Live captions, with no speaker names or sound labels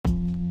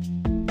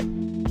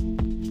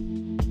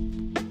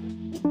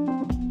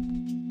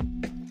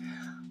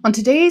On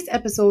today's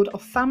episode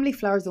of Family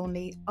Flowers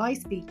Only, I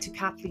speak to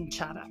Kathleen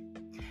Chada.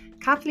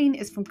 Kathleen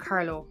is from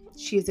Carlow.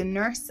 She is a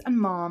nurse and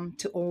mom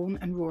to Owen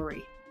and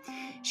Rory.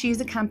 She is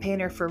a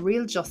campaigner for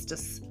real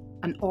justice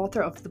and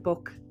author of the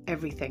book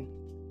Everything.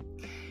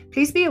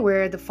 Please be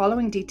aware the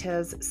following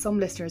details some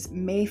listeners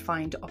may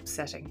find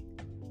upsetting.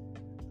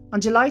 On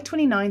July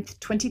 29,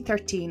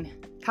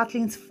 2013,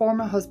 Kathleen's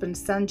former husband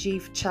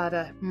Sanjeev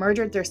Chada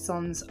murdered their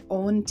sons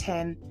Owen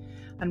 10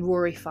 and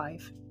Rory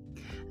 5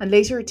 and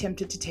later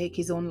attempted to take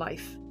his own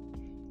life.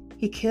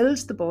 He killed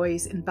the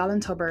boys in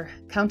Ballintubber,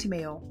 County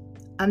Mayo,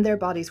 and their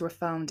bodies were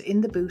found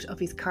in the boot of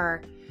his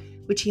car,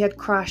 which he had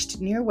crashed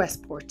near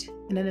Westport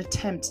in an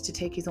attempt to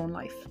take his own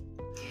life.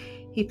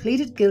 He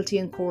pleaded guilty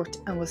in court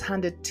and was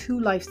handed 2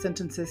 life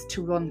sentences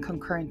to run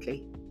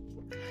concurrently.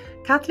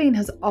 Kathleen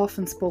has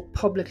often spoke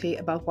publicly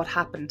about what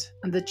happened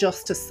and the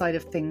justice side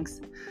of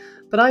things,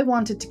 but I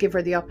wanted to give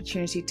her the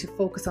opportunity to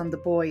focus on the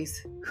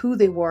boys, who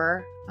they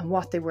were and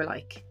what they were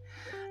like,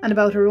 and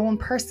about her own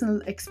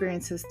personal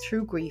experiences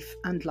through grief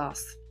and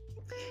loss.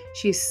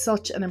 She is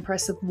such an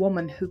impressive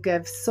woman who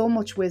gave so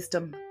much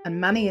wisdom and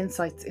many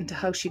insights into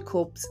how she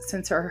copes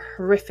since her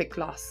horrific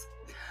loss.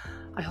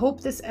 I hope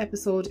this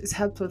episode is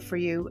helpful for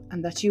you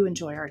and that you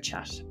enjoy our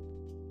chat.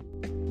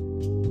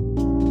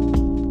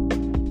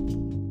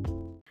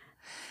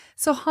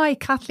 So hi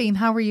Kathleen,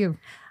 how are you?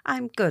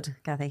 I'm good,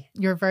 Kathy.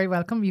 You're very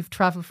welcome. You've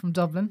travelled from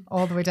Dublin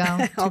all the way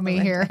down to me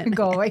here in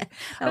Galway.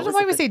 I don't know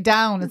why we say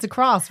down. It's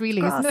across,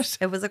 really, isn't it?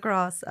 It was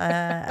across,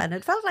 and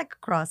it felt like a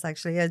cross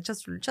actually.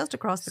 Just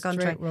across the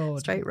country,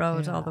 straight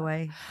road all the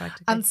way,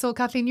 practically. And so,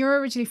 Kathleen,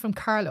 you're originally from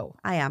Carlow.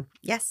 I am,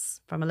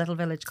 yes, from a little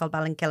village called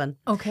Ballinkillen.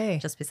 Okay,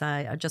 just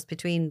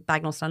between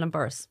Bagnallstown and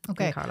Burrs.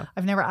 Okay, Carlow.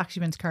 I've never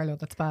actually been to Carlow.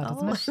 That's bad,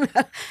 isn't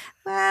it?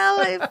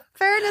 Well, in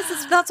fairness,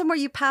 it's not somewhere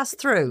you pass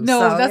through. No,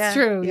 so, that's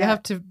true. You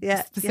have to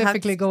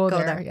specifically go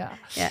there.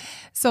 Yeah.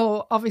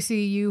 So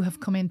obviously you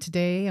have come in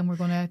today and we're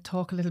going to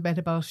talk a little bit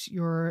about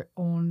your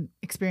own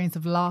experience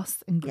of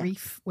loss and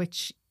grief,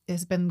 which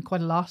has been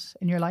quite a lot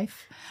in your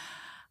life.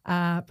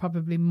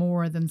 Probably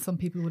more than some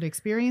people would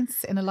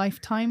experience in a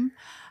lifetime.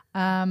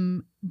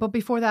 But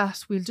before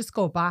that, we'll just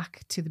go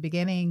back to the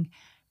beginning.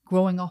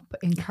 Growing up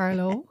in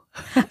Carlow.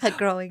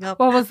 Growing up.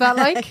 What was that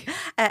like?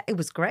 It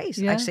was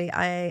great, actually.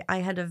 I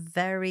had a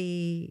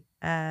very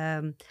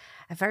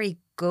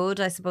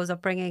good, I suppose,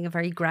 upbringing, a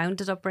very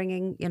grounded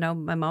upbringing. You know,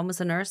 my mom was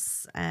a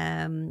nurse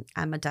and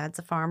my dad's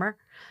a farmer,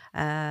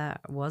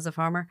 was a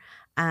farmer.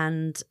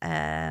 And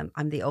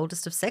I'm the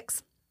oldest of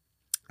 6.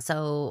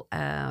 So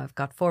I've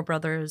got 4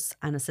 brothers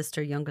and a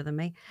sister younger than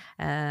me.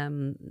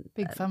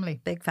 Big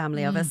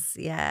family of us,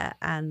 yeah.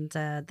 And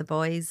the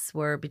boys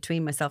were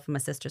between myself and my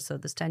sister. So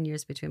there's 10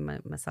 years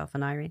between myself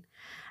and Irene.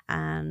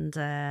 And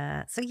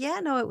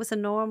it was a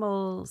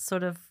normal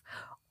sort of,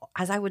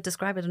 as I would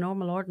describe it, a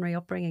normal, ordinary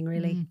upbringing,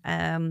 really.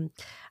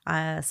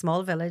 A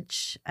small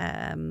village,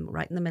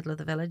 right in the middle of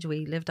the village.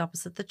 We lived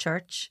opposite the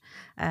church,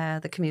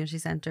 the community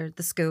centre,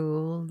 the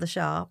school, the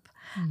shop.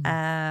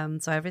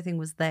 So everything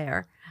was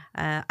there.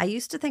 I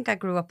used to think I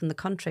grew up in the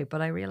country,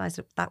 but I realised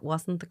that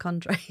wasn't the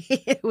country.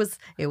 It was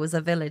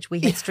a village. We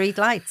had street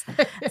lights,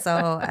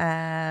 so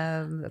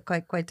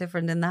quite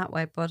different in that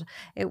way. But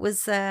it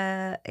was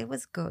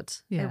good.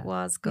 Yeah. It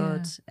was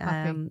good.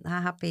 Yeah.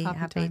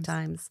 Happy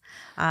times.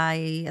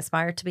 I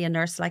aspired to be a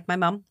nurse like my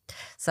mum,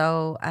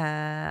 so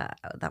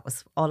that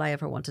was all I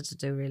ever wanted to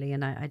do, really.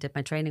 And I did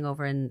my training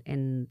over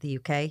in the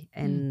UK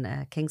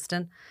in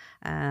Kingston,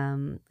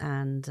 and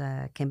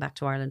came back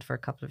to Ireland for a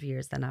couple of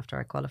years. Then after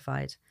I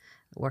qualified,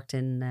 worked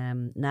in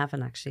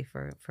Navan actually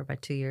for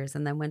about 2 years,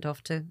 and then went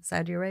off to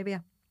Saudi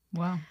Arabia.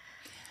 Wow.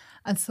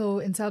 And so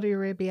in Saudi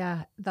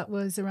Arabia, that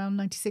was around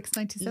 96,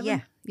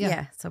 97?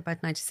 Yeah. So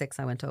about 96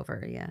 I went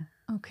over, yeah.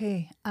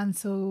 Okay. And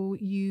so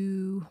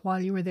you,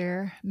 while you were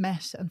there,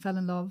 met and fell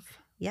in love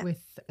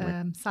with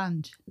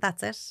Sanj.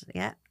 That's it,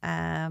 yeah.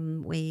 I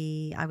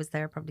was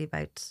there probably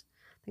about,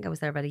 I think I was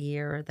there about a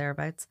year or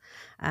thereabouts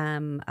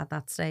at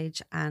that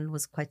stage, and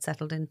was quite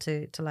settled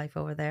into life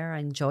over there. I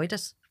enjoyed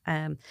it.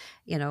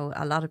 You know,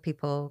 a lot of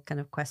people kind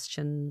of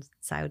question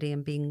Saudi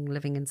and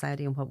living in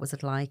Saudi and what was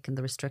it like and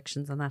the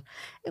restrictions and that.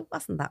 It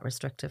wasn't that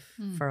restrictive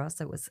for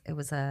us. It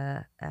was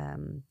a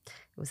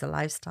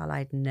lifestyle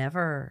I'd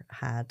never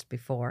had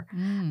before.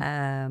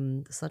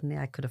 Suddenly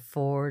I could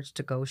afford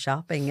to go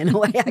shopping in a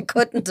way I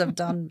couldn't have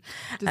done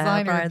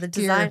prior.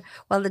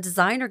 The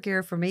designer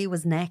gear for me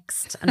was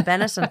Next and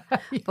Benetton,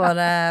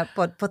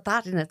 but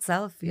that in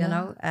itself, you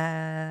know,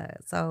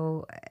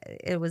 so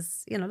it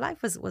was, you know,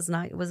 life was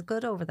nice. It was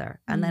good over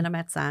there. And then I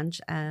met Sanj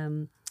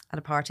at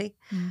a party,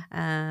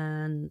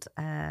 and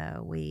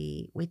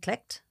we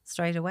clicked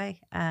straight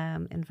away.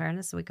 In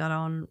fairness, we got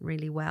on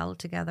really well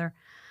together.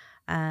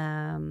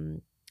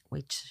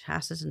 We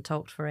chatted and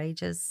talked for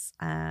ages.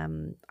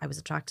 I was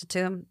attracted to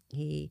him.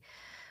 He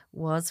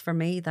was, for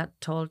me, that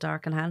tall,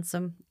 dark and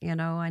handsome. You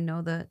know, I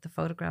know the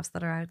photographs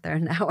that are out there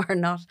now are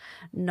not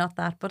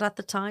that, but at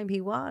the time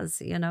he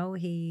was, you know,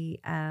 he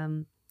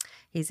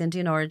He's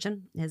Indian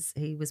origin.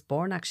 He was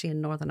born actually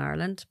in Northern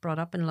Ireland, brought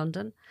up in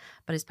London,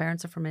 but his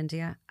parents are from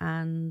India.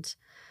 And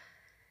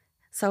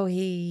so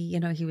he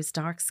was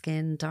dark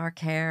skin, dark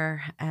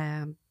hair,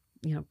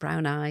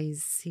 brown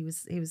eyes. He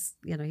was,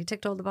 he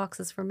ticked all the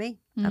boxes for me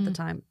at the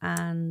time.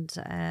 And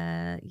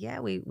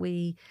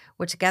we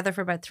were together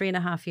for about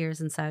 3.5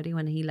 years in Saudi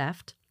when he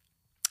left,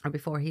 or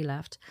before he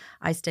left.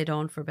 I stayed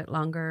on for a bit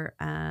longer,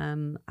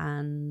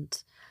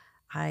 and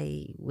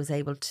I was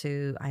able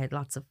to, I had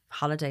lots of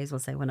holidays, we'll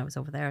say, when I was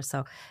over there.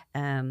 So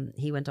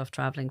he went off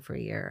traveling for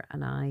a year,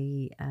 and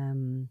I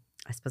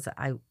suppose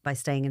by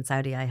staying in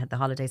Saudi, I had the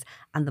holidays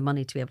and the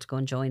money to be able to go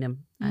and join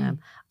him.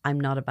 I'm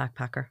not a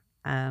backpacker.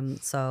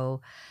 So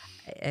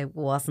it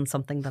wasn't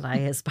something that I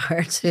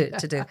aspired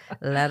to do.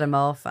 Let him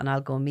off and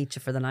I'll go and meet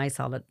you for the nice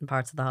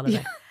parts of the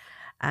holiday.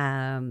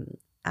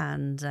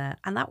 And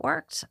that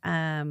worked,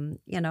 and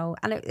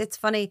it's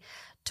funny,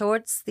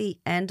 towards the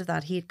end of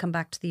that, he'd come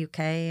back to the UK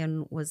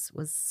and was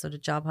sort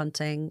of job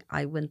hunting.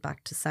 I went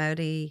back to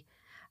Saudi,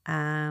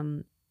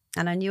 and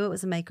I knew it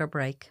was a make or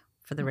break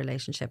for the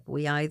relationship.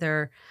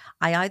 I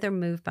either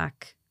moved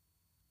back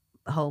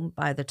home,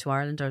 either to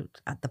Ireland, or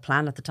the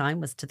plan at the time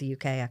was to the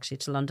UK, actually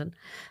to London,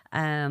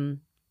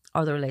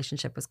 or the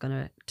relationship was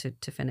going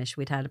to finish.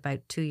 We'd had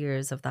about 2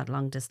 years of that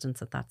long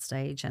distance at that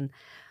stage, and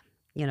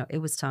it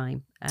was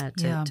time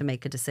to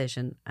make a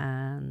decision.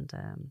 And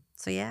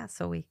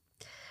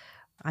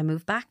I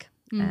moved back.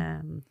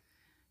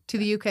 To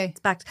the UK.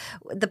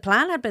 The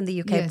plan had been the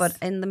UK, Yes. but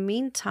in the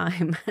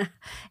meantime,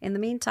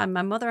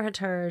 my mother had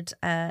heard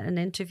an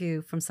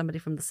interview from somebody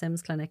from the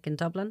Sims clinic in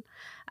Dublin,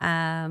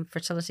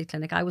 fertility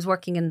clinic. I was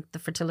working in the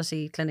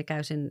fertility clinic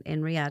out in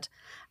Riyadh.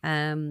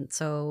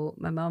 So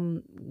my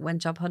mum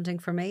went job hunting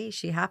for me.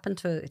 She happened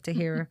to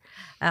hear,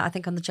 I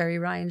think on the Jerry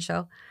Ryan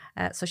show.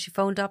 So she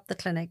phoned up the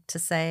clinic to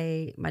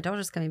say, my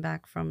daughter's coming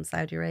back from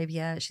Saudi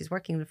Arabia. She's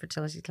working in a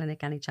fertility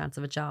clinic. Any chance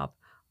of a job?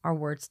 Or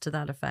words to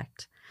that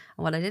effect.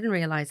 And what I didn't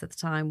realise at the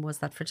time was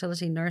that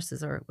fertility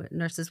nurses, or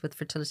nurses with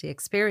fertility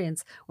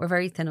experience, were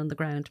very thin on the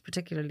ground,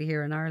 particularly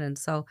here in Ireland.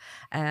 So,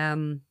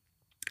 I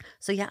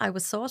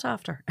was sought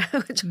after,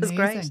 which was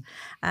great.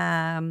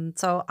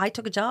 So I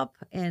took a job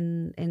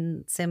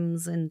in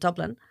Sims in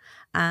Dublin,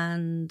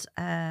 and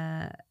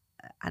kind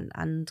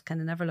of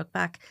never looked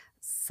back.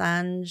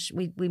 Sanj,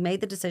 we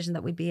made the decision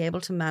that we'd be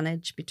able to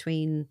manage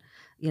between,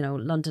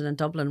 London and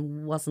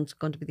Dublin. Wasn't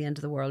going to be the end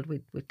of the world.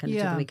 We'd kind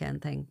of do the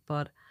weekend thing.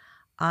 But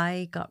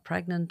I got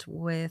pregnant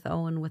with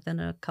Owen within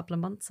a couple of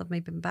months of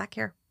me being back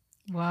here.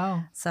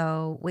 Wow.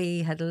 So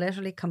we had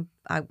literally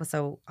I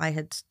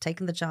had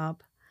taken the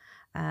job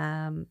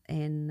in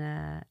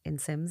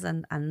Sims,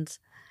 and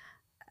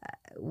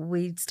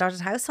we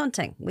started house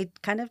hunting.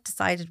 We'd kind of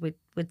decided we'd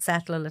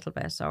settle a little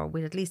bit, or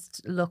we'd at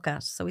least look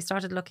at. So we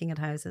started looking at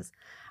houses.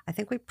 I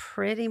think we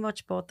pretty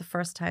much bought the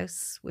first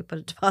house. We put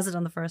a deposit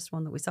on the first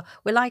one that we saw.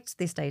 We liked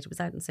the estate. It was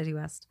out in City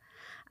West,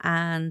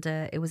 and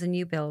it was a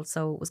new build,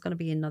 so it was going to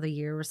be another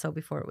year or so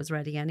before it was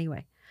ready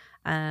anyway.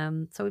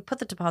 So we put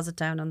the deposit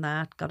down on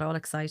that, got all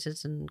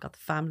excited, and got the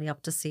family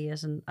up to see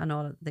it, and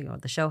all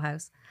the show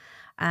house,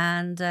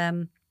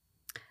 and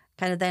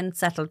kind of then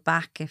settled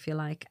back, if you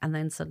like, and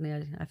then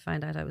suddenly I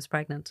found out I was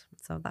pregnant.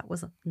 So that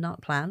was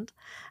not planned.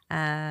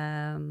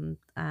 But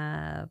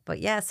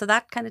yeah, so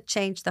that kind of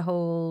changed the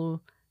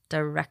whole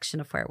direction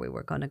of where we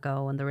were going to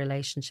go and the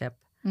relationship.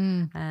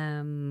 I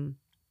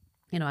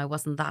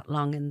wasn't that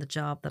long in the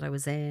job that I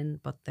was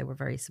in, but they were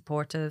very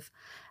supportive.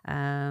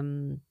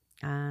 And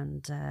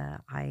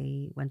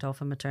I went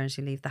off on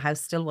maternity leave. The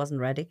house still wasn't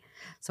ready,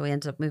 so I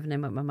ended up moving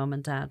in with my mum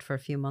and dad for a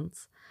few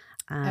months.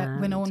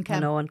 When Owen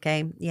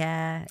came.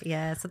 Yeah.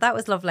 So that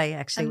was lovely,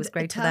 actually. It was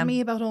great for them. Tell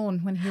me about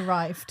Owen when he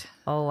arrived.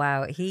 Oh,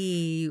 wow.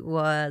 He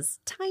was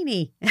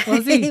tiny.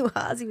 Was he? He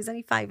was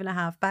only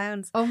 5.5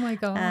 pounds. Oh, my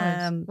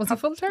God. Was he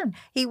full term?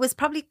 He was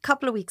probably a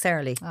couple of weeks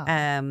early, Oh.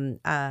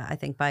 I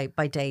think,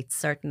 by dates,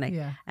 certainly.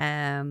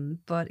 Yeah.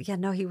 But yeah,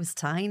 no, he was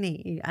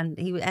tiny. And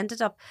he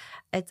ended up,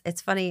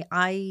 it's funny,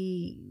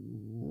 I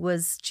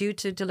was due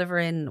to deliver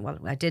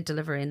I did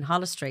deliver in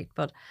Holles Street,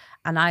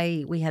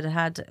 we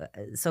had,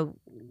 so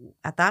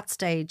at that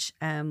stage,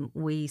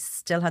 we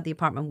still had the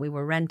apartment we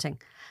were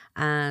renting,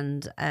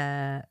 and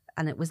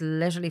it was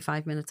literally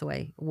 5 minutes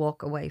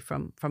walk away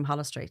from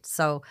Holles Street.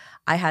 So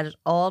I had it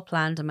all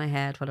planned in my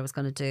head what I was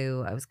going to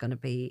do. I was going to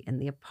be in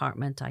the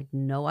apartment. I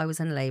know I was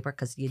in labour,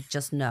 because you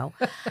just know.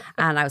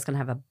 And I was going to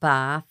have a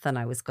bath, and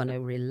I was going to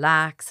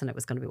relax, and it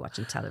was going to be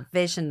watching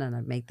television, and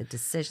I'd make the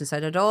decision. So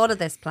I had all of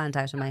this planned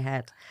out in my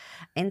head.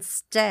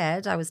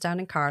 Instead, I was down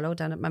in Carlow,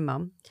 down at my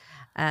mum.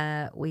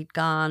 We'd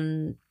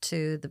gone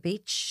to the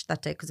beach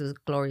that day because it was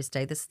a glorious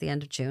day. This is the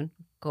end of June.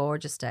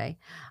 Gorgeous day.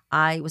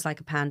 I was like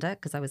a panda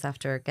because I was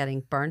after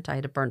getting burnt. I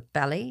had a burnt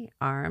belly,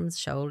 arms,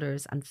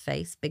 shoulders and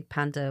face, big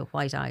panda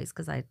white eyes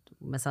because I had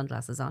my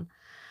sunglasses on.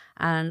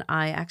 And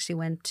I actually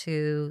went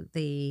to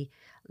the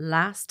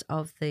last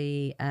of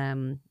the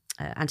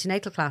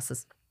antenatal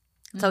classes.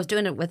 So I was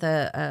doing it with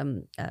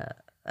a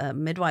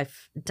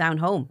midwife down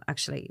home,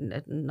 actually,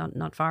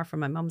 not far from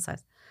my mum's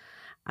house.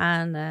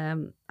 And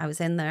I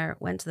was in there,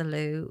 went to the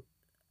loo,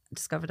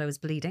 discovered I was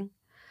bleeding.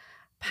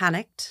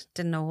 Panicked,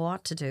 didn't know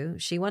what to do.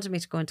 She wanted me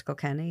to go into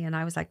Kilkenny, and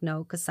I was like,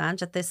 no, because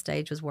Sanj at this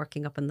stage was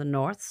working up in the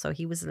north, so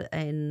he was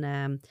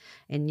in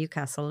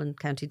Newcastle in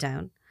County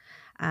Down,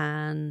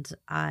 and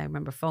I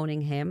remember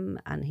phoning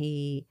him, and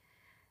he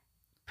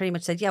pretty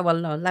much said, yeah, well,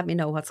 no, let me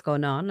know what's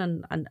going on,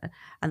 and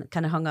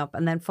kind of hung up,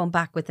 and then phoned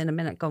back within a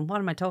minute, going, what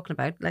am I talking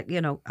about? Like,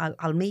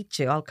 I'll meet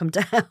you, I'll come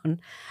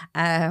down,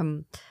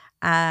 and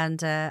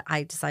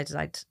I decided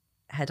I'd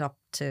head up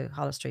to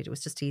Holles Street. It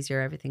was just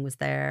easier. Everything was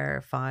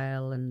there,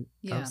 file and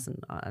posts,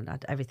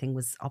 and everything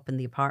was up in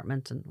the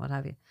apartment and what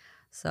have you.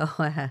 So,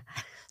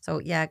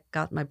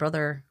 got my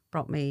brother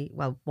brought me.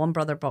 Well, one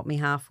brother brought me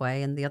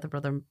halfway, and the other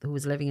brother who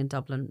was living in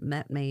Dublin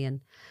met me, and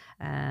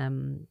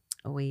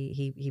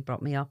he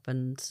brought me up,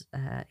 and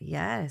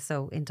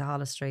so into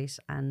Holles Street,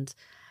 and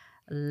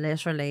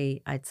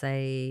literally, I'd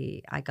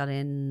say I got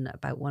in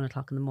about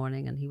 1:00 in the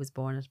morning, and he was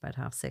born at about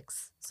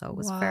 6:30. So it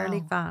was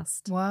fairly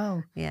fast.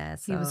 Wow. Yeah.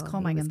 So he was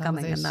coming, and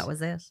that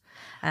was it.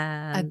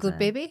 A good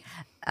baby?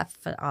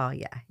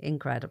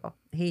 Incredible.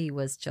 He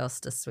was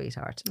just a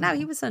sweetheart. Now,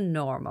 he was a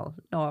normal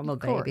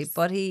baby,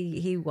 but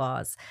he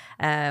was.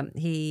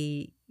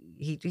 He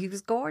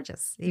was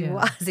gorgeous. He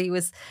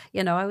was,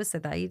 I always say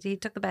that. He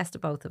took the best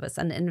of both of us.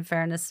 And in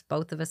fairness,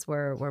 both of us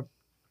were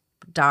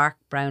dark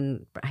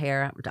brown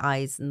hair,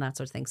 eyes, and that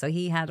sort of thing. So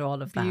he had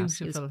all of that.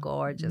 Beautiful. He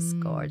was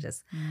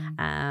gorgeous.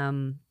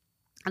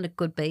 And a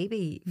good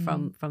baby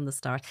from the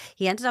start.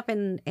 He ended up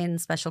in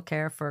special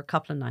care for a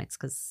couple of nights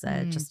because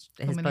just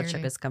his blood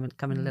sugars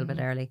coming a little bit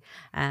early.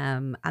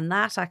 And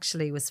that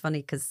actually was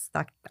funny because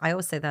I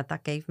always say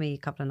that gave me a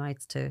couple of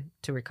nights to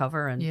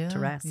recover and to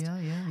rest.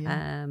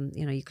 Yeah.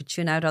 You could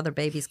tune out other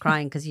babies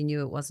crying because you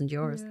knew it wasn't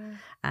yours. Yeah.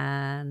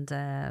 And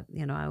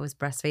I was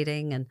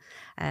breastfeeding,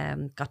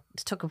 and it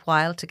took a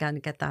while to kind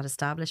of get that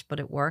established,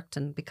 but it worked.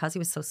 And because he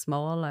was so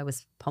small, I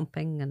was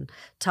pumping and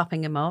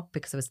topping him up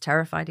because I was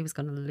terrified he was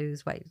going to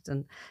lose weight.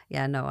 And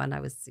and I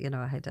was,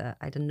 I had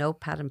a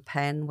notepad and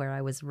pen where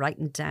I was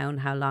writing down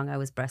how long I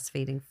was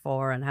breastfeeding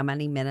for and how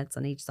many minutes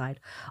on each side,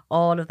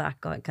 all of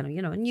that going kind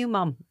of, a new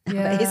mum,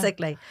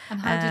 basically.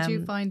 And how did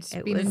you find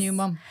being a new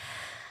mum?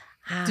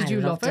 Did you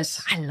love it?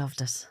 I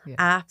loved it. Yeah.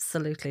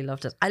 Absolutely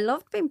loved it. I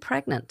loved being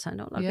pregnant. I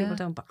know a lot of people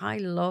don't, but I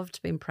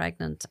loved being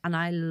pregnant, and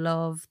I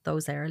loved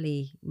those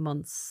early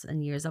months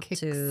and years up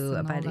to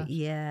about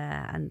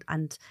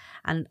and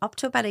up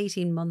to about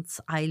 18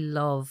 months. I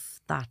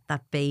love that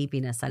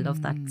babiness. I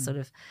love that sort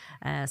of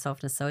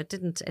softness. So it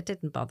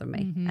didn't bother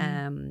me.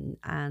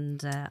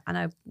 And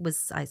I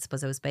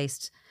suppose I was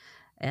based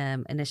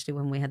initially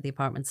when we had the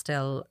apartment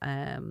still.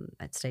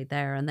 I'd stayed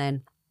there, and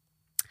then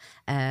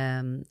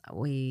I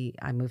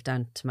moved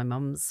down to my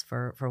mum's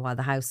for a while.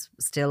 The house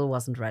still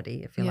wasn't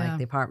ready, if you like,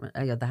 the apartment,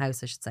 the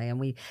house I should say, and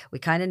we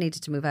kind of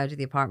needed to move out of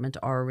the apartment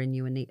or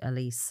renew a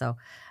lease. So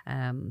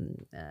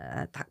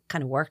that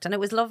kind of worked, and it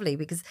was lovely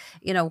because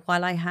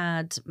while I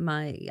had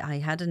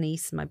a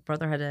niece, my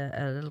brother had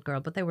a little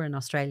girl, but they were in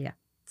Australia.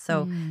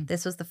 So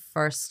this was the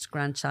first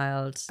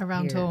grandchild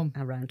around home.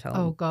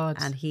 Oh God!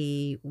 And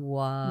he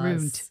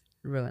was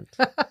ruined.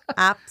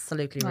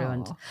 Absolutely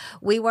ruined.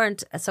 We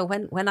weren't, so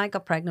when I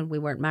got pregnant, we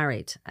weren't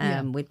married.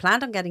 We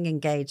planned on getting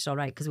engaged, all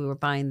right, because we were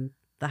buying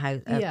the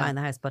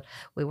house, but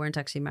we weren't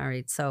actually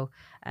married. So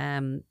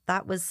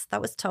that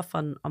was tough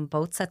on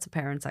both sets of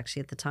parents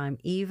actually at the time,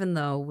 even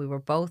though we were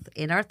both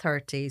in our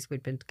 30s.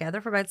 We'd been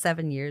together for about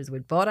 7 years.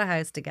 We'd bought a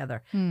house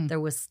together. There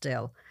was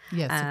still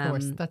of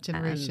course, that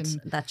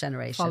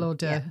generation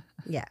followed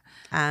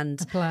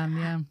and a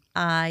plan.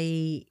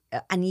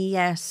 And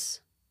yet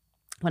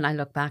when I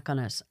look back on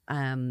it,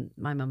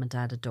 my mum and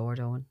dad adored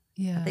Owen.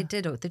 Yeah, they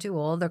did. They do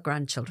all their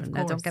grandchildren.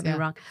 Now, don't get me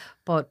wrong,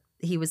 but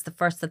he was the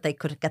first that they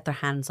could get their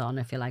hands on,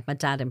 if you like. My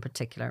dad in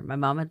particular. My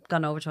mum had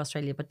gone over to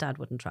Australia, but dad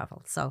wouldn't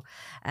travel. So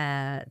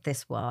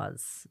this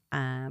was,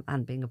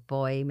 and being a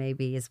boy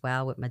maybe as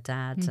well with my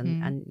dad,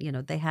 and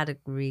they had a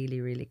really,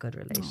 really good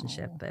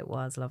relationship. It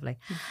was lovely.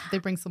 They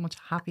bring so much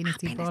happiness.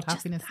 He brought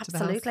happiness to the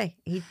house. Absolutely.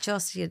 He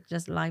just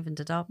livened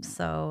it up.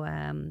 So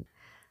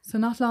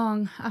not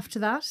long after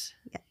that.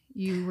 Yeah.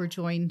 You were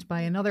joined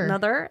by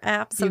another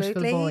absolutely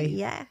beautiful boy.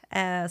 Yeah.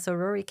 So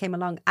Rory came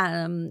along.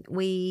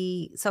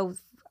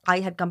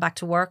 I had gone back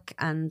to work,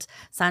 and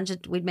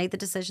we'd made the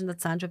decision that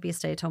Sanj would be a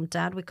stay-at-home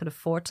dad. We could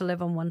afford to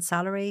live on one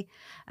salary.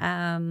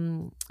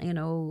 The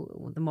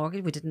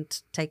mortgage, we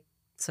didn't take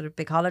sort of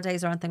big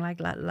holidays or anything like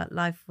that.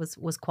 Life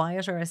was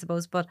quieter, I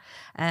suppose. But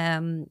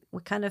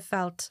we kind of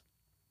felt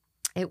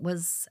it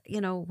was,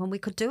 when we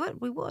could do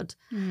it, we would.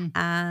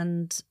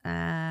 And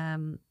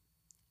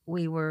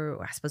we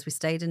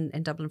stayed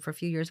in Dublin for a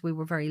few years. We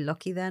were very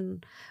lucky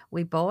then.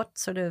 We bought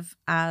sort of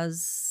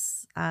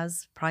as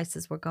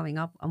prices were going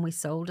up, and we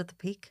sold at the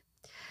peak.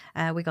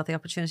 We got the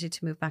opportunity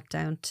to move back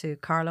down to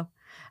Carlow.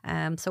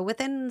 So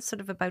within sort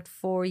of about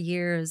 4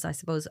 years, I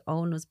suppose,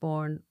 Owen was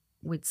born.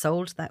 We'd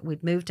sold that.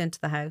 We'd moved into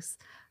the house,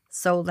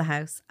 sold the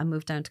house, and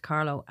moved down to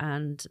Carlow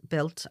and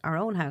built our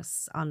own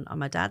house on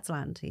my dad's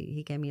land.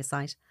 He gave me a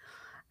site.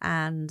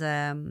 And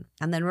then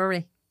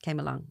Rory came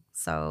along.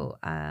 So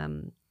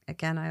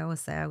again, I always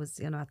say I was,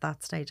 at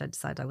that stage, I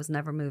decided I was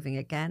never moving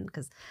again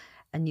because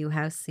a new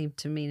house seemed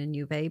to mean a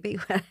new baby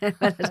when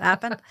it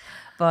happened.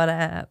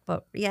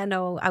 But yeah,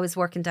 no, I was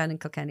working down in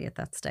Kilkenny at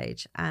that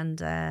stage,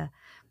 and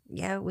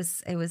yeah, it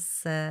was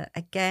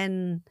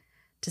again,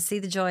 to see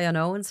the joy on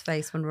Owen's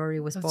face when Rory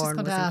was born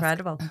was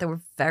incredible. They were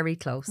very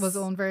close. Was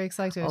Owen very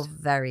excited? Oh,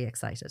 very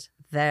excited,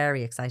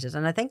 very excited.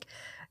 And I think,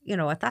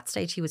 at that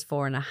stage he was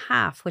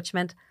 4.5, which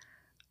meant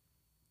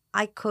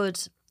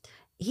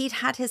he'd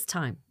had his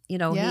time.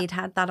 He'd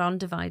had that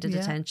undivided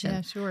attention.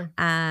 Yeah, sure.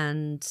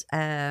 And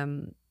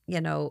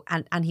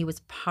and he was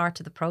part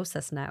of the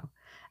process now.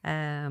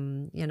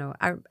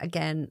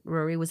 Again,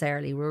 Rory was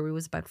early. Rory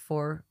was about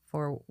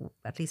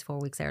at least 4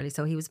 weeks early.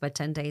 So he was about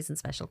 10 days in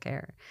special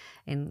care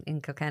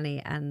in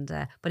Kilkenny,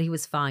 and but he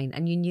was fine,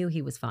 and you knew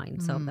he was fine.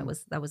 So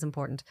that was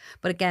important.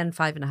 But again,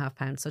 5.5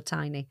 pounds, so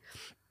tiny.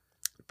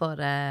 But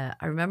I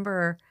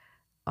remember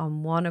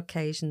on one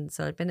occasion,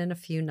 so I'd been in a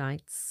few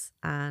nights,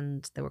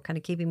 and they were kind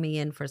of keeping me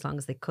in for as long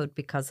as they could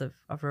because of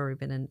Rory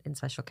being in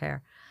special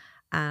care.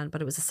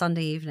 But it was a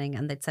Sunday evening,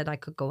 and they'd said I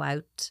could go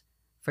out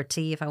for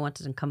tea if I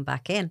wanted and come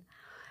back in.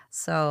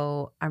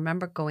 So I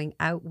remember going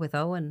out with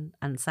Owen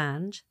and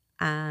Sanj,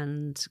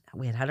 and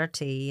we had our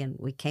tea, and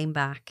we came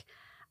back,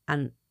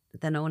 and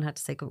then Owen had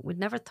to say, we'd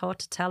never thought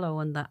to tell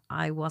Owen that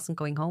I wasn't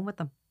going home with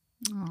them.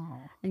 Oh.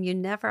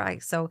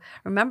 And so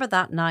I remember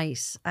that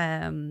night,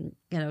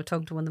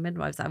 talking to one of the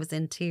midwives, I was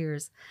in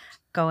tears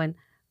going,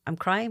 I'm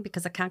crying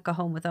because I can't go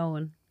home with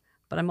Owen,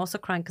 but I'm also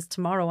crying because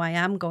tomorrow I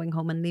am going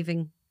home and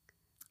leaving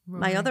Rory,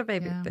 my other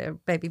baby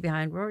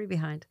behind, Rory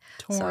behind.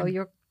 Torn. So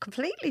you're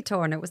completely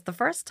torn. It was the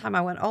first time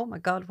I went, oh my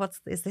God,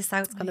 is this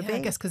how it's going to be? I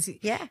guess because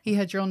he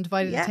had your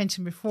undivided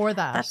attention before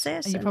that. That's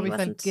it. And you probably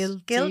felt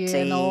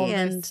guilty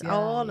and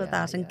all of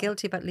that, and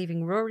guilty about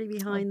leaving Rory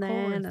behind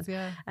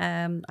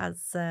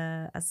as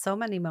so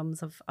many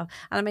mums have. And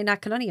I mean, I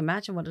can only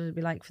imagine what it would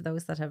be like for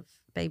those that have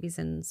babies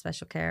in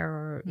special care,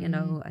 or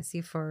I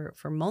see for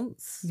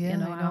months. How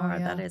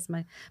hard that is.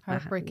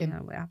 Heartbreaking.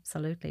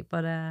 Absolutely.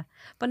 But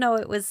no,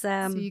 it was.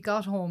 So you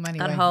got home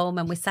anyway. Got home,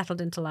 and we settled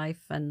into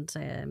life, and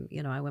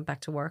I went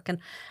back to work, and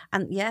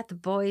the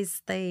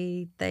boys,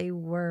 they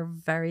were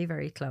very,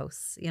 very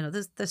close.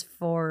 There's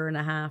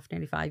 4.5,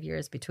 nearly 5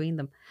 years between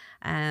them.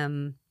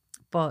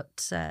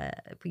 But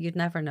you'd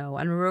never know.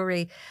 And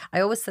Rory,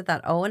 I always said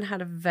that Owen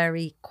had a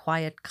very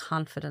quiet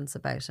confidence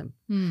about him.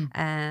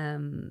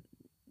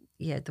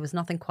 There was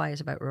nothing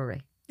quiet about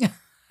Rory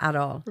at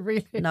all.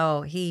 Really?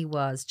 No, he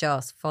was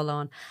just full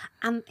on.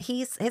 And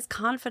his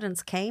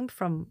confidence came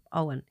from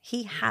Owen.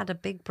 He had a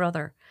big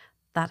brother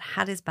that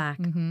had his back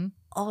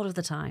all of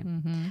the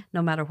time,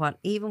 no matter what,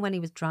 even when he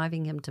was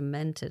driving him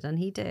demented, and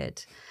he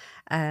did.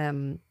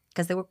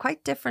 Because they were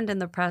quite different in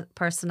their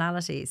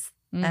personalities.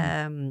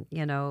 As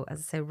I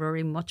say,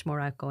 Rory much more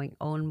outgoing,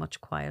 Owen much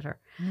quieter.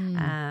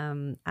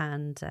 But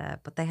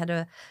they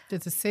had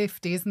there's a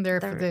safety, isn't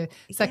there, for the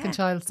second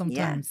child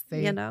sometimes.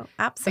 Absolutely.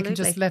 They can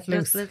just let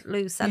loose.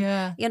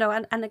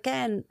 And, and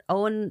again,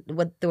 Owen,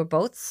 they were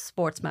both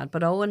sportsmen,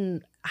 but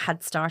Owen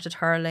had started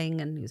hurling,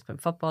 and he was playing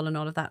football and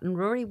all of that. And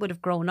Rory would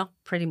have grown up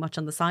pretty much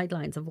on the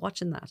sidelines of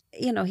watching that.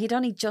 He'd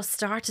only just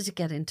started to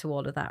get into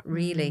all of that,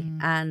 really.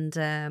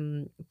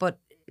 And, but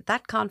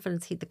that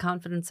confidence, the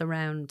confidence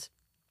around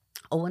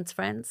Owen's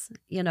friends,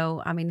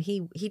 I mean,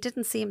 he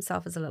didn't see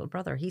himself as a little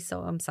brother. He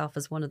saw himself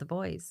as one of the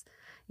boys,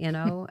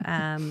 so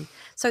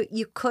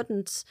you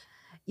couldn't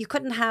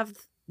have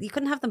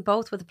them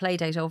both with a play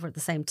date over at the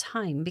same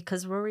time,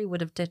 because Rory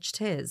would have ditched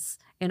his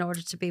in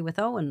order to be with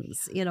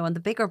Owen's, and the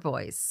bigger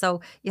boys.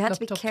 So you had to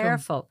be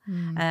careful.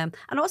 And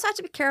also had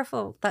to be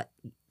careful that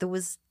there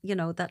was,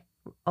 that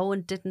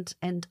Owen didn't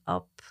end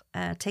up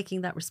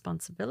taking that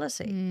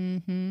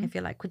responsibility, if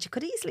you like, which he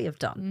could easily have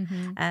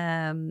done.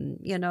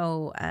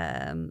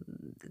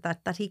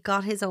 That he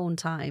got his own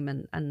time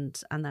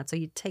and that. So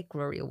you'd take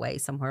Rory away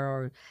somewhere,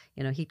 or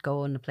he'd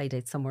go on a play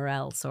date somewhere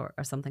else, or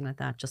something like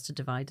that, just to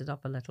divide it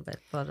up a little bit.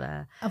 But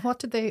and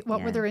what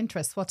were their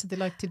interests? What did they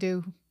like to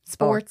do?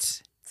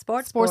 Sport.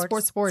 What kind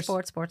of sport?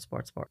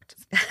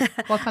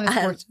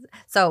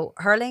 So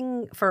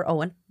hurling for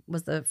Owen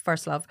was the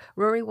first love.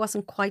 Rory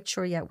wasn't quite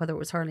sure yet whether it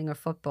was hurling or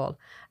football.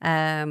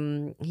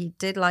 He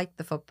did like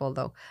the football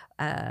though,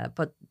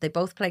 but they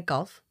both played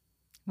golf.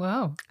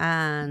 Wow.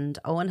 And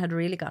Owen had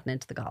really gotten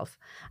into the golf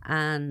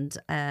and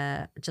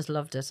just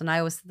loved it. And I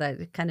always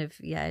kind of,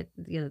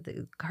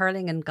 the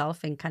hurling and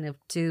golfing kind of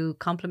do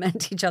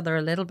complement each other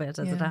a little bit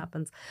as it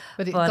happens.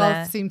 But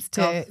golf seems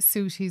to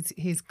suit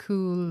his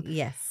cool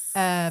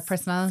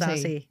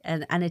personality.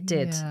 And it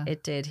did.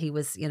 It did. He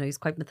was, he's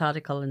quite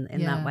methodical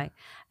in that way.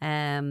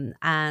 And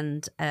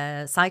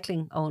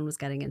cycling Owen was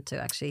getting into,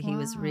 actually. He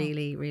was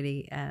really,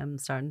 really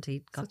starting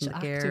to get in the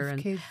gear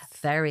and kids.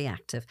 Very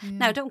active.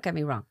 Now, don't get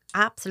me wrong.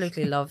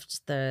 Absolutely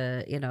loved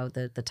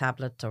the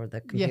tablet or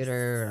the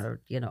computer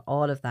or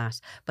all of that.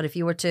 But if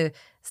you were to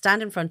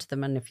stand in front of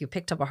them and if you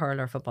picked up a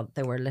hurler or football,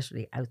 they were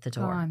literally out the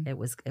door. It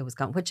was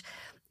gone. Which,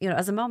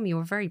 as a mum, you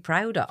were very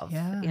proud of.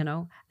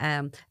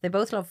 They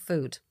both love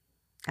food.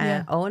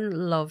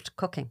 Owen loved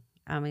cooking.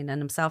 I mean,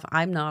 and himself,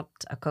 I'm not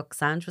a cook.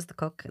 Sanj was the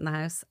cook in the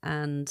house,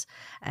 and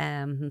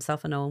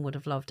himself and Owen would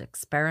have loved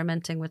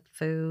experimenting with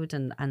food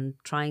and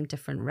trying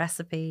different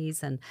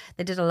recipes. And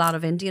they did a lot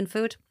of Indian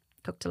food,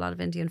 cooked a lot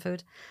of Indian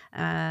food.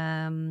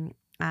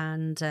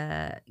 And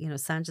you know,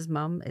 Sanj's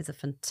mum is a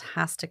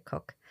fantastic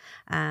cook.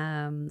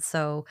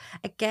 So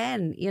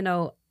again, you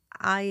know,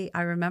 I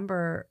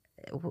remember,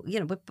 you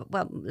know,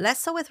 well, less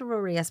so with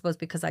Rory, I suppose,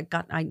 because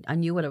I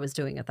knew what I was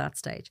doing at that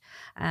stage.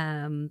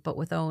 But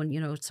with Owen, you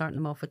know, starting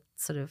them off with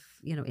sort of,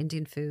 you know,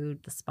 Indian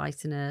food, the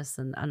spiciness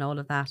and all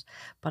of that.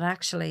 But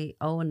actually,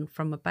 Owen,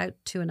 from about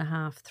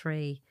 2.5,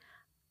 3,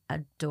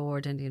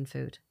 adored Indian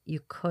food. You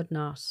could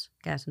not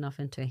get enough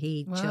into it.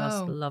 He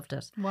just loved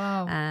it.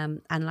 Wow.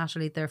 And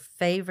latterly, their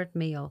favourite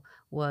meal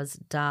was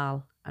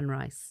dal and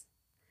rice.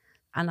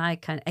 And I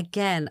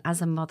again,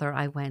 as a mother,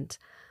 I went,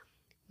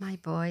 my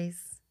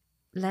boys,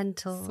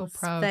 lentils, So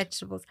proud.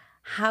 vegetables.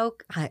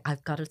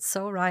 I've got it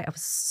so right. I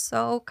was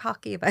so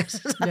cocky about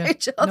it. Yeah. I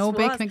just No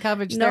bacon and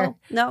cabbage there.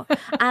 No,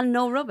 and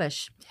no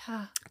rubbish.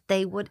 Yeah.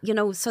 They would, you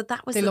know, so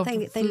that was They the loved thing.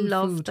 the They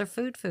loved their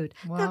food.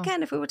 Wow. Now,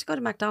 again, if we were to go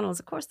to McDonald's,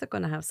 of course they're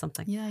going to have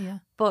something. Yeah.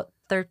 But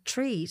their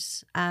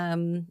treat,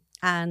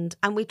 and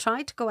we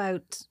tried to go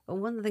out.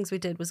 One of the things we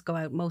did was go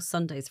out most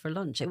Sundays for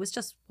lunch. It was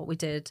just what we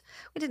did.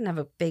 We didn't have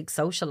a big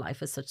social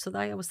life as such. So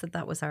I always said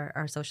that was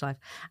our social life.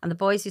 And the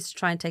boys used to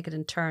try and take it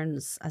in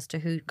turns as to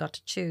who got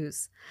to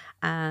choose.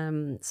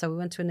 So we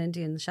went to an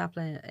Indian shop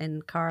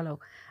in Carlow.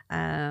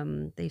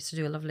 They used to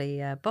do a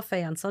lovely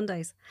buffet on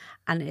Sundays.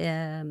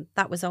 And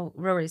that was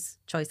Rory's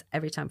choice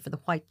every time for the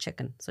white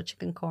chicken. So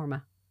chicken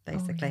korma,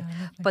 basically. Oh,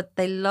 yeah, but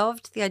they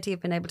loved the idea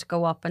of being able to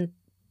go up and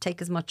take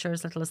as much or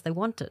as little as they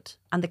wanted,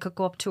 and they could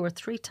go up 2 or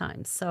 3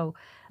 times. So,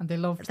 and they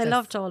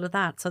loved all of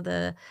that. So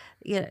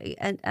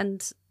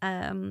and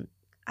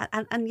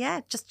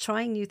yeah, just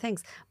trying new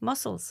things.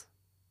 Mussels,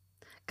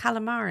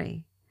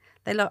 calamari.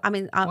 They love. I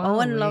mean,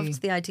 Owen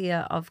loved the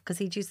idea of, because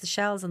he'd use the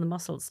shells and the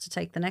mussels to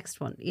take the next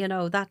one. You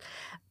know, that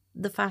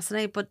the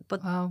fascinating.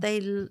 But wow.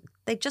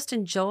 they just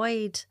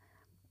enjoyed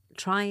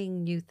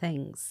trying new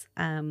things.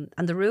 And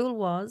the rule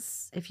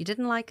was, if you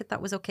didn't like it,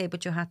 that was okay,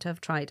 but you had to have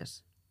tried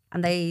it.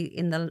 And they,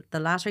 in the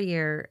latter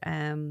year,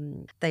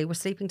 they were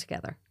sleeping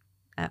together.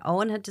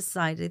 Owen had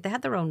decided, they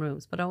had their own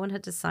rooms, but Owen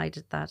had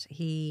decided that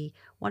he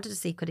wanted to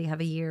see, could he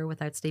have a year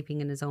without sleeping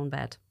in his own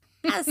bed?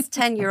 As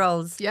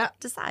 10-year-olds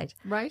decide.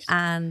 Right.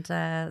 And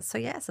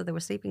so they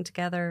were sleeping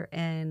together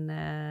in,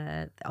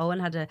 Owen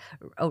had a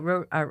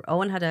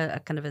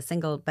kind of a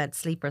single bed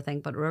sleeper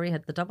thing, but Rory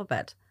had the double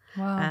bed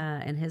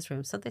in his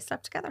room. So they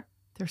slept together.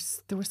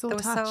 They were so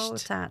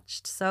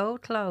attached, so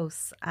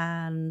close,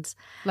 and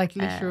like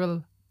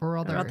literal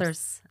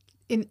brothers.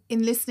 In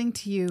listening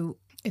to you,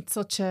 it's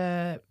such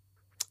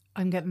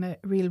I'm getting a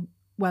real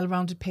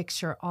well-rounded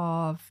picture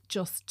of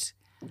just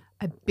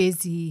a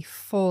busy,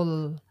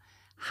 full,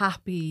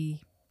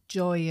 happy,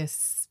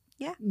 joyous,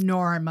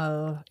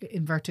 normal,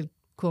 inverted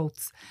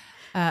quotes,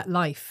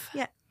 life.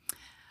 Yeah.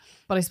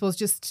 But I suppose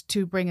just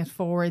to bring it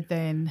forward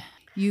then,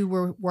 you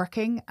were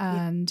working,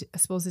 and I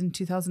suppose in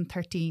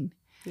 2013,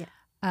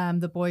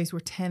 the boys were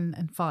 10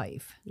 and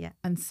 5. Yeah.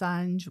 And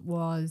Sanj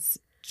was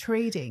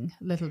trading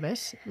a little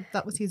bit.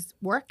 That was his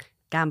work?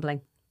 Gambling,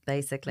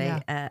 basically.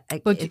 Yeah.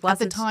 But at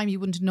the time you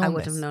wouldn't have known I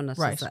would have known it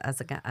as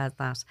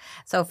that.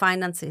 So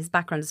finance, his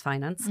background is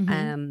finance.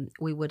 Mm-hmm.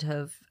 We would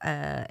have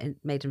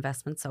made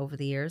investments over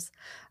the years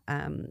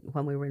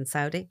when we were in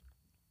Saudi.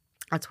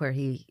 That's where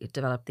he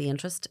developed the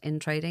interest in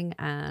trading.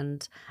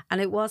 And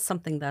it was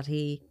something that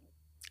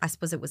I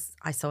suppose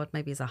I saw it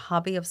maybe as a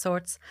hobby of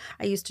sorts.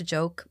 I used to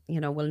joke,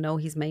 well, no,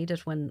 he's made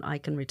it when I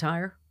can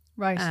retire.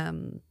 Right.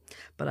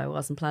 But I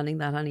wasn't planning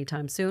that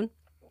anytime soon.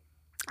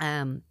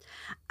 And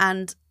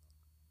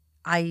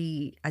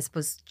I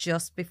suppose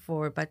just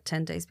before, about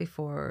 10 days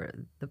before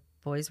the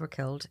boys were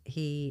killed,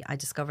 I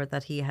discovered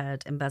that he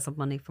had embezzled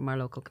money from our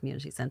local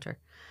community centre,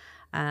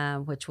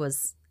 which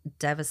was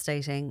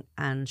devastating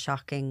and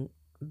shocking,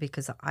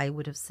 because I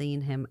would have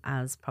seen him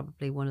as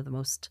probably one of the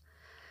most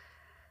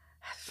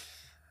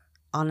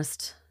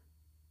honest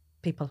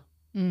people.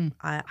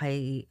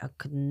 I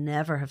could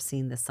never have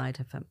seen this side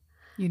of him.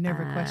 You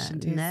never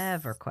questioned his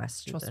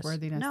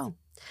trustworthiness. It. No.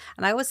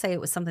 And I always say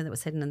it was something that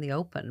was hidden in the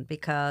open,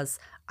 because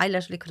I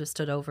literally could have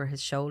stood over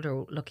his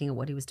shoulder looking at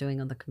what he was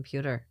doing on the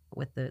computer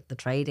with the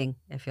trading,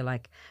 if you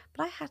like.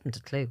 But I hadn't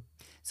a clue.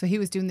 So he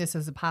was doing this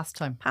as a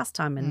pastime?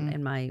 Pastime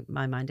in my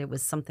mind. It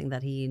was something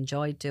that he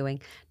enjoyed doing.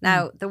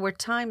 Now, there were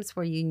times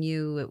where you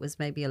knew it was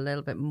maybe a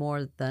little bit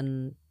more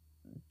than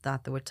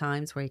that. There were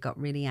times where he got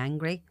really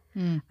angry.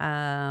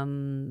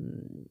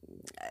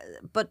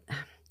 But...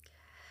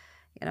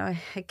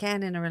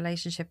 again, in a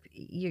relationship,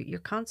 you're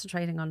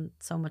concentrating on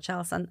so much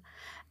else. And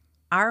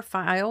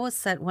I always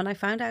said, when I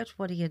found out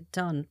what he had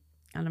done,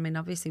 and I mean,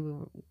 obviously, we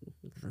were,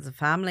 as a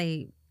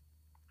family,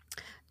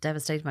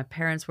 devastated. My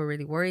parents were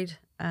really worried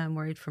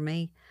for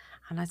me.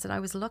 And I said, I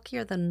was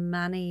luckier than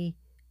many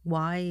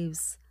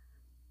wives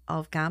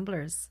of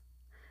gamblers,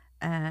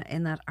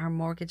 in that our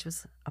mortgage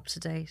was up to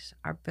date,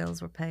 our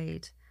bills were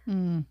paid,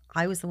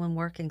 I was the one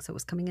working, so it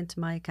was coming into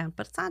my account,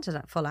 but Sanj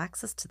had full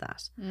access to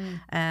that.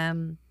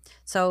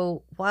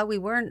 So while we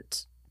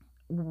weren't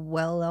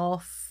well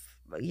off,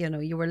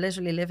 you were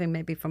literally living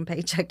maybe from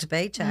paycheck to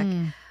paycheck,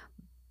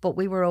 but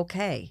we were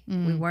okay.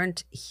 We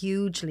weren't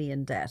hugely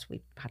in debt.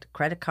 We had a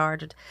credit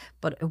card,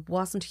 but it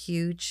wasn't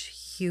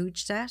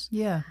huge debt.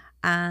 Yeah.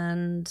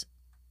 And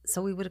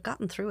so we would have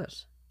gotten through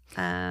it.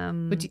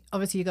 But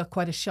obviously you got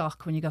quite a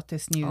shock when you got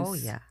this news. Oh,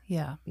 yeah.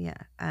 Yeah.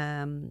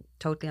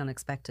 Totally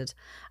unexpected.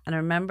 And I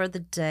remember the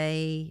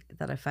day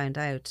that I found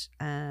out,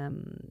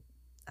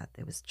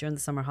 it was during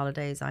the summer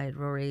holidays. I had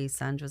Rory,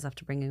 Sanj was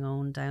after bringing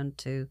Owen down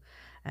to,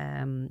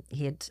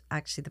 he had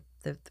actually,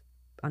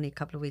 only a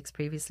couple of weeks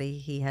previously,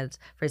 he had,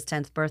 for his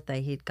 10th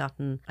birthday, he'd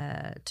gotten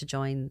to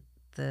join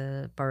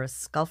the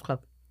Burris Golf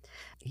Club.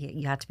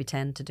 You had to be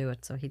 10 to do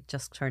it, so he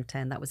just turned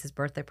 10. That was his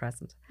birthday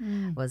present,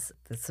 was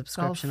the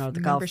subscription or the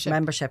golf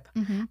membership.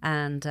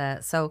 And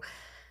so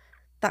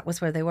that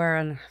was where they were,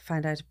 and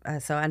found out.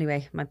 So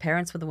anyway, my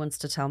parents were the ones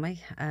to tell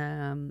me,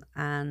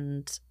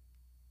 and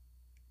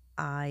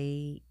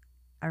I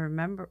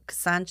remember, because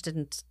Sanj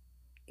didn't,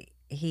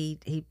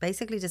 he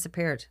basically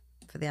disappeared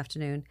for the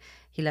afternoon.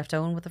 He left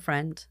Owen with a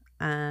friend,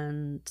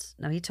 and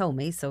now he told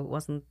me, so it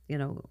wasn't,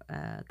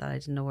 that I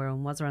didn't know where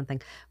Owen was or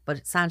anything,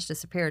 but Sanj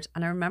disappeared.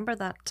 And I remember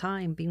that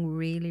time being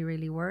really,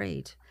 really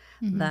worried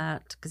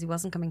that, because he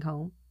wasn't coming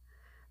home.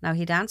 Now,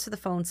 he'd answer the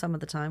phone some of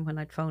the time when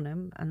I'd phone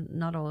him, and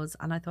not always,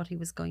 and I thought he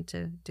was going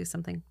to do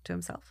something to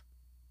himself.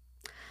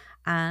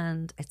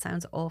 And it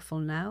sounds awful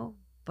now,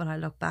 but I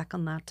look back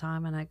on that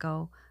time and I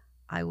go,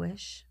 I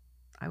wish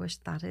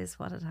that is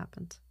what had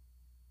happened.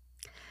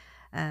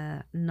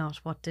 Not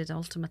what did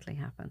ultimately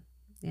happen,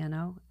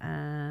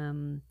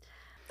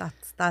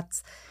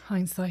 that's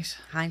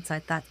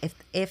hindsight. That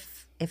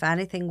if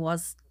anything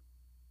was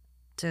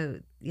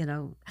to,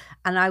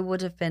 and I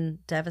would have been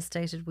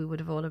devastated. We would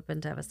have all have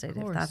been devastated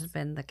if that had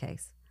been the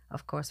case.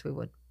 Of course we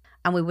would,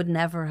 and we would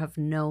never have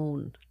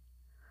known.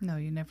 No,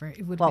 you never.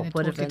 It would have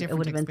been a totally different experience. It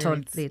would have been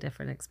totally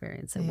different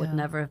experience. It would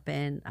never have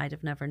been. I'd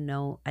have never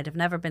known. I'd have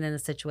never been in a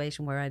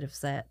situation where I'd have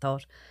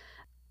thought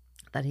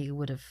that he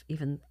would have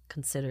even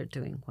considered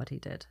doing what he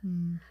did.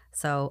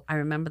 So I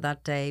remember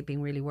that day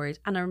being really worried,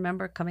 and I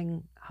remember him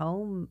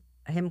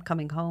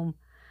coming home,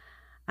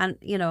 and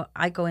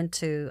I go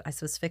into, I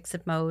suppose,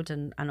 fix-it mode,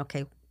 and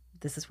okay,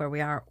 this is where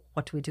we are.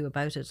 What do we do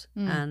about it?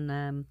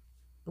 And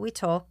we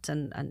talked,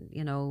 and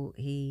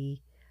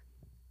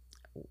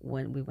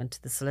when we went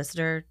to the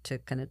solicitor to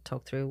kind of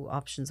talk through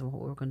options and what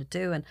we were going to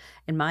do, and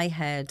in my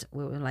head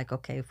we were like,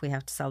 okay, if we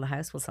have to sell the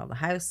house, we'll sell the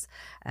house.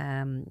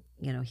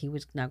 He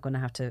was now going to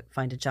have to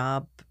find a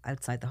job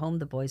outside the home.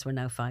 The boys were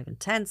now 5 and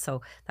 10,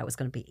 so that was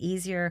going to be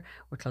easier.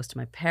 We're close to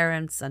my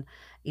parents, and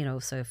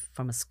so if,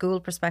 from a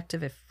school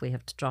perspective, if we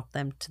have to drop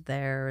them to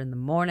there in the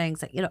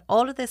mornings,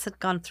 all of this had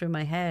gone through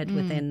my head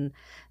within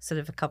sort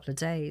of a couple of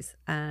days,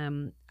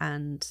 and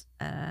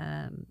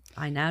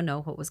I now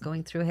know what was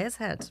going through his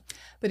head.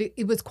 But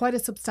it was quite a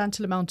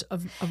substantial amount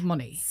of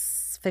money.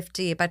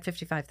 About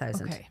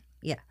 55,000. Okay.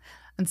 Yeah.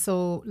 And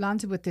so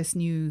landed with this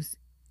news,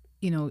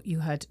 you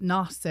had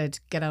not said,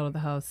 get out of the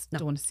house,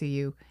 don't want to see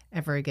you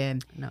ever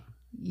again. No.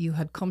 You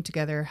had come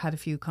together, had a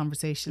few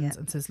conversations,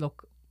 and says,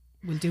 look,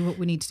 we'll do what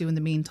we need to do in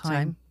the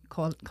meantime.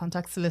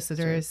 Contact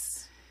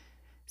solicitors,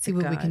 see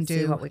what we can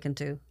do. See what we can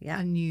do, yeah.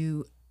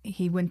 And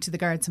he went to the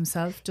guards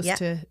himself just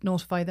to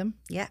notify them.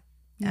 Yeah.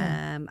 So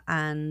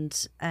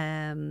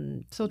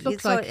it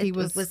looked like he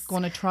was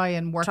going to try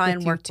and work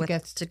with you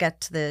to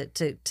get to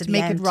the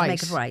make end, it right. to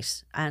make it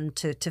right, and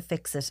to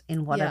fix it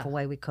in whatever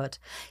way we could.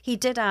 He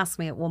did ask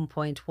me at one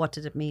point, what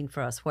did it mean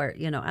for us? Where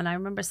and I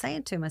remember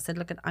saying to him, I said,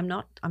 look, I'm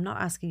not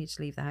asking you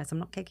to leave the house. I'm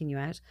not kicking you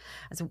out.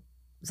 I said,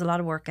 there's a lot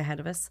of work ahead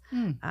of us.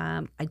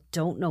 I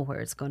don't know where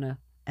it's going to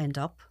end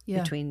up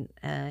between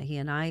he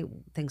and I.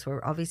 Things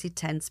were obviously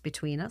tense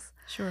between us.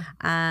 Sure.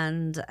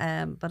 And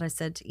but I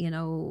said,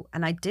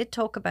 and I did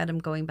talk about him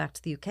going back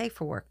to the UK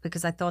for work,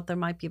 because I thought there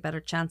might be a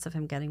better chance of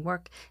him getting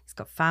work. He's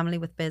got family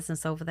with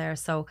business over there.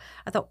 So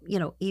I thought,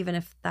 even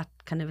if that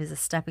kind of is a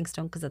stepping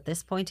stone, because at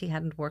this point he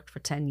hadn't worked for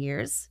 10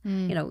 years,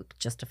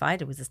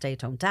 justified, it was a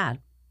stay-at-home dad.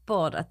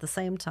 But at the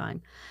same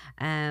time,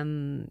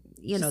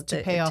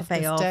 to pay off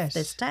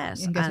this debt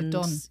and get it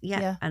done.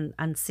 Yeah.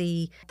 And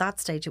see, at that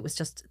stage, it was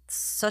just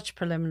such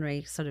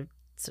preliminary sort of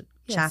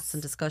chats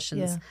and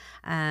discussions.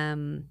 Yeah.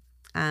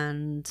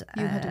 And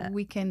you had a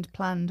weekend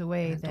planned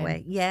away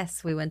then.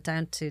 Yes, we went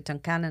down to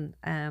Duncannon.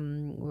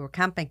 We were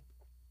camping.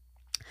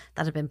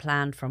 That had been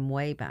planned from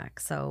way back,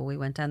 so we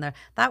went down there.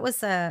 That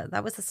was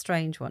a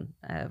strange one,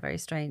 very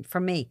strange for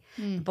me.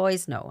 The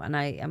boys know, and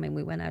I mean,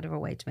 we went out of our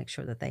way to make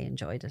sure that they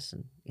enjoyed it,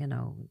 and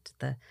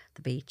the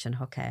beach and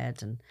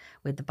Hookhead, and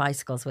we had the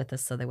bicycles with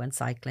us, so they went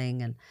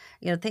cycling, and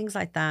things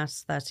like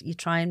that. That you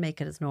try and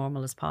make it as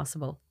normal as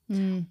possible.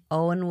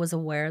 Owen was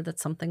aware that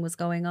something was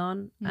going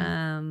on,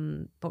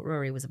 but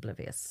Rory was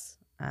oblivious.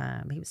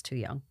 He was too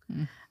young.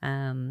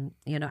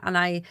 You know, and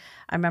I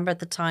remember at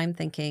the time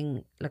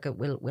thinking, look,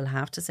 we'll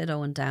have to sit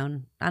Owen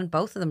down, and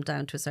both of them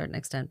down to a certain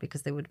extent,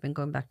 because they would have been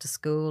going back to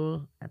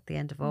school at the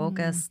end of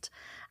August.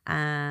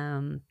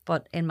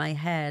 But in my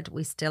head,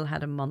 we still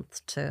had a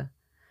month to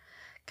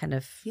kind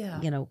of,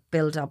 you know,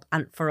 build up,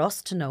 and for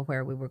us to know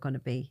where we were going to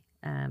be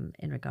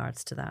in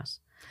regards to that.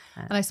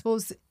 And I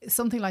suppose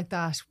something like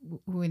that,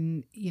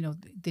 when, you know,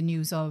 the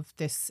news of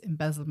this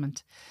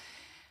embezzlement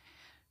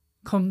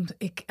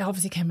it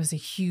obviously came as a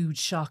huge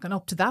shock, and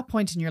up to that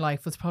point in your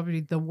life was probably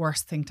the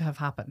worst thing to have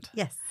happened.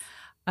 Yes.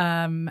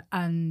 And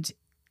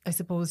I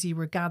suppose you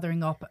were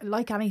gathering up,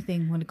 like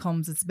anything when it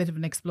comes, it's a bit of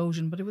an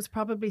explosion, but it was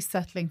probably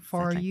settling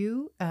for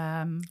you.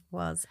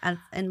 Was. And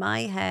in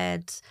my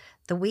head,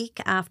 the week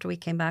after we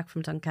came back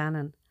from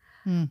Duncannon,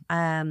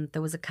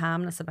 there was a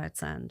calmness about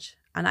Sanj,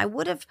 and I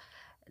would have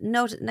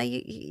noted. Now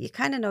you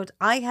kind of know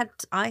I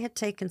had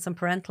taken some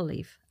parental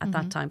leave at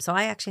that time, so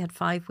I actually had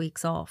 5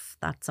 weeks off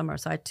that summer.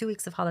 So I had 2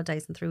 weeks of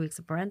holidays and 3 weeks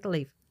of parental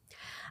leave.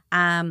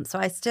 So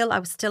I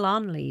was still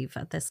on leave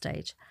at this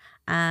stage,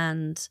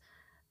 and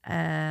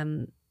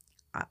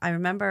I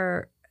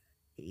remember,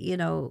 you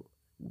know,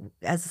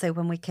 as I say,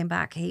 when we came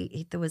back,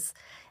 there was.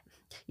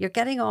 You're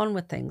getting on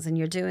with things and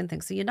you're doing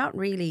things, so you're not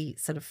really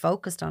sort of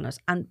focused on it.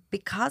 And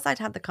because I'd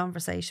had the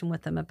conversation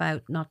with him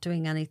about not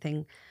doing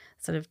anything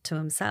sort of to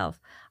himself,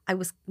 I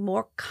was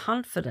more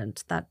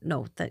confident that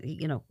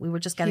you know, we were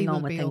just getting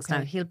on with things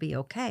now. He'll be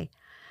okay.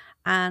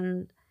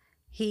 And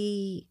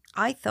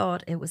I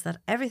thought it was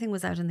that everything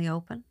was out in the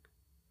open.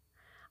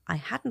 I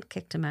hadn't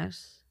kicked him out.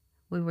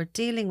 We were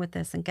dealing with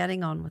this and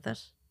getting on with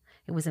it.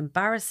 It was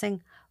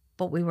embarrassing,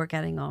 but we were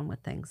getting on with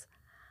things.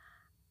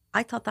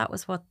 I thought that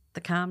was what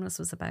the calmness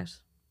was about.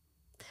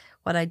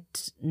 What I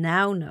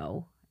now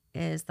know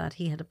is that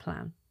he had a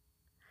plan,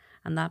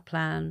 and that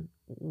plan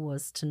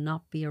was to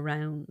not be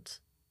around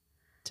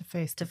to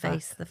face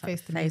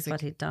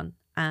what he'd done.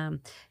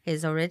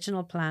 His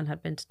original plan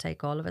had been to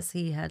take all of us.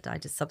 I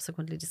just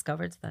subsequently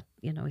discovered that,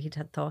 you know, he'd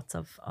had thoughts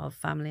of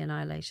family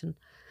annihilation.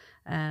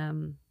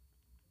 And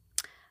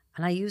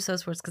I use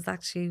those words because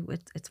actually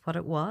it's what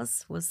it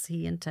was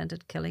he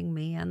intended killing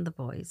me and the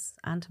boys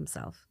and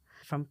himself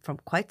from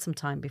quite some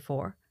time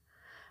before.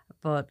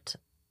 But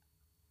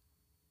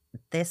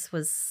this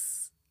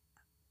was,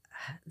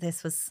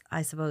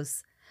 I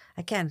suppose,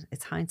 again,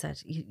 it's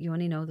hindsight. You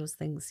only know those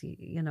things,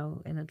 you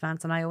know, in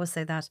advance. And I always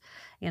say that,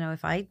 you know,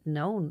 if I'd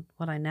known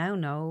what I now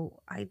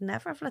know, I'd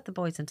never have let the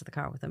boys into the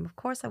car with him. Of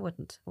course I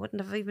wouldn't. I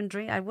wouldn't have even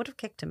dreamed. I would have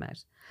kicked him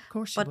out. Of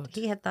course you would. But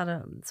he had that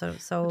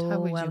so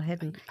well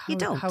hidden. You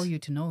don't. How are you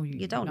to know?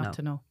 You don't know.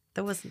 To know.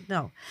 There was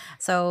no.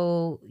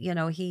 So, you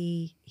know,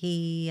 he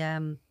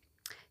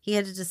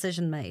had a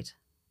decision made.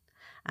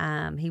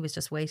 He was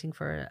just waiting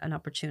for an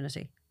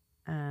opportunity.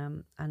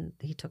 And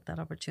he took that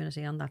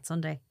opportunity on that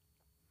Sunday.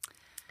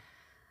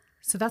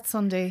 So that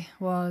Sunday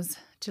was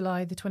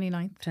July the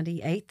 29th?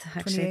 28th,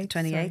 actually.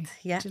 28th,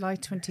 yeah. July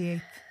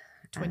 28th,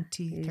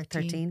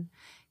 2013.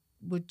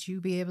 Would you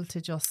be able to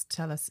just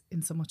tell us,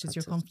 in so much as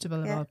you're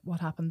comfortable, about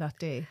what happened that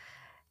day?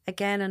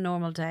 Again, a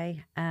normal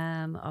day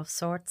of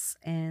sorts,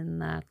 in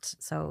that,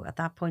 so at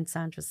that point,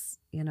 Sanj was,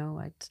 you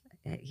know,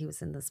 he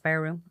was in the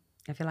spare room,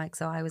 if you like.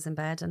 So I was in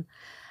bed,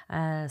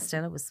 and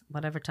still it was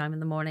whatever time in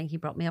the morning. He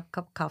brought me up a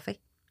cup of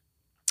coffee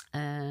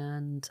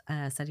and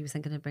said he was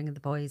thinking of bringing the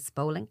boys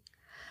bowling.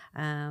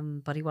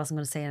 But he wasn't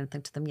going to say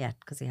anything to them yet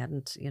because he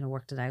hadn't, you know,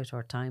 worked it out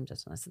or timed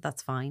it. And I said,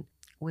 that's fine.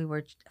 We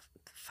were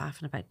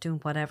faffing about doing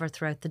whatever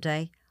throughout the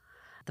day.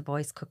 The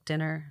boys cooked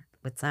dinner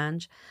with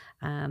Sanj.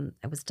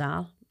 It was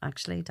dal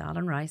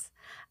and rice.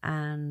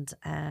 And,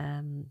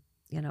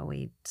 you know,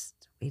 we'd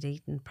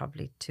eaten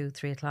probably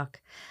 2-3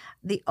 o'clock.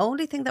 The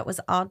only thing that was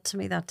odd to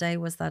me that day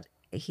was that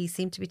he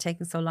seemed to be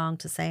taking so long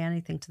to say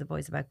anything to the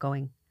boys about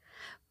going.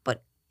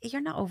 But you're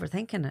not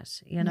overthinking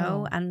it, you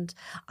know. And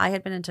I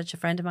had been in touch. A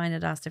friend of mine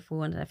had asked if I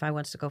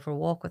wanted to go for a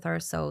walk with her,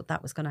 so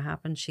that was going to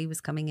happen. She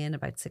was coming in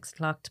about 6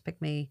 o'clock to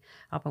pick me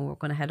up, and we were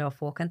going to head off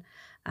walking.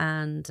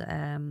 And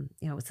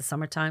you know, it was the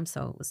summertime,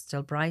 so it was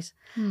still bright.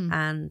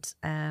 And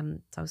so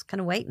I was kind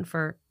of waiting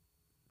for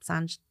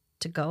Sanj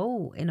to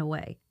go, in a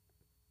way.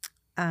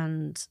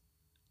 And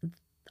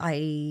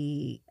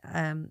there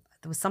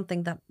was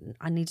something that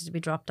I needed to be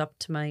dropped up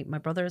to my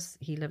brother's.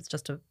 He lives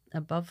just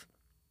above.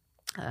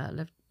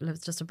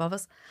 Lives just above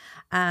us.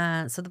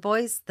 So the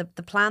boys, the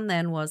plan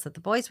then was that the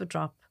boys would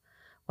drop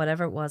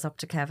whatever it was up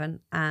to Kevin,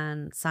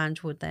 and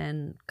Sanj would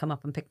then come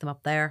up and pick them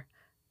up there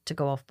to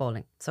go off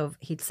bowling. So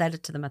he'd said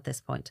it to them at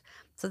this point.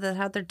 So they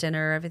had their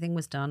dinner, everything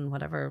was done,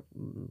 whatever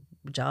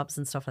jobs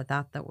and stuff like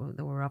that they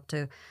were up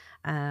to,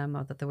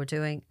 or that they were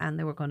doing, and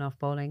they were going off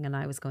bowling, and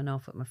I was going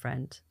off with my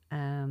friend.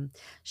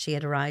 She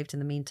had arrived in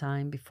the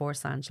meantime before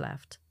Sanj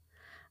left.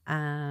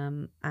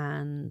 And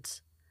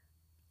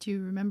do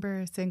you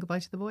remember saying goodbye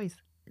to the boys?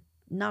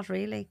 Not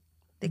really,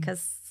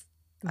 because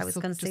I was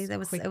going to say it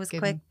was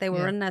quick. They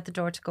were running out the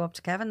door to go up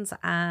to Kevin's,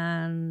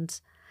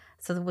 and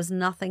so there was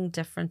nothing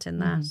different in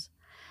that.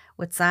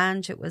 With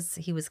Sanj,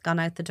 he was gone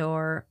out the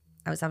door.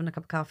 I was having a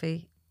cup of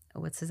coffee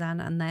with Suzanne,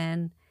 and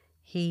then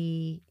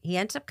he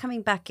ended up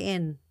coming back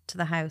in to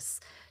the house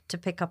to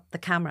pick up the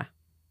camera.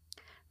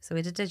 So we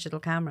had a digital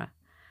camera.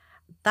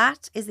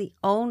 That is the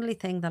only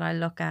thing that I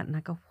look at and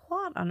I go,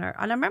 what on earth?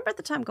 And I remember at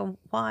the time going,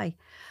 why?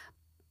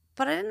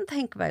 But I didn't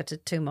think about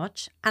it too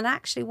much. And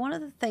actually, one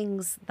of the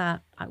things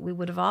that we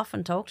would have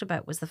often talked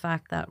about was the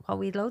fact that while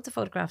we had loads of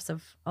photographs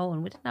of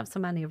Owen, we didn't have so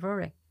many of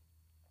Rory.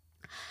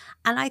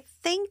 And I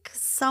think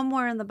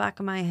somewhere in the back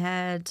of my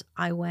head,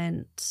 I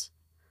went,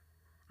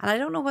 and I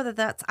don't know whether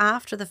that's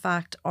after the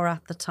fact or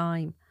at the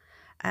time,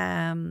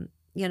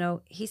 you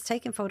know, he's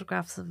taking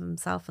photographs of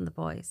himself and the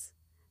boys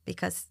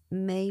because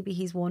maybe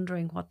he's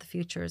wondering what the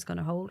future is going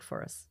to hold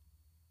for us.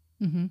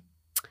 Mm-hmm.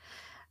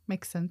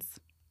 Makes sense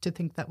to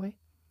think that way.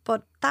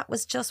 But that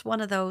was just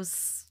one of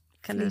those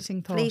kind Fleeting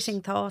of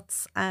fleeting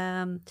thoughts.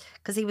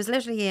 Because he was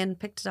literally in,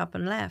 picked it up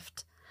and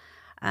left.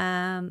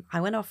 I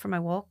went off for my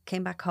walk,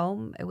 came back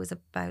home. It was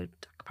about,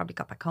 I probably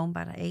got back home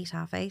about 8,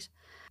 half 8.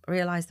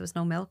 Realised there was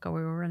no milk or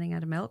we were running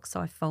out of milk.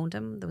 So I phoned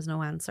him. There was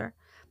no answer.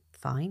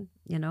 Fine,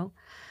 you know.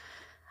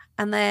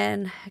 And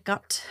then it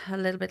got a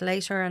little bit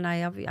later and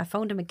I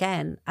phoned him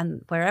again.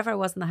 And wherever I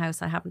was in the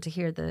house, I happened to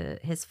hear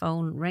his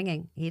phone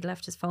ringing. He'd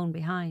left his phone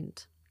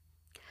behind.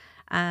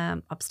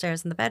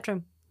 Upstairs in the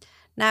bedroom.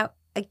 Now,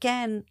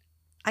 again,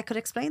 I could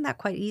explain that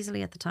quite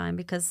easily at the time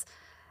because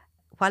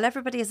while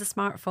everybody has a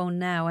smartphone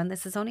now, and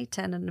this is only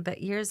 10 and a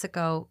bit years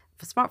ago,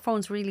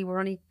 smartphones really were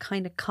only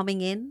kind of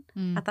coming in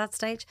at that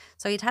stage.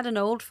 So he'd had an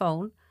old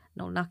phone,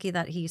 an old Nokia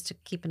that he used to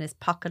keep in his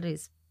pocket,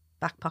 his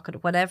back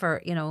pocket,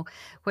 whatever, you know,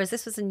 whereas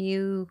this was a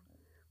new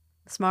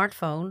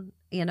smartphone.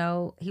 You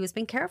know, he was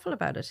being careful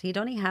about it. He'd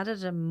only had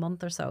it a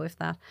month or so, if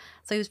that.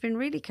 So he was being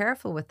really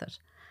careful with it.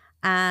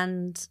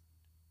 And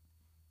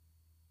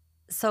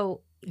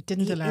so it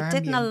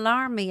didn't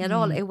alarm me at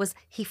all. It was,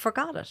 he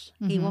forgot it.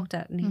 He walked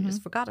out and he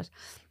just forgot it.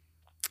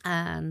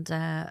 And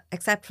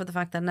except for the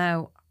fact that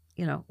now,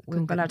 you know, we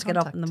were allowed to get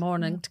up in the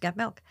morning to get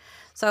milk.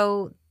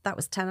 So that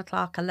was 10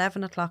 o'clock,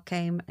 11 o'clock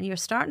came, and you're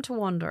starting to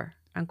wonder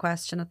and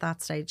question at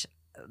that stage.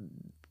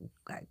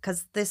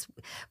 Because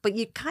but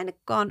you kind of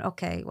gone,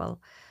 okay, well,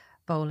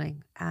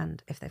 bowling,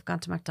 and if they've gone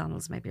to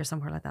McDonald's maybe or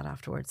somewhere like that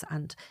afterwards,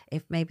 and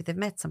if maybe they've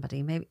met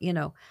somebody, maybe, you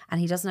know,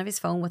 and he doesn't have his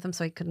phone with him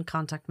so he couldn't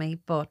contact me,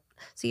 but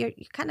so you're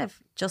kind of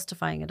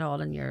justifying it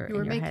all in your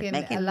head,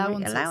 making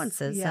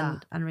allowances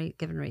and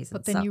giving reasons.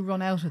 But then you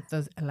run out of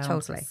those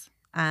allowances. Totally.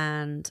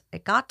 And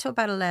it got to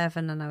about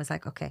 11 and I was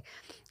like, okay,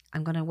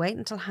 I'm going to wait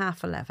until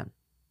 11:30.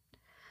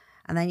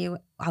 And then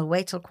I'll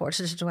wait till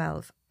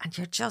 11:45. And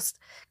you're just,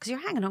 because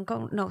you're hanging on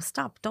going, no,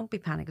 stop, don't be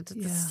panicking.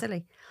 This is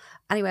silly.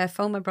 Anyway, I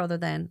phoned my brother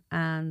then,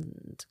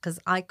 and because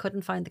I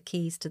couldn't find the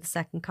keys to the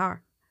second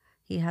car.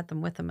 He had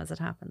them with him as it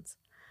happens.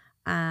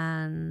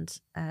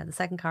 And the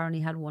second car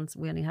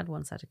we only had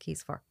one set of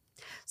keys for.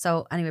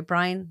 So anyway,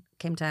 Brian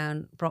came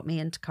down, brought me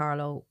into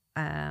Carlow.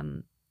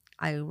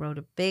 I wrote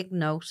a big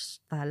note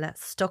that I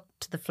stuck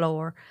to the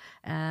floor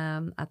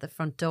at the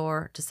front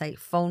door to say,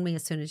 phone me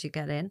as soon as you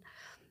get in.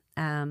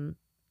 And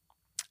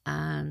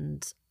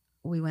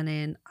we went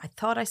in. I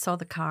thought I saw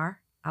the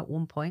car at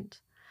one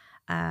point.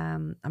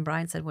 And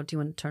Brian said, well, do you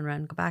want to turn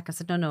around and go back? I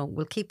said, no,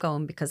 we'll keep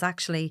going because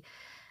actually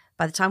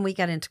by the time we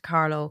get into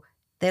Carlow,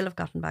 they'll have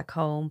gotten back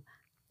home.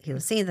 He'll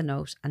see the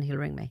note and he'll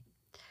ring me.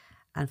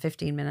 And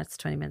 15 minutes,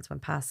 20 minutes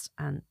went past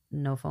and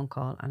no phone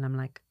call. And I'm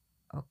like,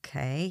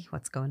 okay,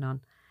 what's going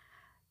on?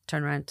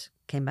 Turned around,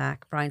 came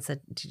back. Brian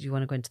said, did you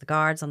want to go into the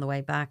guards on the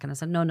way back? And I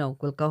said, no,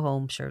 we'll go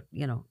home. Sure,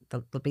 you know,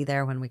 they'll be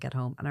there when we get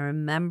home. And I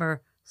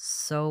remember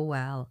so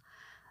well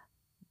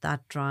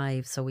that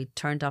drive. So we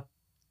turned up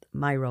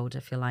my road,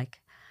 if you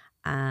like,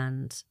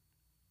 and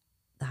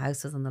the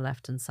house was on the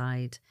left-hand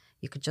side.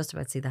 You could just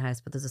about see the house,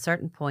 but there's a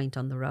certain point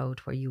on the road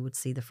where you would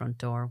see the front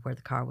door where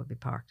the car would be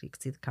parked. You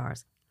could see the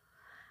cars.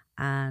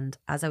 And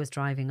as I was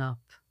driving up,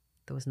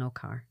 there was no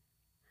car.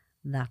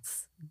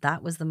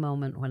 That was the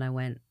moment when I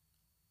went,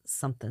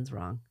 something's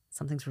wrong.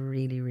 Something's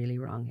really, really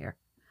wrong here.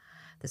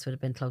 This would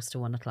have been close to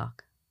 1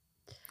 o'clock.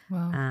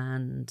 Wow.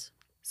 And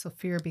so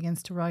fear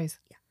begins to rise.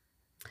 Yeah.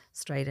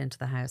 Straight into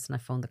the house, and I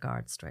phoned the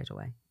guards straight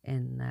away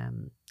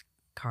in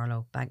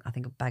Carlow. I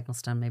think of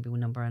Bagnallstown, maybe one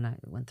number, and I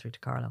went through to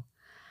Carlow.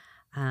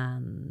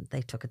 And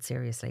they took it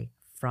seriously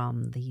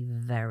from the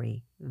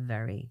very,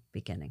 very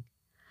beginning.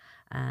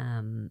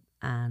 And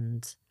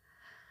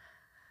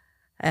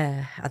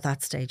at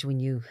that stage, we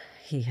knew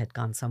he had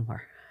gone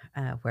somewhere,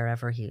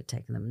 wherever he had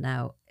taken them.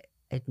 Now,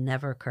 it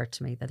never occurred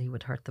to me that he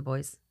would hurt the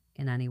boys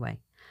in any way.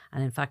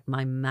 And in fact,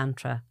 my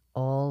mantra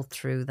all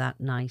through that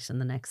night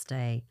and the next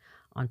day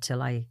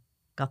until I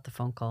got the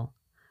phone call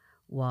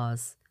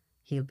was,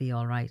 he'll be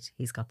all right.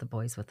 He's got the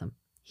boys with him.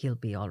 He'll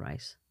be all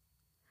right.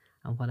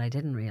 And what I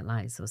didn't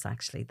realise was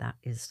actually that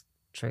is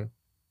true.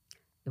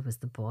 It was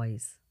the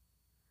boys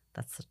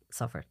that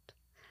suffered,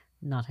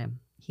 not him.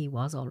 He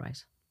was all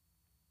right.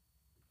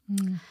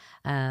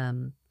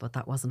 But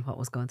that wasn't what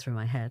was going through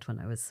my head when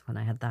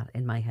I had that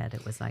in my head.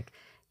 It was like,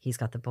 he's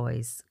got the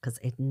boys, because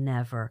it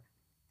never,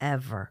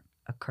 ever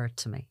occurred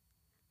to me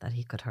that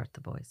he could hurt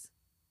the boys.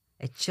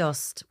 It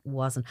just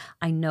wasn't.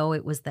 I know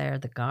it was there.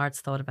 The guards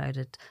thought about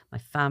it. My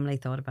family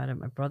thought about it.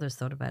 My brothers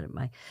thought about it.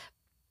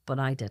 But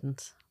I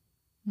didn't.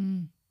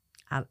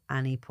 At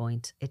any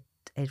point.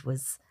 It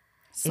was.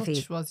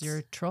 Such was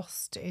your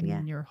trust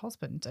in your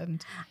husband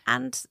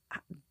and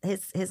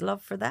his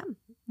love for them,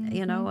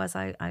 you know, as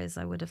I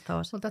would have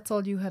thought. Well, that's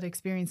all you had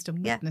experienced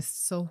and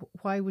witnessed. So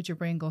why would your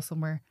brain go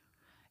somewhere?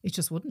 It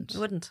just wouldn't. It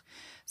wouldn't.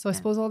 So I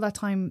suppose all that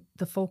time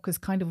the focus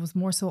kind of was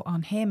more so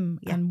on him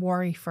and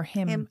worry for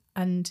him.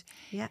 And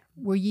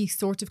were ye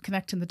sort of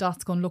connecting the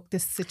dots, going, look,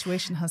 this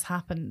situation has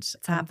happened.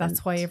 And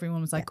that's why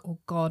everyone was like, oh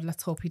God,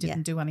 let's hope he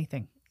didn't do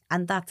anything.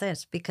 And that's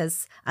it,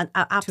 because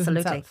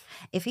absolutely,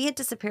 if he had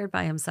disappeared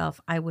by himself,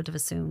 I would have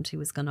assumed he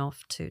was gone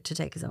off to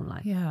take his own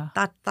life. Yeah,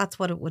 that's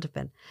what it would have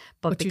been.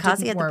 But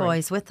because he had the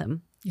boys with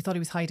him, you thought he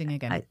was hiding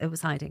again. It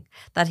was hiding.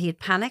 That he had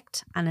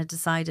panicked and had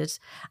decided.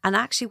 And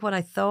actually, what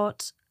I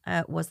thought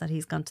was that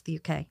he's gone to the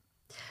UK.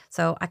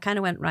 So I kind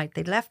of went, right.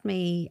 They'd left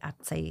me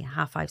at say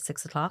 5:30,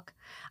 6 o'clock.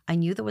 I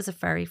knew there was a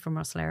ferry from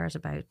Rosslare at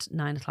about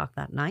 9 o'clock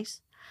that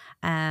night.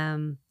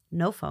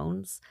 No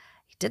phones.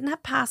 Didn't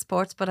have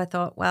passports, but I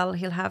thought, well,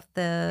 he'll have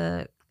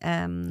the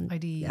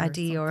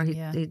ID or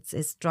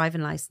his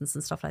driving license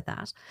and stuff like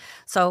that.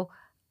 So,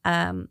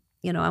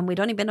 you know, and we'd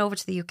only been over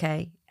to the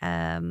UK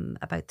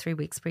about 4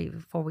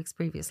 weeks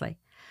previously.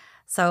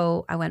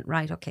 So I went,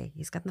 right, okay,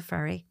 he's getting the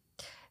ferry.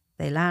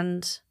 They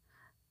land.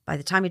 By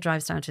the time he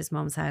drives down to his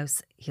mum's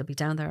house, he'll be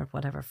down there at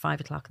whatever, 5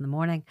 o'clock in the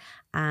morning.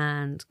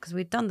 And because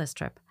we'd done this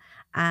trip.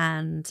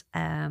 And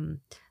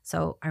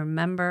so I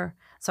remember,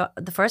 so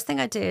the first thing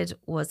I did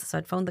was, so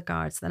I'd phoned the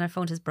guards, then I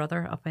phoned his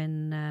brother up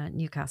in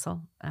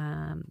Newcastle,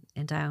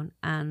 in Down,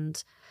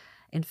 and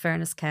in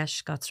fairness,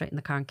 Kesh got straight in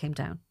the car and came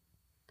down.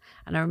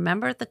 And I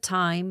remember at the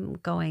time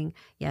going,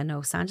 yeah, no,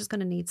 Sanja's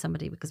going to need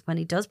somebody, because when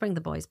he does bring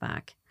the boys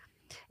back,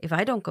 if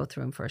I don't go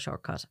through him for a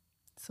shortcut,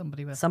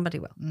 somebody will.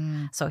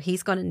 So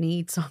he's going to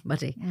need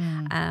somebody.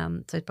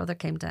 So his brother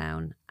came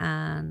down,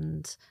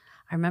 and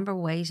I remember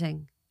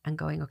waiting and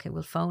going, okay,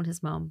 we'll phone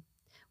his mum.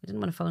 We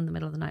didn't want to phone in the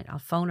middle of the night. I'll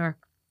phone her.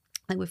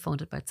 I think we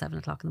phoned at about 7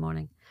 o'clock in the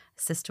morning.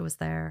 His sister was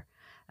there.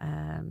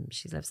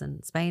 She lives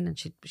in Spain, and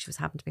she was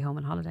happened to be home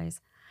on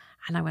holidays.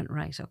 And I went,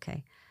 right,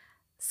 okay.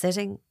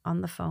 Sitting on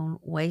the phone,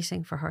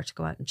 waiting for her to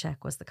go out and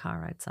check, was the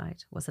car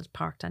outside? Was it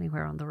parked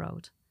anywhere on the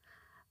road?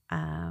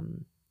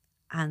 And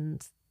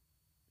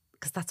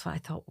because that's what I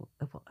thought,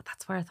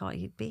 that's where I thought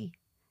he'd be.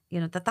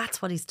 You know,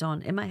 that's what he's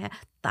done. In my head,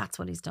 that's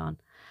what he's done.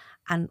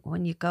 And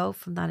when you go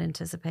from that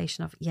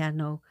anticipation of, yeah,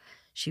 no,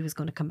 she was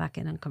going to come back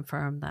in and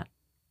confirm that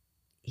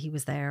he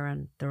was there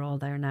and they're all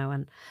there now,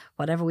 and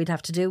whatever we'd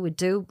have to do, we'd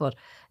do, but,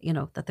 you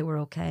know, that they were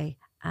okay.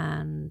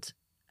 And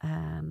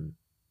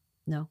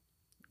no,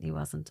 he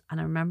wasn't. And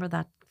I remember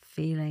that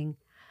feeling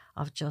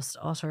of just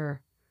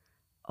utter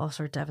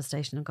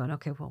devastation and going,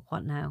 okay, well,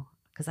 what now?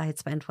 Because I had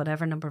spent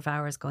whatever number of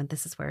hours going,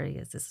 this is where he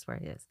is, this is where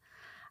he is.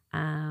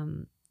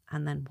 And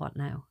then what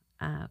now?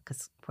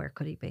 Because where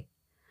could he be?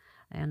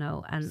 You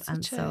know, and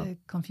such so a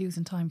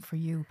confusing time for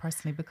you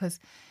personally, because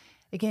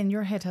again,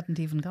 your head hadn't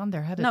even gone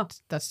there, had it? No.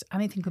 That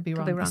anything could be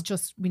wrong. It's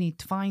just, we need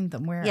to find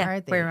them. Where are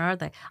they? Where are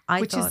they?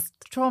 Which is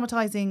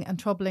traumatizing and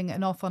troubling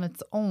enough on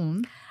its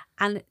own.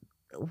 And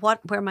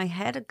where my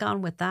head had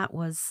gone with that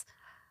was,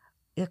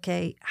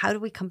 okay, how do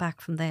we come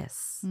back from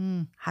this?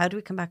 How do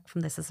we come back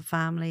from this as a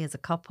family, as a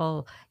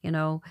couple? You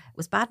know, it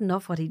was bad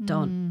enough what he'd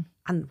done,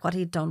 and what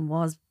he'd done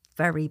was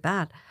very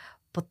bad.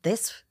 But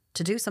this,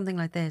 to do something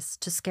like this,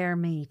 to scare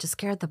me, to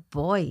scare the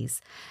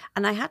boys.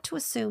 And I had to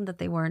assume that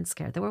they weren't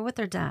scared. They were with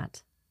their dad,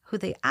 who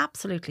they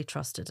absolutely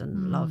trusted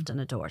and loved and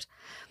adored.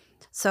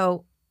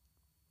 So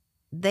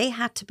they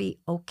had to be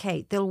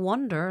okay. They'll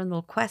wonder and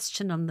they'll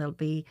question and they'll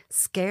be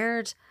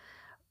scared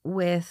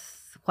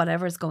with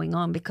whatever's going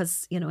on,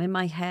 because, you know, in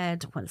my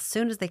head, as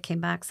soon as they came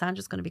back,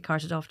 Sandra's going to be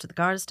carted off to the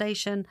guard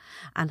station,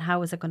 and how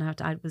was it going to have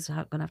to, I was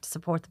going to have to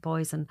support the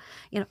boys, and,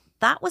 you know,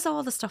 that was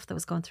all the stuff that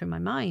was going through my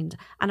mind.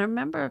 And I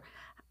remember,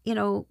 you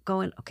know,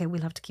 going, okay,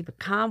 we'll have to keep it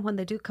calm when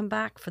they do come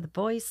back for the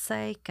boys'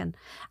 sake. And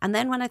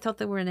then when I thought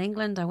they were in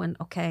England, I went,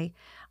 okay,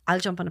 I'll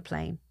jump on a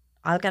plane.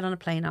 I'll get on a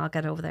plane. I'll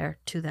get over there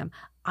to them.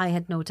 I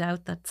had no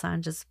doubt that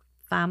Sandra's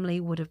family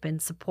would have been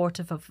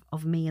supportive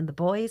of me and the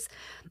boys.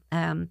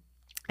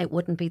 It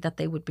wouldn't be that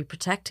they would be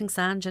protecting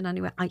Sanj in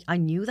any way. I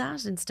knew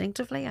that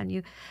instinctively. I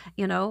knew,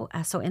 you know,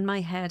 so in my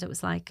head it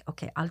was like,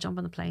 okay, I'll jump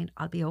on the plane.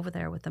 I'll be over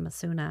there with them as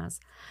soon as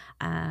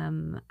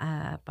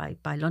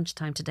by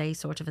lunchtime today,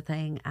 sort of a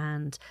thing,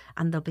 and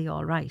they'll be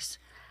all right.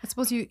 I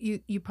suppose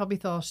you probably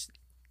thought,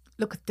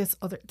 look at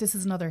this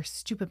is another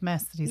stupid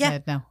mess that he's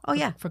made now. Oh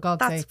yeah, for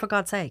God's sake. For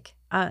God's sake.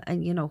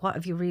 And you know, what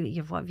have you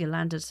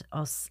landed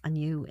us and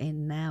you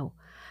in now?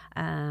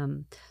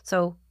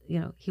 So, you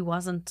know, he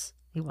wasn't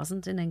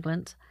in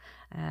England.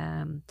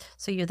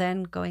 So you're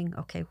then going,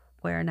 okay,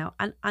 where now?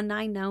 And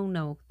I now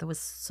know there was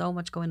so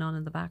much going on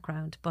in the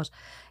background, but,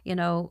 you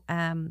know,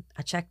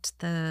 I checked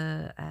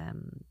the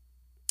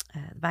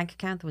the bank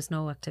account. There was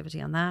no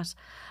activity on that.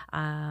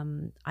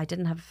 I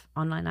didn't have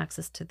online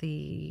access to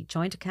the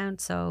joint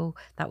account, so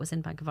that was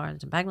in Bank of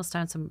Ireland in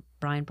Bagnallstown. So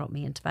Brian brought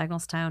me into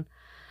Bagnallstown.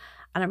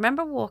 And I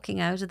remember walking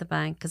out of the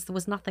bank because there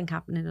was nothing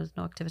happening, there was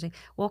no activity.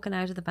 Walking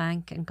out of the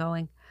bank and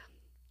going,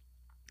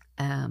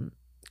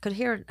 could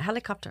hear a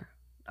helicopter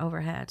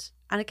overhead.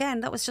 And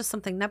again, that was just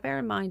something. Now, bear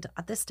in mind,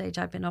 at this stage,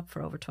 I've been up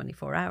for over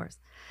 24 hours.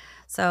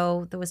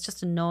 So there was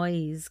just a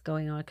noise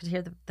going on. I could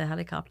hear the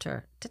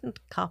helicopter. Didn't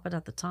cop it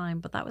at the time,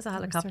 but that was a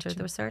helicopter.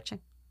 They were searching.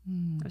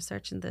 They were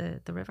searching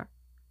the river.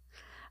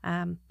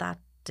 That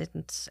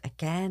didn't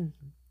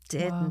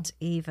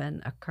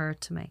even occur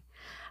to me.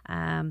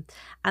 And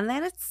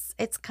then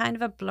it's kind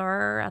of a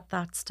blur at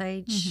that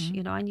stage.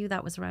 You know, I knew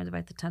that was around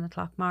about the 10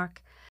 o'clock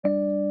mark.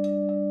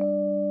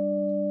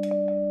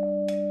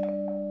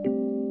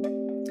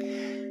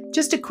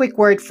 Just a quick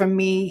word from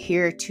me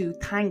here to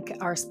thank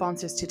our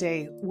sponsors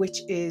today,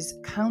 which is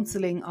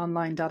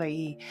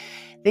counsellingonline.ie.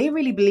 They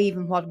really believe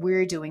in what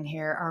we're doing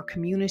here, our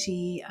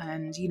community,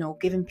 and, you know,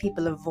 giving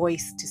people a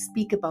voice to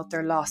speak about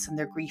their loss and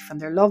their grief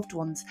and their loved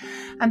ones.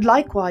 And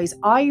likewise,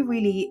 I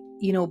really,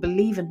 you know,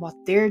 believe in what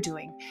they're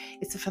doing.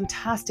 It's a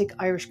fantastic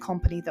Irish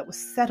company that was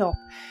set up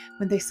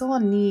when they saw a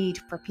need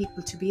for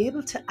people to be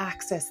able to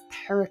access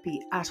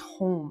therapy at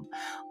home,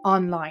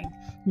 online.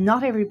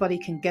 Not everybody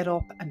can get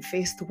up and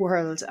face the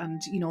world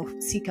and, you know,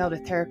 seek out a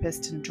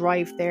therapist and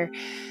drive there.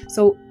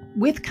 So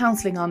with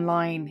Counselling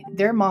Online,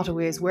 their motto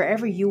is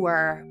wherever you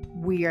are,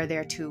 we are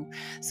there too.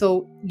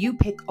 So you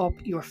pick up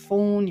your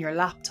phone, your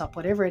laptop,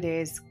 whatever it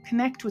is,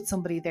 connect with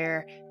somebody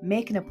there,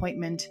 make an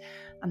appointment,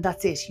 and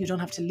that's it. You don't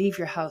have to leave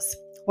your house.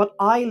 What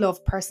I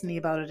love personally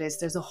about it is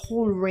there's a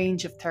whole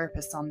range of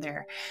therapists on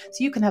there.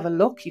 So you can have a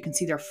look, you can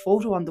see their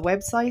photo on the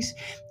website.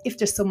 If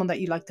there's someone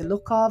that you like the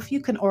look of,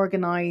 you can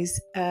organise,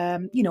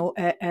 a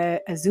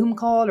Zoom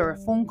call or a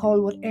phone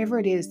call, whatever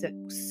it is that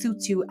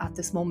suits you at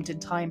this moment in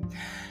time.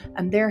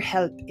 And their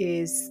help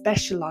is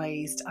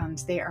specialised and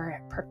they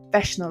are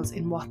professionals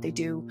in what they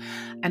do.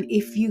 And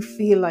if you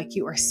feel like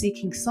you are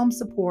seeking some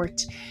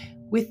support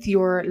with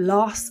your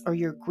loss or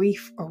your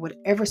grief or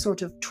whatever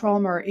sort of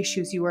trauma or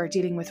issues you are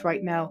dealing with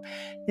right now,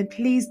 then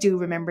please do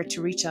remember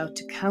to reach out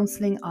to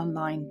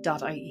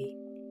counsellingonline.ie.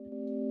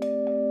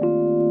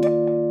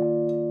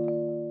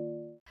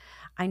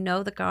 I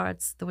know the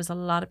guards, there was a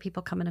lot of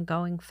people coming and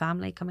going,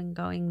 family coming and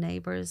going,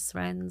 neighbours,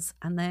 friends,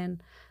 and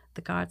then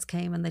the guards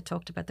came and they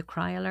talked about the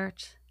cry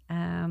alert,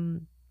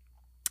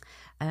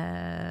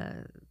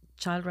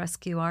 Child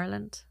Rescue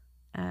Ireland,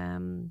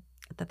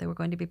 that they were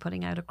going to be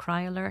putting out a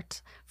cry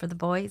alert for the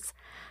boys.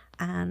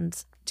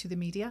 And to the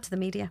media.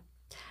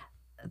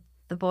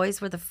 The boys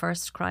were the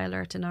first cry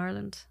alert in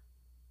Ireland.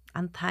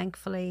 And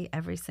thankfully,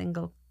 every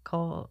single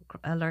call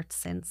alert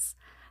since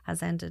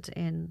has ended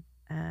in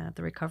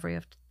the recovery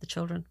of the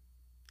children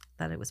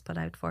that it was put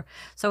out for.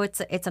 So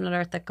it's an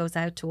alert that goes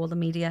out to all the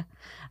media.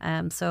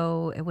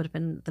 So it would have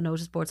been the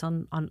notice boards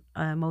on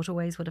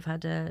motorways would have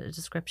had a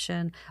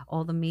description.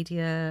 All the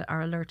media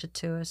are alerted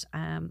to it,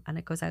 and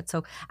it goes out.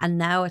 So and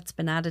now it's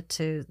been added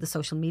to the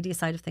social media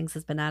side of things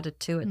has been added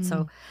to it.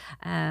 So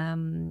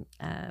putting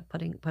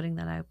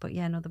that out. But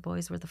yeah, no, the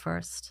boys were the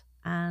first,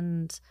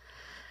 and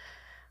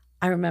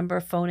I remember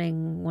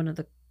phoning one of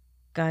the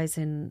guys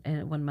in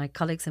one of my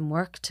colleagues in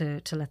work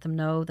to let them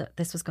know that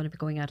this was going to be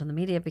going out on the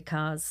media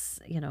because,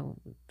 you know,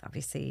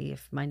 obviously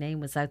if my name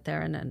was out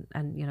there and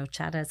you know,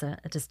 Chada is a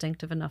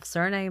distinctive enough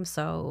surname,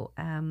 so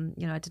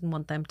you know, I didn't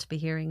want them to be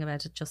hearing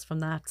about it just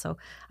from that, so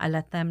I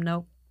let them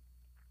know.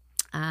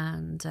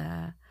 And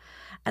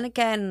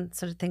again,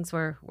 sort of things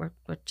were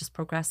just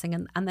progressing,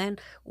 and then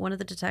one of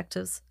the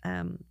detectives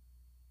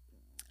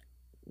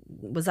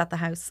was at the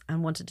house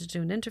and wanted to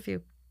do an interview.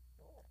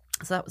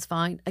 So that was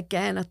fine.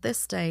 Again, at this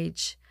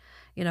stage,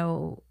 you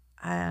know,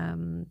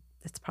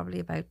 it's probably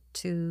about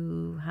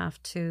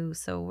 2:30.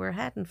 So we're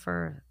heading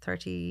for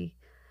 30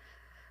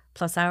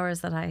 plus hours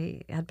that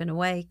I had been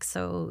awake.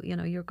 So, you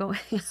know, you're going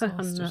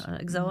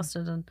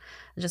exhausted and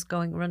just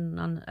running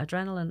on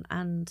adrenaline.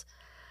 And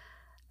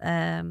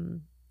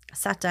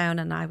sat down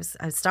and I was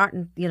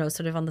starting, you know,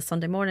 sort of on the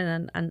Sunday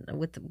morning and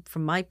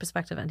from my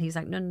perspective. And he's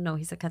like, no.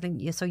 He said,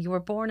 Kathleen, so you were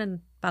born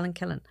in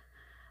Ballinkillen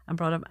and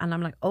brought up, and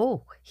I'm like,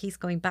 oh, he's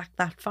going back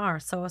that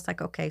far. So I was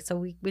like, okay. So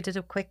we did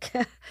a quick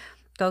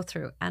go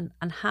through, and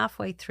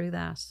halfway through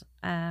that,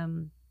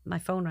 my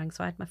phone rang.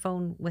 So I had my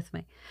phone with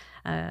me,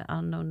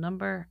 unknown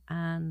number,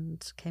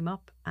 and came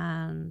up,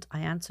 and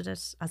I answered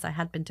it as I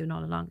had been doing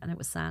all along, and it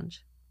was Sanj.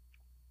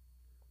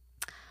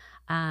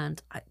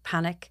 And I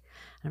panic.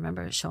 And I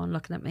remember Sean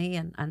looking at me,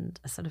 and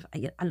sort of,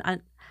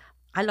 and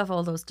I love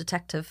all those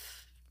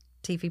detective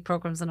TV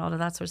programs and all of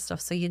that sort of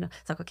stuff. So, you know,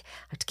 it's like, okay,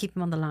 I have to keep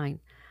him on the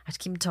line. I have to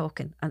keep him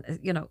talking. And,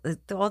 you know,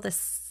 all this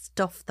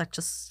stuff that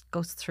just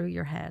goes through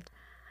your head.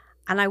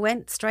 And I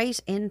went straight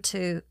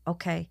into,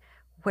 okay,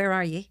 where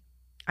are you?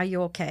 Are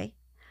you okay?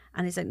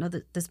 And he's like, no,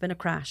 there's been a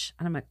crash.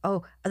 And I'm like,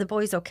 oh, are the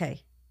boys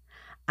okay?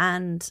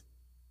 And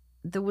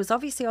there was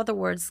obviously other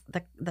words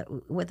that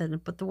within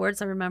it, but the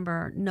words I remember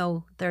are,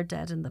 no, they're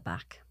dead in the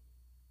back.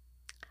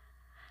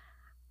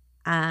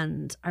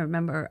 And I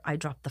remember I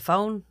dropped the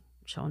phone.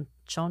 Sean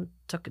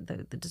took it,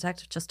 the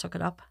detective just took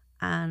it up,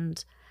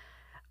 and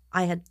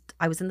I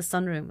was in the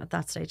sunroom at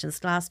that stage, and there's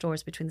glass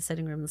doors between the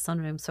sitting room and the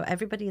sunroom. So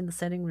everybody in the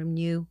sitting room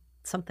knew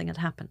something had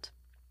happened.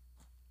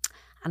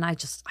 And I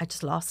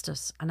just lost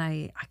it. And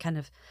I kind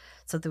of,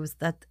 so there was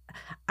that,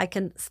 I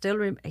can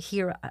still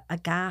hear a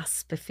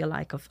gasp, if you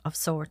like, of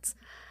sorts.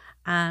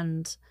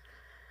 And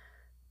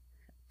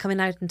coming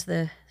out into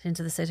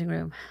the sitting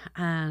room,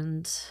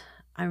 and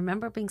I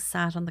remember being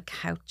sat on the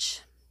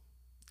couch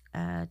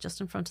just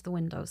in front of the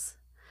windows,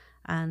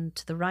 and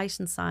to the right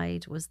hand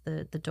side was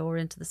the door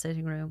into the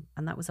sitting room,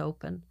 and that was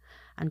open,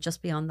 and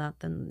just beyond that,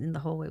 then in the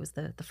hallway was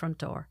the front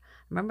door.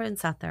 I remember being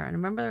sat there, and I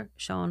remember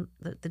Sean,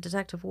 the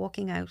detective,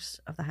 walking out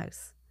of the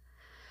house,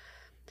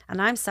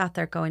 and I'm sat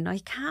there going, no, he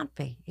can't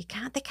be, they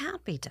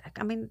can't be, Dick.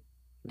 I mean,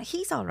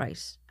 he's all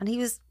right, and he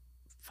was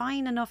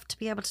fine enough to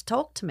be able to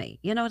talk to me,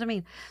 you know what I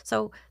mean?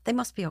 So they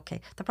must be okay.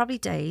 They're probably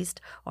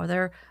dazed, or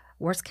they're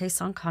worst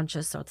case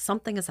unconscious, or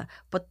something is that.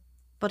 But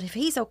if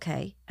he's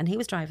okay and he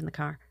was driving the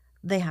car,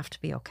 they have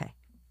to be okay.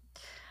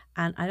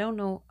 And I don't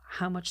know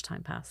how much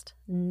time passed,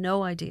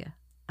 no idea.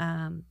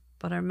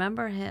 But I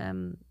remember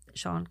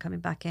Sean, coming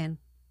back in,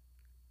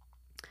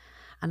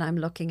 and I'm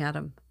looking at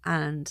him,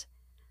 and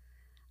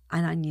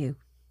I knew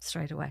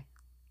straight away.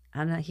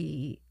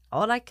 And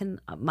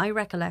my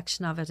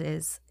recollection of it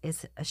is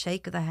a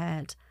shake of the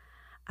head,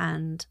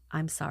 and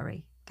I'm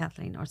sorry,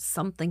 Kathleen, or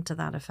something to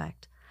that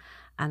effect.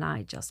 And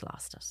I just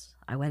lost it.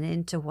 I went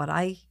into what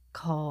I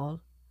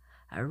call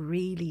a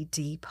really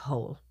deep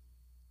hole.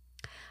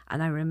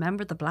 And I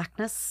remember the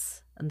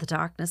blackness and the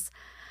darkness.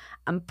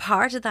 And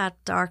part of that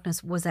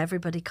darkness was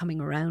everybody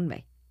coming around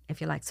me, if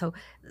you like. So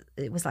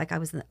it was like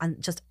and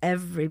just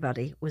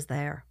everybody was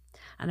there.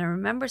 And I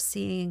remember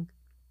seeing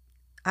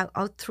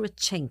out through a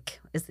chink,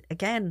 is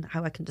again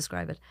how I can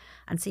describe it,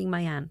 and seeing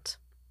my aunt.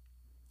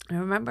 And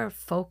I remember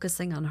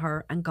focusing on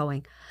her and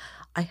going,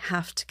 I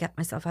have to get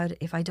myself out.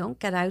 If I don't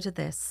get out of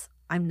this,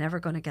 I'm never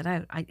going to get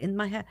out. In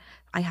my head,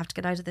 I have to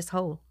get out of this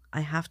hole.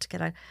 I have to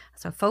get out.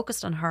 So I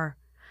focused on her,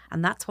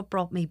 and that's what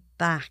brought me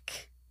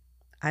back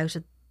out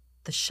of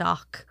the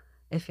shock,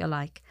 if you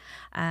like.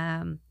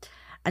 And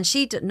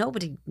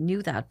nobody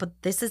knew that,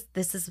 but this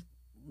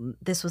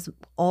was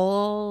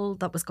all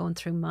that was going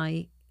through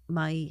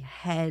my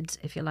head,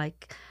 if you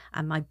like,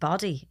 and my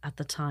body at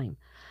the time.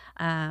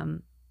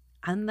 And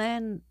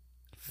then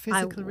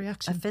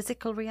a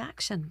physical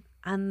reaction.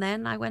 And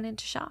then I went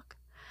into shock.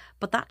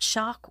 But that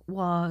shock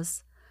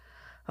was,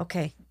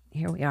 okay,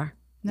 here we are.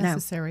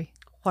 Necessary.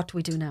 Now, what do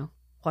we do now?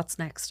 What's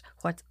next?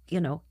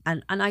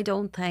 And I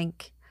don't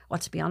think,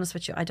 to be honest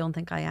with you, I don't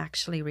think I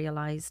actually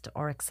realised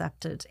or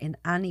accepted in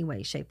any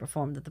way, shape or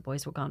form that the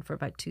boys were gone for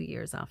about 2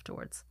 years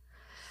afterwards.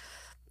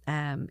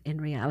 In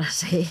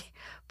reality,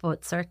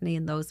 but certainly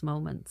in those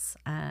moments,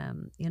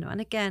 and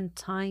again,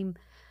 time,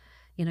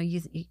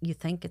 you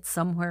think it's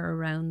somewhere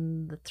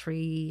around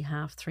the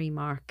half three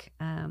mark,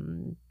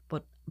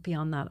 but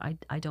beyond that,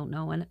 I don't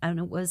know. And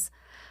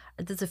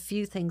there's a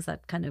few things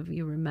that kind of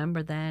you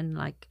remember then,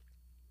 like,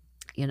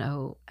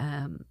 the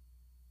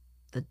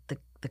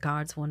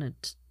guards wanted,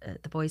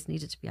 the boys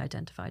needed to be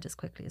identified as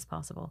quickly as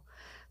possible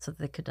so that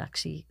they could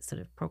actually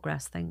sort of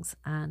progress things.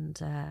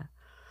 And I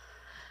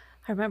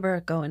remember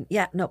going,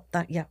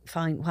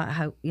 fine,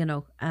 how,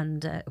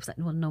 and it was like,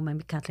 well, no,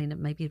 maybe Kathleen,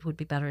 maybe it would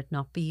be better it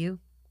not be you.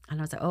 And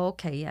I was like, oh,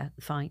 okay, yeah,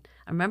 fine.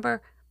 I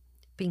remember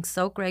being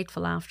so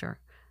grateful after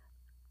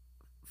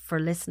for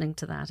listening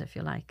to that, if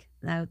you like.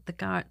 Now, the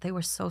guard, they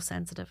were so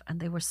sensitive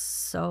and they were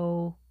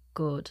so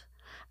good.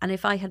 And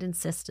if I had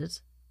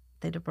insisted,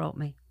 they'd have brought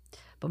me.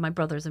 But my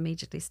brothers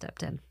immediately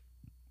stepped in.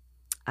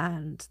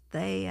 And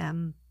they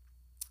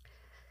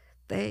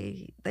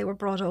were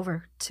brought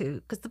over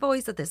to, because the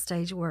boys at this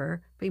stage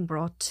were being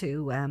brought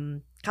to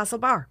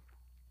Castlebar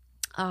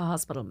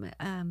Hospital,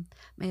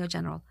 Mayo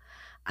General.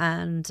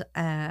 And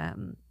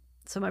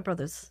so my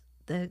brothers,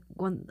 I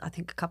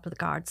think a couple of the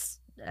guards,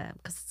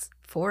 because it's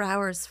 4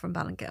 hours from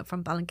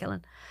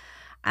Ballinkillen.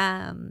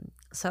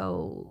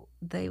 So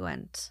they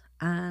went,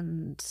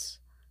 and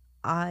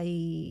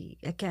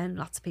again,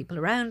 lots of people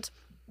around,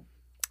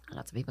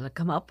 lots of people had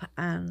come up,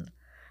 and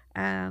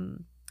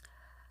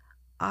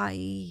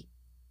I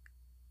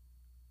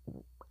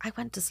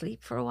went to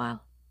sleep for a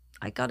while.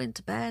 I got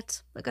into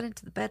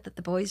the bed that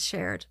the boys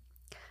shared,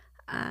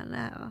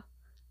 and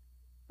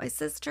my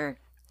sister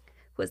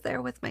was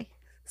there with me.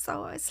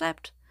 So I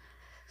slept,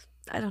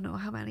 I don't know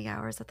how many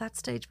hours at that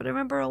stage, but I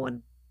remember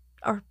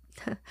I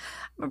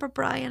remember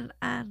Brian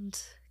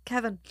and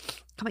Kevin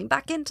coming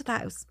back into the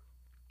house.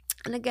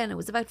 And again, it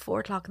was about 4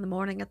 o'clock in the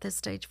morning at this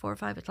stage, 4 or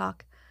 5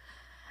 o'clock.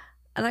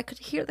 And I could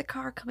hear the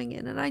car coming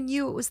in, and I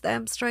knew it was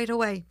them straight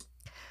away.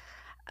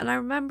 And I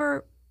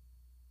remember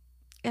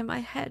in my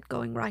head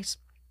going, right,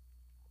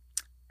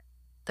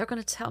 they're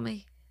going to tell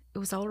me it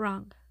was all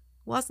wrong.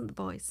 It wasn't the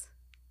boys.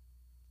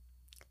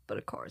 But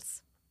of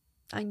course,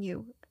 I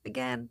knew.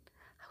 Again,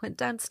 I went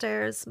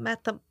downstairs,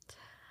 met them,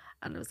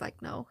 and it was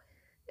like, no,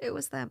 it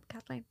was them,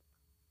 Kathleen.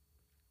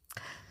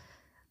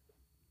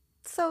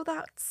 So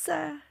that's,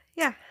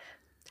 Yeah.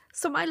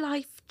 So my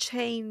life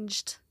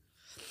changed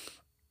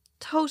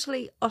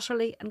totally,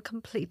 utterly and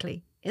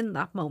completely in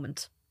that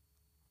moment.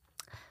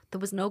 There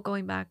was no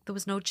going back. There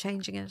was no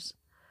changing it.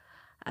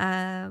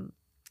 And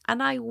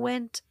I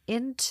went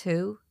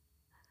into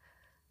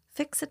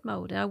fix it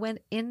mode. I went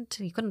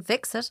into, you couldn't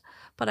fix it,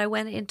 but I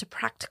went into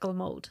practical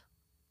mode.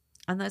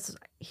 And that's,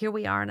 here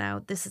we are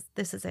now. This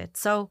is it.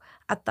 So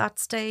at that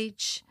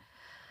stage,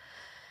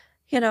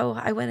 you know,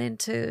 I went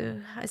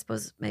into, I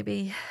suppose,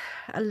 maybe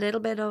a little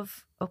bit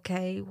of,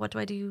 okay, what do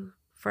I do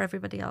for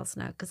everybody else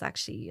now? Because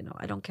actually, you know,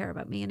 I don't care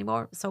about me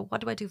anymore. So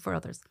what do I do for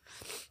others?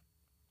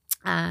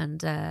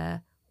 And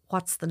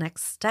what's the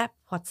next step?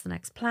 What's the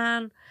next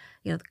plan?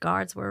 You know, the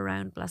guards were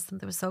around, bless them,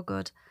 they were so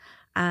good.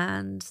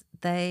 And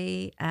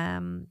they,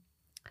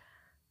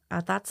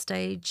 at that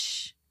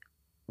stage,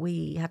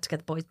 we had to get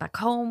the boys back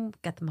home,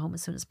 get them home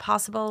as soon as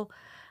possible.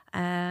 You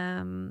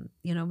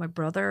know, my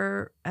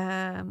brother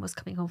was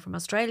coming home from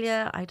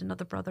Australia. I had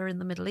another brother in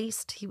the Middle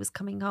East. He was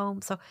coming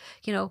home. So,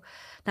 you know,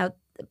 now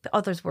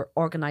others were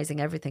organising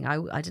everything.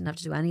 I didn't have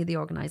to do any of the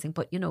organising,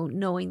 but, you know,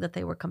 knowing that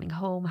they were coming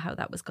home, how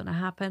that was going to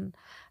happen,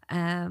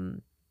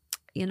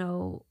 you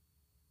know,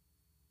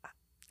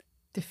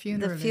 the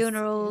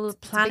funeral,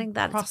 it's planning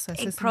that, it's a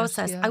big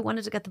process. I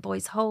wanted to get the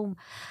boys home.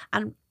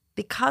 And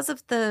because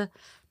of the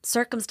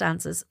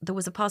circumstances, there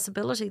was a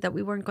possibility that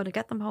we weren't going to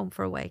get them home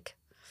for a wake.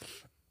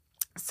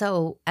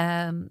 So,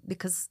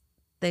 because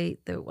they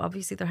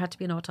obviously there had to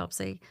be an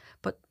autopsy,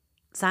 but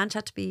Sanj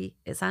had,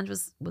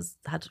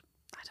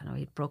 I don't know,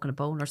 he'd broken a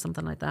bone or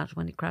something like that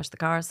when he crashed the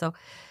car. So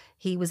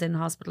he was in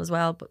hospital as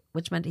well, but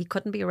which meant he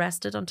couldn't be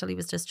arrested until he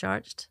was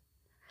discharged.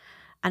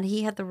 And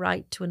he had the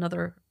right to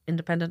another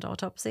independent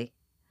autopsy.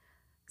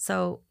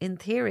 So in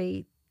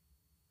theory,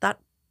 that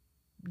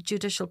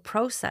judicial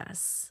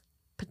process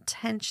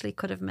potentially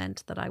could have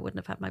meant that I wouldn't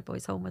have had my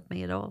boys home with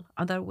me at all,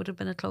 or that it would have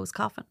been a closed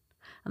coffin,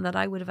 and that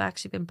I would have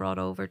actually been brought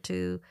over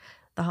to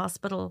the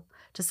hospital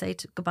to say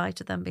goodbye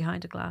to them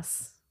behind a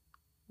glass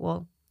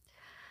wall.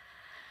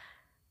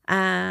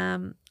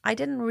 I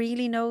didn't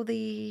really know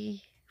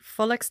the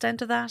full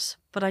extent of that,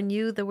 but I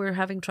knew they were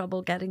having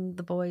trouble getting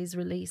the boys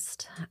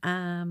released.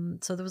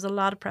 So there was a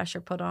lot of pressure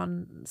put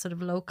on sort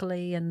of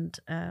locally and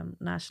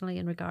nationally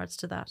in regards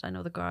to that. I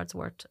know the guards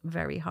worked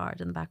very hard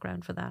in the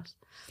background for that.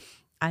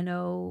 I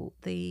know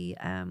the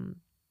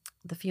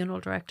funeral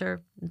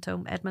director in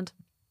Tome, Edmund.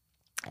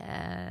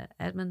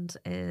 Edmund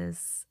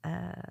is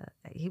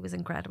he was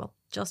incredible,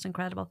 just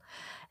incredible.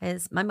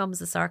 My mum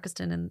was a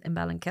Sarkiston in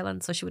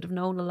Ballinkillen, so she would have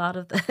known a lot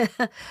of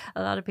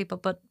a lot of people.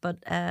 But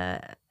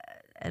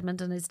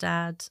Edmund and his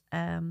dad,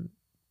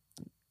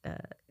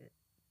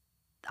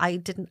 I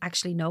didn't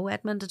actually know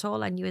Edmund at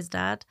all. I knew his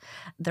dad.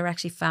 They're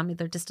actually family.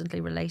 They're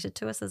distantly related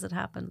to us, as it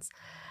happens.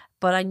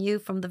 But I knew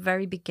from the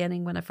very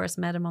beginning when I first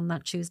met him on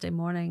that Tuesday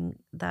morning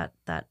that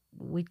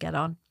we'd get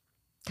on.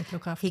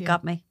 He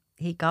got me.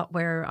 He got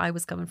where I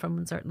was coming from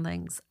on certain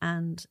things.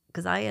 And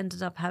because I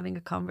ended up having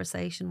a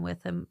conversation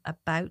with him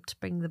about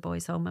bringing the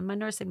boys home. And my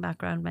nursing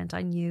background meant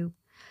I knew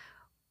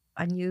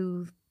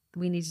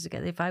we needed to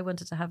get, if I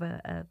wanted to have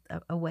a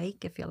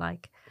wake, if you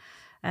like,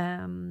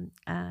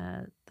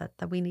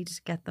 that we needed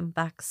to get them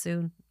back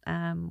soon,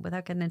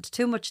 without getting into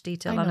too much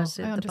detail on it.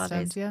 I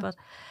understand, yeah. But,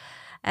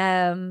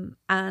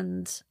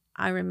 and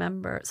I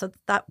remember, so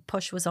that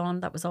push was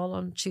on. That was all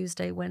on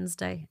Tuesday,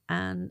 Wednesday,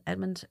 and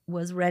Edmund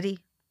was ready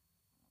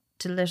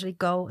to literally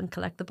go and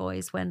collect the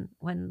boys when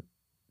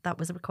that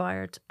was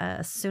required.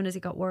 As soon as he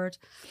got word,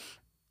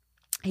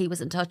 he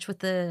was in touch with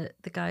the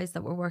guys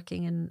that were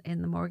working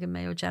in the morgue in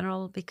Mayo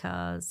General,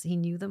 because he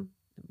knew them,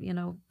 you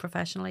know,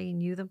 professionally. He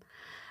knew them,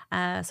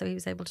 so he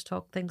was able to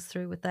talk things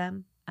through with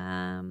them.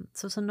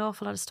 So it's an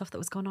awful lot of stuff that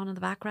was going on in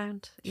the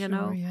background, you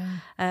know.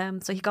 Yeah.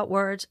 So he got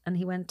word and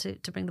he went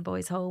to bring the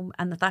boys home.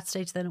 And at that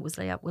stage, then it was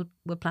like, yeah,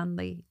 we'll plan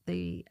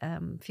the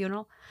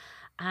funeral.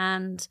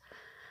 And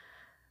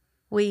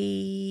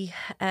we,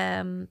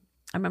 I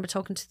remember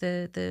talking to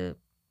the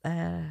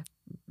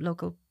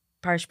local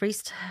parish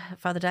priest,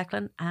 Father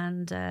Declan,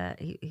 and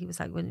he was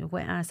like, when,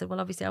 and I said, well,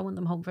 obviously I want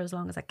them home for as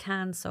long as I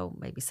can, so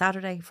maybe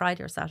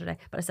Friday or Saturday.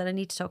 But I said, I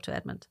need to talk to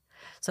Edmund.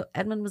 So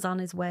Edmund was on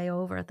his way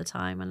over at the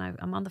time, and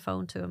I'm on the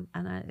phone to him,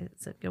 and I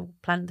said, you know,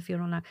 planning the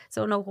funeral now.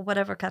 So no,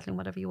 whatever, Kathleen,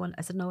 whatever you want.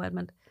 I said, no,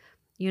 Edmund,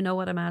 you know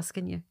what I'm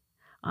asking you.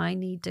 I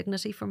need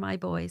dignity for my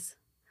boys.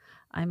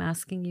 I'm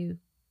asking you,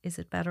 is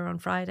it better on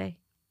Friday,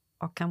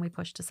 or can we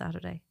push to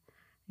Saturday?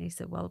 And he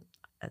said, well,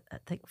 I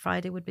think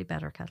Friday would be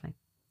better, Kathleen.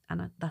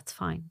 And that's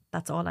fine.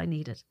 That's all I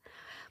needed.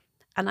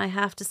 And I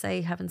have to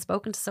say, having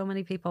spoken to so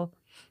many people,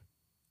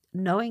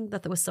 knowing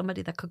that there was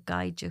somebody that could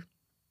guide you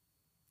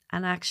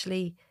and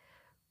actually,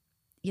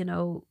 you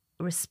know,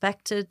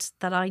 respected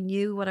that I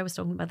knew what I was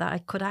talking about, that I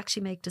could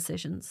actually make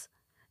decisions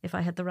if I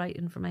had the right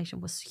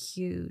information, was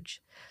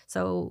huge.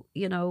 So,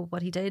 you know,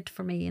 what he did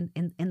for me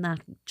in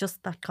that,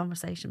 just that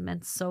conversation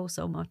meant so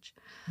much.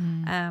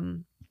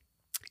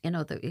 You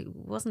know, that it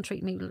wasn't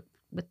treating me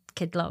with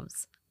kid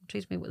gloves.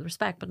 Treated me with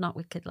respect, but not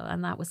with kid love,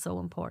 and that was so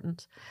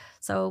important.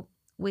 So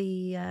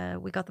we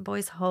got the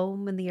boys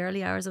home in the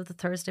early hours of the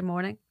Thursday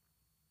morning.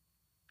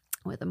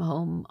 with them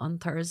home on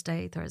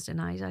Thursday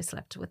night. I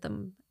slept with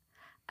them.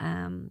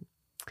 And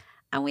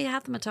we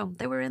had them at home.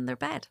 They were in their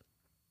bed,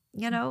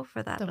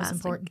 for that That was last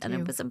important week. And to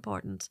you. it was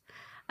important.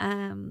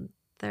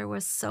 There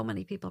were so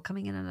many people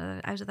coming in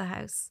and out of the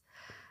house.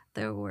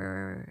 There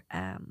were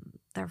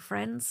their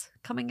friends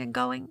coming and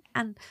going.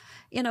 And,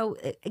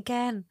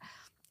 again,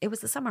 it was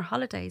the summer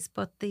holidays,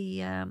 but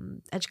the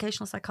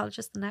educational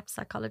psychologists, the NEP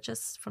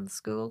psychologists from the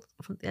school,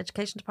 from the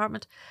education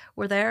department,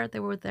 were there. They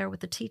were there with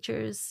the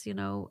teachers,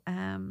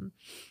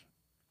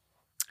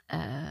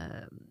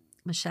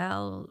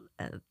 Michelle,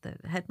 the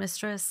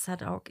headmistress,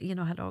 had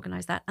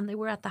organised that, and they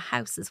were at the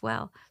house as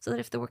well, so that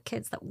if there were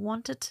kids that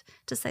wanted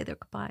to say their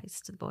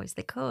goodbyes to the boys,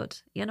 they could,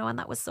 and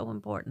that was so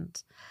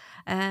important.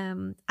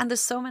 And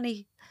there's so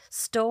many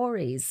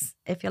stories,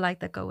 if you like,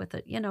 that go with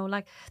it.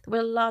 Like there were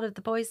a lot of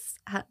the boys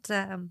had.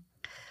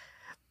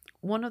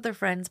 One of their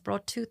friends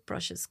brought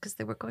toothbrushes because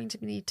they were going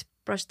to need to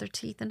brush their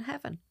teeth in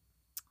heaven.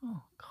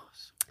 Oh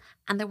gosh!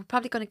 And they were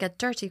probably going to get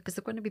dirty because they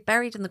were going to be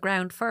buried in the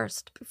ground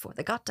first before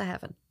they got to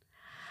heaven.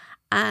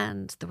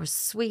 And there were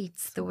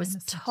sweets, there was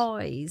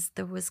toys,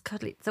 there was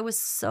cuddly, there was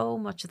so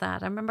much of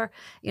that. I remember,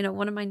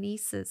 one of my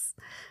nieces,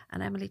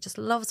 and Emily just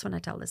loves when I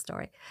tell this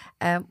story,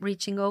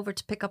 reaching over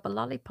to pick up a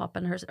lollipop,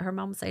 and her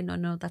mum saying,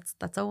 no,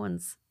 that's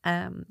Owen's.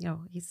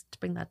 He's to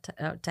bring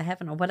that to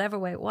heaven, or whatever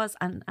way it was.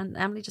 And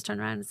Emily just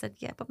turned around and said,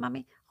 yeah, but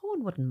Mummy,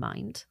 Owen wouldn't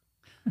mind.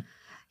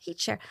 He'd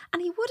share,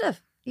 and he would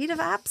have. He'd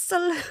have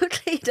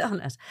absolutely done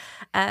it.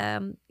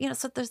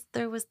 So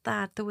there was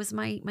that. There was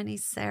my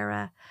niece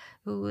Sarah,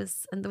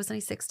 and there was only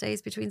 6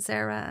 days between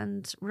Sarah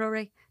and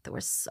Rory. They were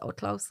so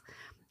close.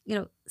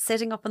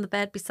 Sitting up on the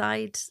bed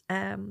beside,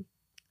 I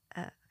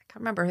can't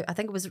remember, I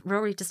think it was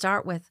Rory to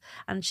start with.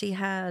 And she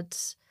had,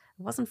 it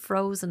wasn't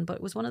Frozen, but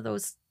it was one of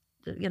those,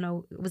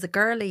 it was a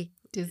girly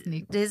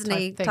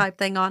Disney type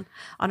thing on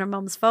her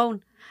mum's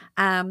phone.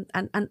 And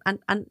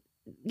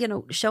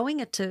showing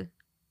it to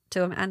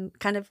him and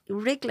kind of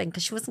wriggling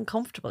because she wasn't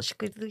comfortable.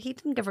 He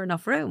didn't give her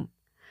enough room.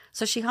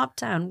 So she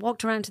hopped down,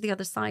 walked around to the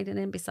other side and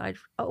in beside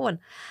Owen.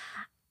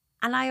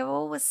 And I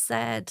always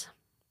said,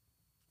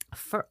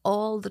 for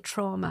all the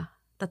trauma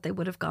that they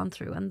would have gone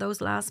through and those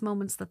last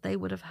moments that they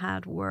would have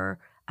had were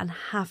and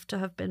have to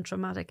have been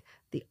traumatic,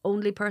 the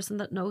only person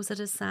that knows it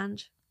is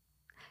Sanj.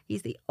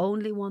 He's the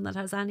only one that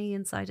has any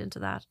insight into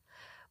that.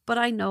 But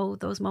I know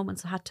those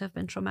moments had to have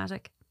been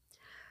traumatic.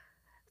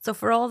 So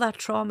for all that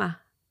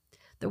trauma,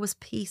 there was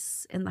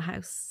peace in the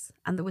house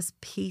and there was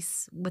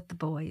peace with the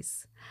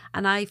boys.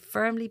 And I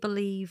firmly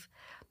believe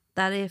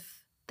that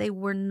if they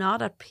were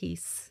not at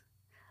peace,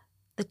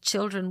 the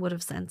children would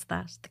have sensed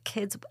that. The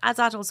kids, as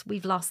adults,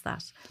 we've lost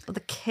that. But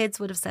the kids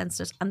would have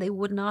sensed it and they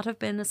would not have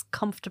been as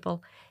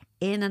comfortable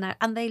in and out.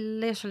 And they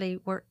literally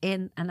were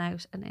in and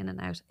out and in and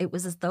out. It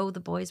was as though the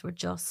boys were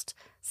just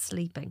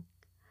sleeping.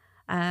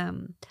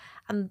 And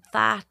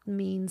that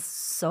means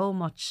so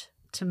much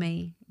to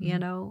me,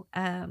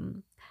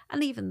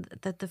 and even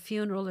the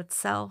funeral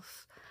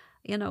itself,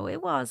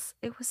 it was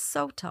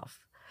so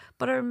tough.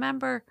 But I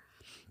remember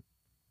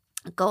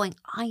going,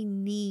 I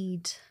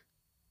need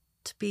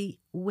to be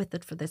with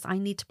it for this. I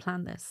need to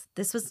plan this.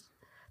 This was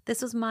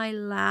my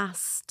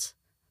last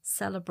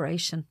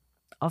celebration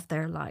of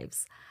their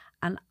lives.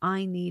 And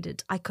I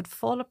could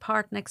fall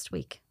apart next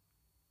week.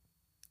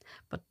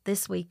 But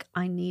this week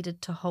I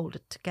needed to hold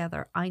it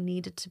together. I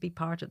needed to be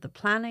part of the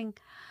planning.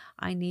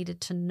 I needed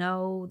to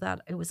know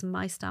that it was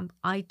my stamp.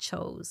 I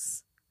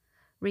chose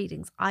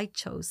readings. I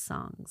chose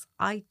songs.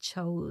 I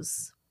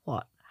chose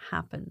what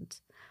happened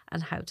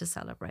and how to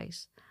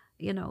celebrate.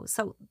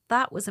 So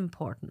that was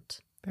important.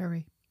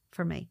 Very.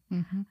 For me.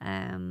 Mm-hmm.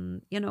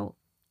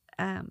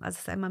 As I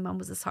say, my mum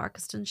was a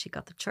Sarkiston. She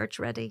got the church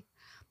ready.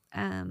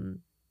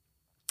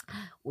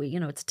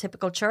 It's a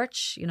typical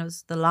church,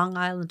 it's the long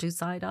aisle and 2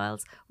 side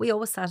aisles. We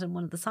always sat in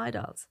one of the side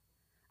aisles.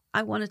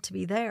 I wanted to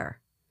be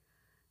there.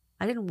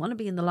 I didn't want to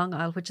be in the long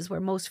aisle, which is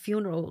where most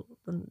funeral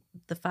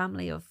the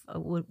family of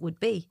would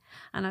be.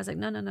 And I was like,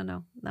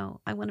 no.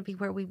 I want to be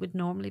where we would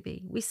normally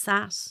be.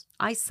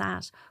 I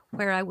sat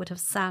where I would have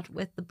sat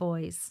with the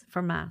boys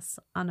for Mass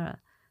on a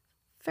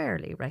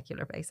fairly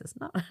regular basis,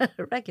 not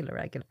regular,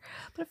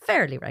 but a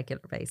fairly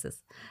regular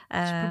basis. She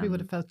probably would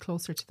have felt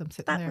closer to them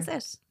sitting there. That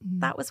was it.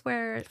 That was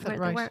where it felt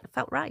right,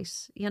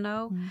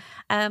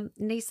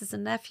 Nieces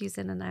and nephews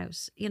in and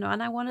out,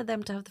 and I wanted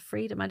them to have the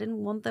freedom. I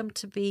didn't want them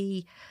to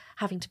be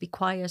having to be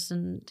quiet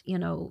and,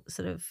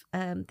 sort of,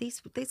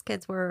 these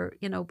kids were,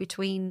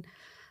 between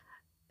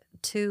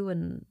 2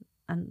 and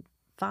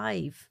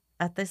 5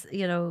 at this,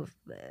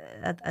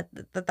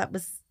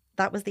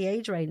 that was the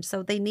age range.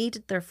 So they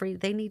needed their free.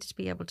 They needed to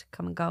be able to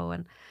come and go.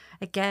 And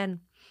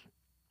again,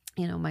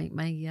 my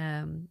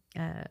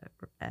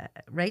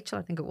Rachel,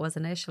 I think it was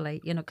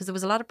initially, because there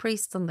was a lot of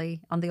priests on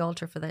the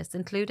altar for this,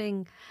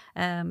 including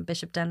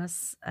Bishop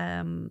Dennis,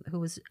 who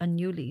was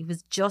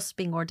just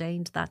being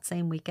ordained that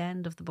same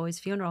weekend of the boys'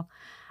 funeral,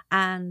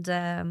 and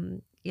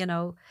Father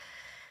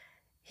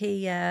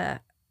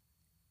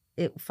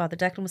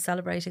Declan was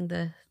celebrating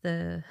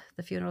the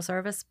funeral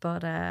service,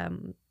 but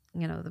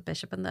the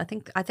bishop, and I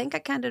think I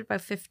counted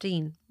about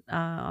 15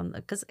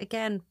 because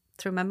again,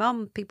 through my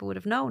mum, people would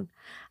have known.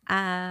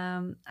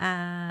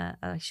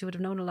 She would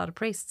have known a lot of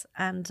priests,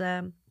 and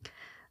I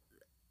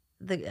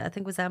think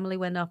it was Emily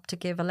went up to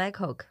give a leg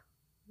hug.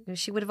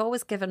 She would have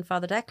always given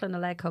Father Declan a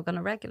leg hug on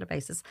a regular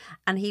basis,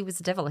 and he was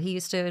a devil. He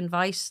used to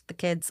invite the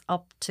kids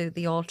up to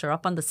the altar,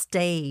 up on the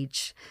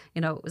stage.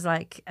 It was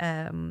like,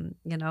 and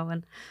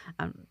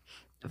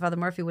Father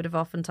Murphy would have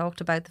often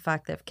talked about the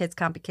fact that if kids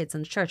can't be kids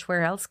in the church,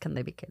 where else can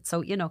they be kids?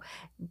 So,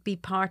 be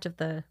part of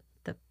the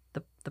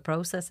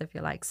process, if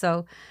you like.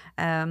 So,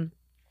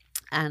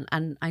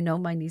 and I know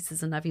my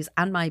nieces and nephews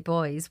and my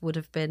boys would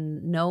have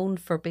been known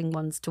for being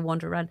ones to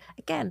wander around.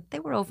 Again,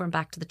 they were over and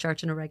back to the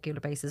church on a regular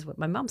basis with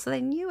my mum, so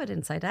they knew it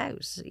inside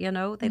out.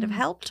 They'd have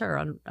helped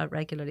her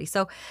regularly.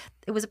 So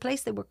it was a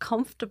place they were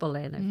comfortable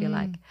in, if you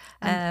like.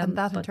 And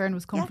that in turn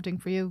was comforting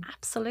for you.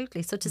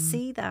 Absolutely. So to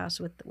see that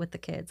with the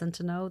kids and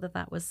to know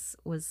that was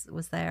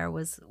there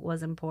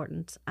was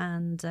important.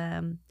 And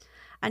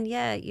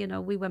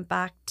we went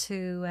back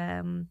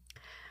to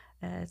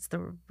it's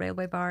the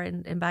railway bar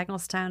in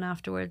Bagnallstown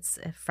afterwards,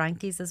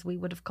 Frankie's as we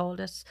would have called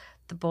it.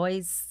 The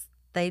boys,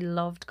 they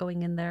loved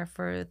going in there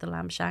for the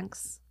lamb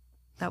shanks.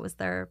 That was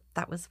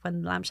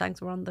when lamb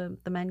shanks were on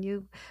the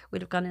menu.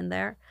 We'd have gone in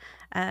there.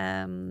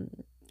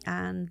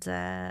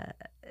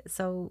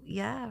 So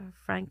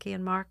Frankie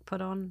and Mark put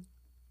on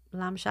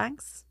lamb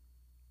shanks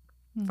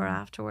for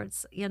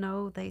afterwards.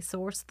 They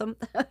sourced them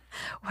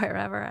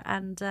wherever,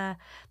 and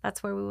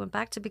that's where we went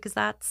back to, because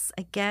that's,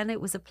 again, it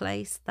was a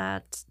place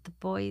that the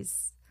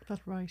boys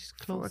close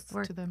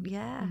to them.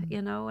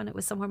 And it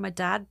was somewhere my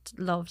dad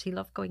loved. He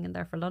loved going in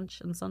there for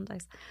lunch on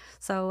Sundays.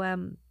 So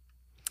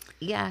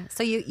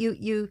so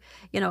you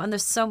and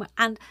there's so much,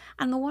 and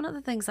one of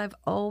the things I've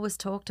always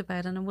talked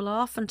about, and I will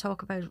often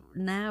talk about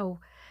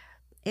now,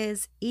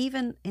 is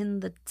even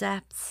in the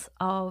depths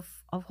of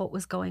what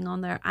was going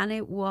on there, and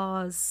it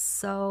was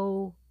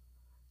so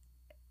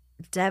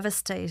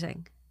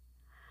devastating.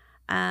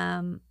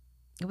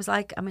 It was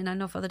like, I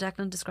know Father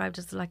Declan described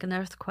it as like an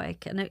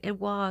earthquake, and it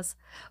was,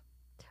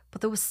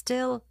 but there was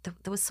still,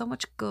 there was so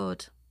much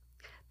good.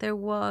 There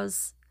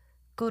was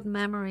good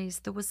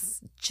memories. There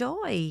was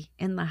joy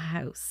in the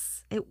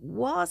house. It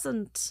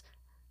wasn't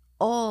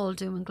all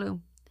doom and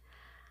gloom,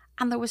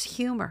 and there was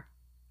humour.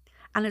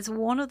 And it's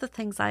one of the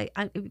things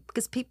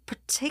because people,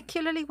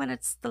 particularly when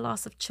it's the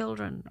loss of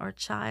children or a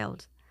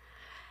child,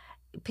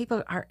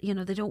 people are,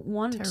 they don't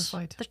want.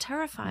 Terrified. They're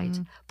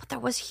terrified. But there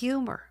was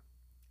humour.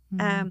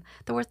 There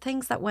were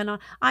things that went on.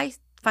 I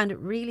found it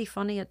really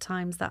funny at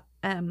times that,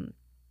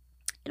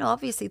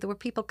 obviously there were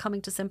people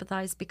coming to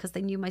sympathise because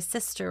they knew my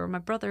sister or my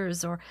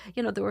brothers, or,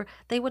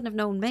 they wouldn't have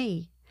known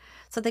me.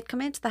 So they'd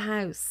come into the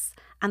house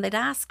and they'd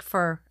ask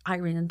for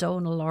Irene and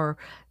Donal or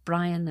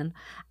Brian,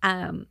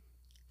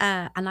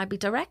 and I'd be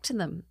directing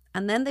them,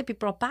 and then they'd be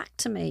brought back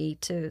to me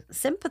to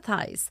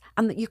sympathise,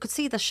 and you could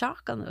see the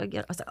shock on.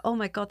 I was like, "Oh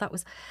my God, that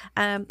was,"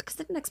 because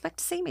they didn't expect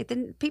to see me.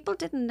 People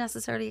didn't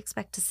necessarily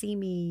expect to see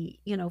me,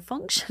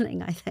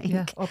 functioning. I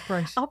think,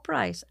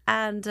 upright,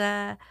 and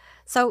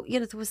so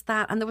there was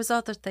that, and there was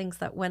other things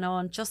that went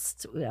on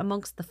just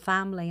amongst the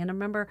family, and I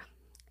remember.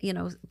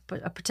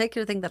 A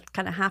particular thing that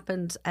kind of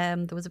happened,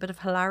 there was a bit of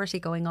hilarity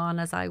going on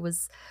as I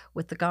was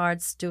with the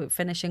guards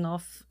finishing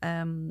off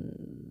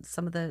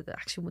some of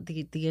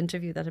the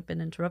interview that had been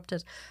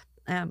interrupted.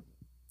 I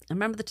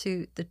remember the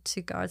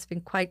two guards being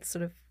quite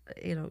sort of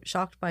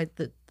shocked by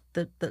the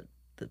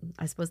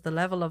I suppose the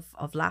level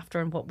of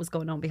laughter and what was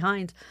going on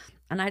behind,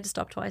 and I had to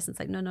stop twice and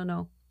say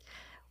no.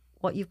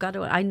 What you've got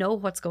to, I know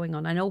what's going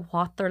on. I know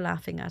what they're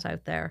laughing at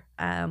out there,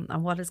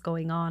 and what is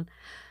going on.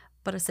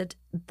 But I said,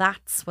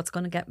 that's what's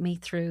going to get me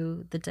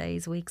through the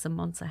days, weeks and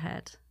months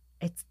ahead.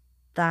 It's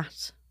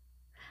that.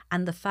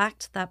 And the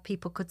fact that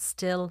people could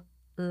still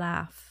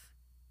laugh,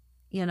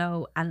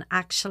 and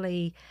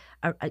actually,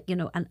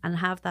 and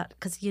have that,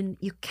 because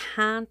you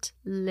can't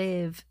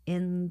live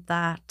in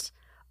that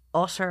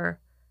utter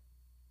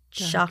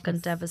shock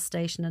and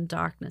devastation and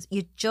darkness.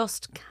 You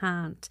just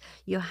can't.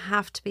 You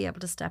have to be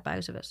able to step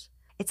out of it.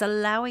 It's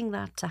allowing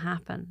that to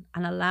happen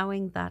and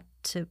allowing that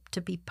to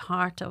be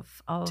part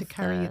of to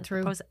carry you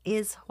through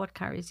is what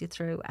carries you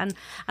through. And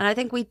I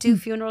think we do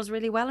funerals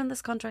really well in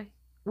this country.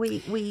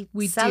 We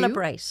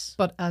celebrate. Do,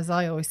 but as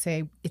I always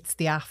say, it's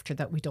the after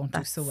that we don't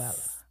do so well.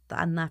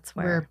 And that's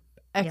where we're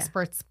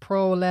experts,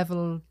 pro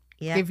level,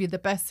 give you the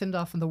best send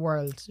off in the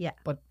world. Yeah.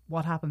 But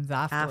what happens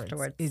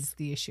afterwards is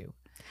the issue.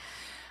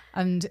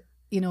 And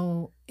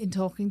in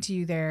talking to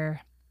you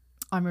there,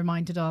 I'm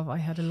reminded of, I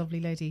had a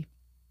lovely lady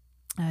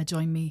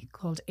join me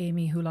called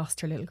Amy, who lost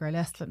her little girl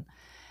Estlin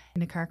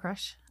in a car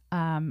crash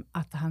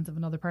at the hands of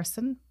another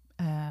person,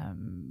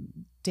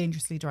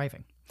 dangerously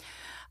driving.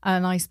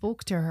 And I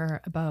spoke to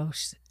her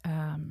about,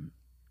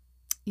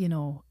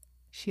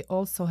 she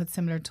also had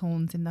similar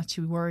tones in that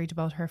she worried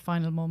about her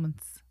final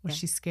moments. Was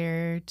she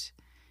scared?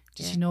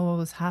 Did she know what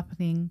was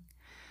happening?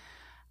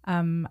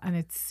 And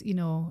it's,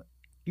 you're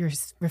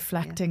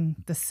reflecting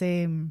the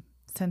same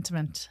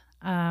sentiment.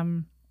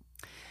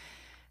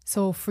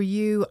 So for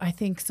you, I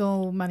think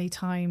so many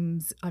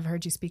times I've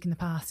heard you speak in the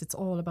past, it's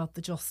all about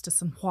the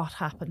justice and what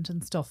happened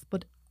and stuff.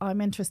 But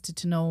I'm interested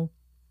to know,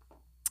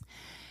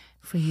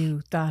 for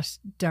you, that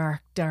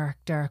dark, dark,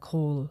 dark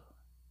hole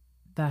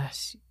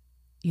that,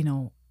 you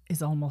know,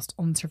 is almost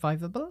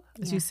unsurvivable,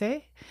 as you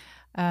say.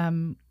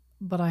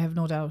 But I have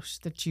no doubt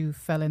that you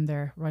fell in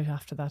there right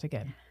after that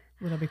again.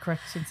 Would I be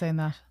correct in saying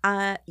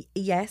that?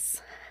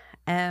 Yes,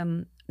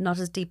 not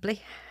as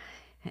deeply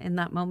in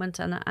that moment.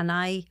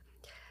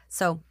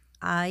 So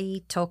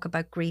I talk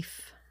about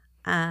grief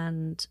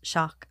and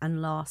shock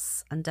and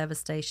loss and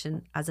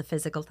devastation as a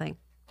physical thing.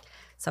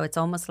 So it's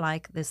almost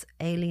like this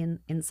alien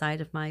inside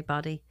of my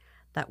body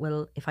that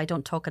will, if I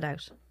don't talk it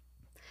out,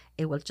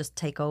 it will just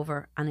take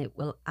over, and it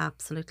will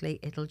absolutely,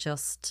 it'll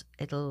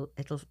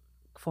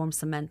form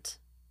cement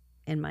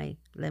in my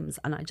limbs,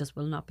 and I just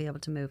will not be able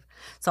to move.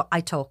 So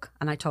I talk,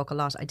 and I talk a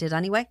lot. I did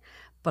anyway,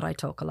 but I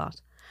talk a lot.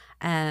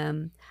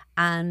 And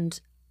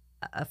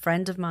a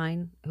friend of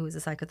mine who is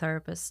a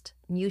psychotherapist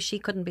knew she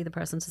couldn't be the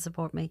person to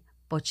support me,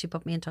 but she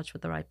put me in touch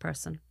with the right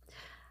person.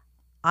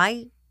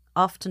 I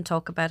often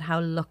talk about how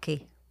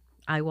lucky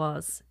I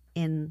was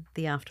in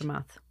the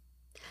aftermath.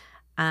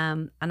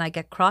 And I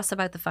get cross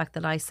about the fact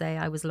that I say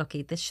I was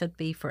lucky. This should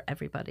be for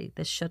everybody.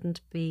 It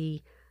shouldn't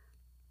be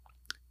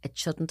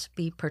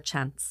per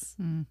chance.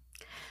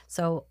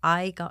 So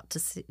I got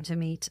to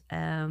meet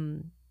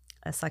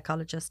a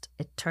psychologist.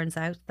 It turns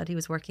out that he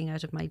was working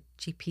out of my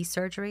GP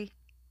surgery,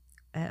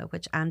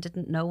 which Anne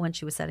didn't know when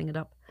she was setting it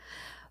up.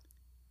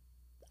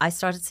 I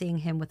started seeing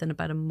him within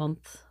about a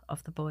month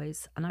of the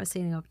boys, and I was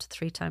seeing him up to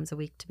 3 times a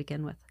week to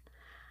begin with.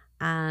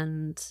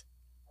 And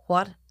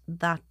what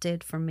that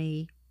did for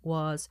me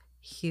was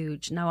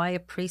huge. Now, I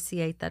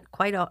appreciate that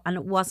and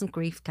it wasn't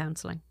grief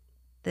counselling.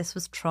 This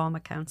was trauma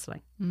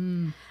counselling.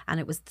 And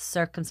it was the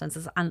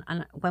circumstances.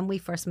 And when we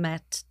first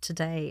met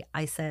today,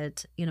 I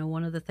said, you know,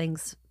 one of the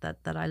things that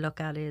I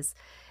look at is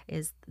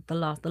the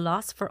loss. The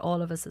loss for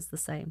all of us is the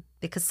same.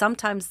 Because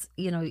sometimes,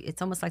 you know,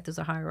 it's almost like there's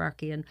a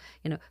hierarchy, and,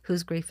 you know,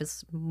 whose grief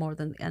is more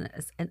than,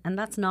 and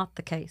that's not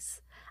the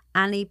case.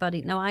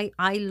 Anybody. Now,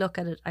 I look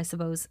at it, I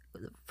suppose,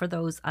 for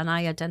those, and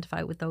I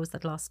identify with those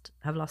that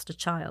have lost a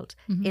child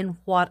in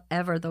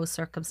whatever those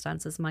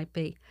circumstances might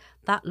be.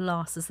 That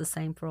loss is the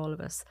same for all of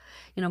us.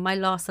 You know, my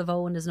loss of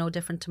Owen is no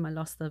different to my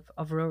loss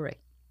of Rory.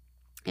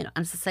 You know,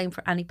 and it's the same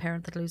for any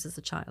parent that loses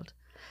a child.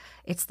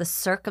 It's the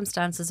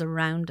circumstances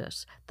around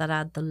it that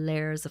add the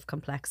layers of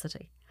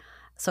complexity.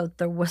 So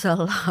there was a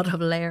lot of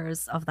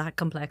layers of that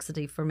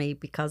complexity for me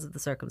because of the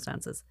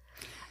circumstances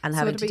and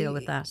having to deal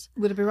with that.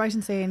 Would it be right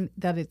in saying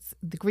that it's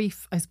the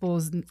grief, I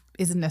suppose,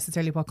 isn't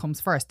necessarily what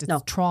comes first?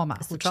 It's trauma,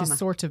 which is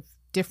sort of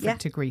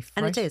different to grief,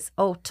 right? And it is.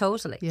 Oh,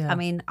 totally. Yeah. I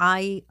mean,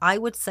 I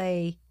would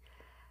say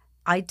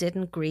I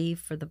didn't grieve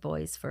for the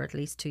boys for at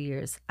least 2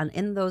 years. And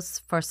in those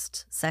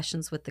first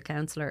sessions with the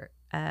counsellor,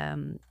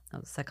 the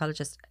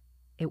psychologist,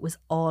 it was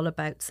all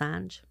about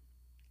Sanj.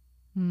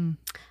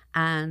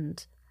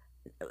 And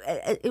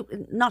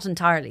not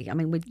entirely. I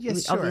mean, we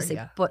obviously,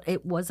 but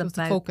it was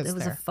about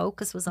a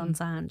focus was on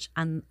Sanj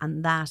and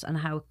that, and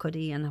how could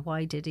he, and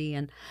why did he,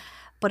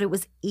 but it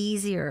was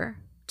easier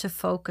to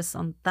focus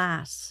on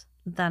that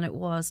than it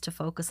was to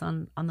focus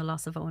on the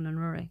loss of Owen and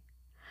Rory.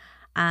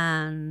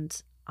 And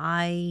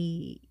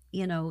I,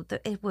 you know,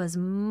 it was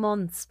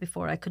months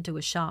before I could do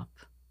a shop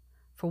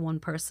for one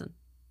person.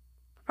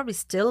 Probably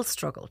still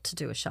struggle to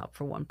do a shop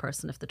for one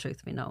person, if the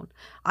truth be known.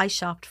 I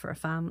shopped for a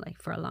family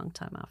for a long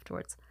time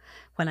afterwards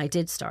when I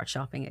did start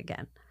shopping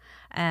again.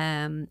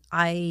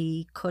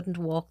 I couldn't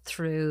walk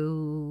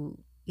through,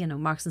 you know,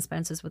 Marks and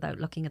Spencer's without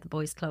looking at the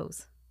boys'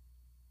 clothes,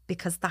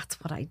 because that's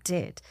what I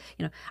did.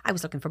 You know, I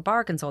was looking for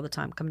bargains all the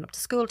time coming up to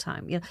school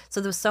time. You know, so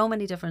there were so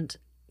many different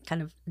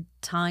kind of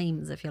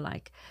times, if you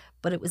like,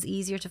 but it was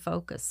easier to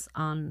focus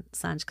on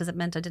Sanj because it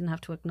meant I didn't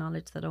have to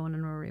acknowledge that Owen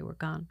and Rory were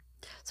gone.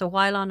 So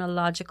while on a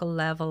logical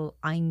level,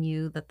 I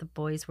knew that the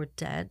boys were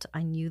dead,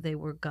 I knew they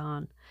were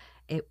gone,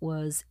 it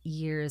was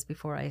years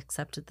before I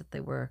accepted that they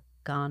were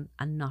gone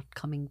and not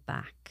coming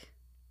back.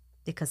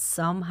 Because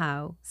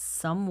somehow,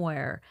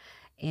 somewhere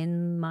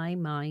in my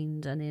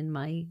mind and in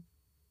my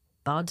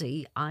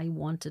body, I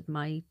wanted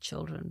my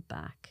children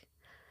back.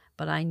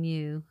 But I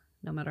knew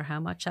no matter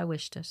how much I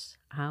wished it,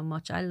 how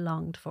much I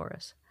longed for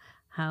it,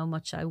 how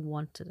much I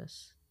wanted it,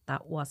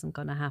 that wasn't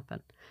going to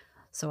happen.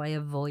 So I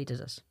avoided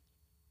it.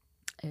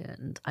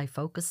 And I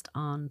focused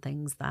on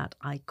things that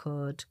I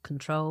could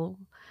control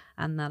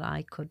and that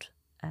I could,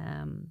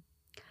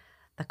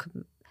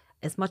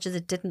 as much as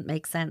it didn't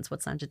make sense what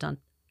Sanj had done,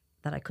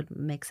 that I couldn't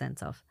make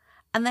sense of.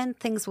 And then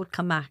things would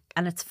come back.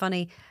 And it's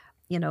funny,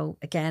 you know,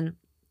 again,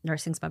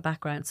 nursing's my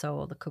background. So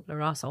all the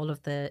Kubler-Ross, all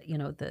of the, you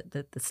know,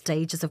 the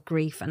stages of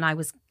grief. And I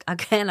was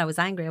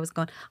angry. I was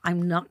going,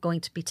 I'm not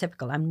going to be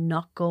typical. I'm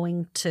not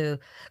going to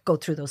go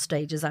through those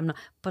stages. I'm not.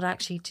 But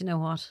actually, do you know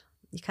what?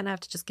 You kind of have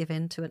to just give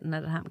in to it and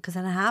let it happen, because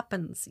then it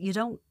happens. You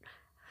don't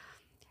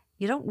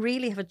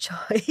really have a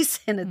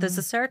choice in it. There's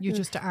a certain, you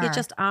just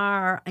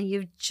are, and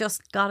you've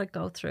just got to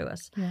go through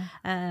it.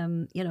 Yeah.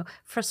 You know,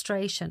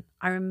 frustration.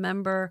 I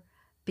remember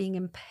being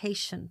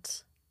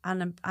impatient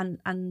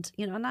and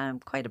you know, and I'm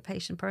quite a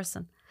patient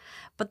person.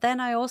 But then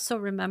I also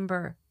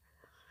remember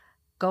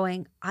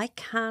going, I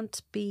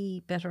can't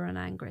be bitter and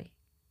angry.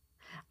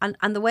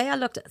 And the way I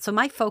looked at, so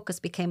my focus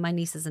became my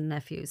nieces and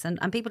nephews.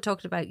 And people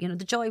talked about, you know,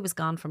 the joy was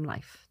gone from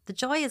life. The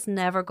joy is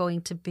never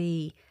going to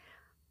be,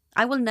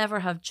 I will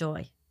never have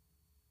joy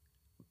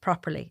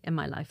properly in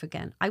my life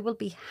again. I will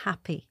be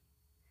happy,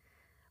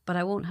 but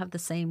I won't have the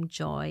same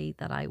joy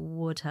that I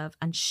would have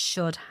and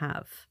should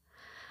have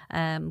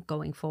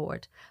going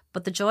forward.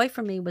 But the joy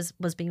for me was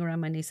being around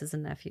my nieces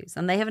and nephews.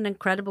 And they have an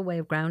incredible way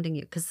of grounding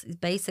you, because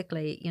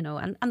basically, you know,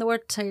 and the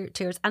word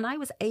tears, and I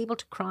was able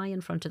to cry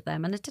in front of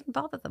them and it didn't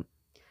bother them.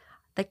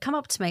 They'd come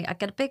up to me, I'd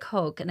get a big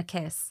hug and a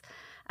kiss.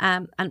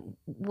 And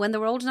when they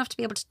were old enough to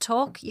be able to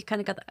talk, you kind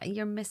of got,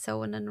 you miss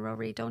Owen and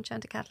Rory, don't you,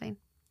 Auntie Kathleen?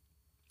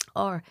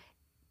 Or,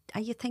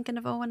 are you thinking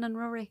of Owen and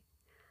Rory?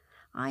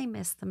 I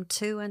miss them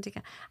too, Auntie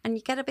Kathleen. And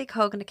you get a big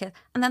hug and a kiss,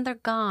 and then they're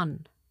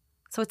gone.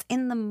 So it's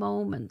in the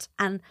moment.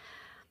 And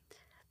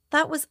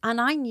that was,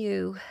 and I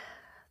knew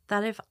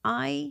that if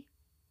I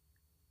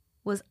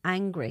was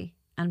angry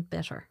and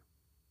bitter,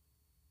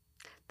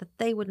 that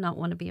they would not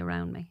want to be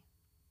around me.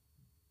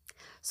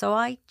 So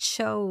I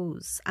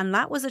chose, and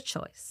that was a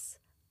choice,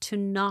 to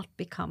not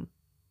become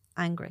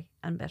angry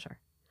and bitter.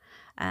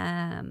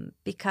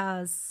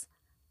 Because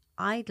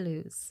I'd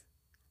lose.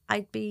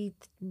 I'd be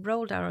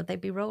rolled out, or they'd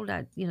be rolled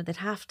out. You know, they'd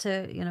have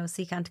to, you know,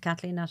 see Auntie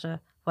Kathleen at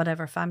a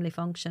whatever family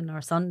function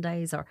or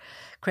Sundays or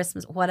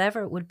Christmas,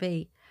 whatever it would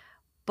be.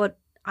 But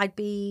I'd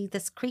be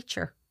this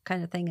creature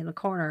kind of thing in the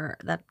corner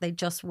that they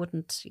just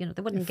wouldn't, you know,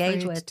 they wouldn't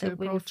engage with. They'd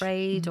be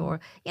afraid,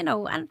 or, you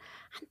know, and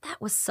that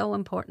was so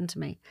important to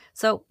me.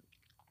 So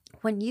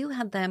when you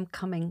had them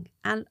coming,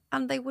 and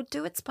they would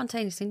do it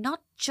spontaneously,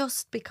 not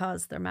just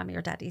because their mammy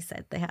or daddy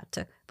said they had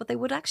to, but they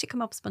would actually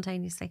come up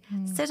spontaneously,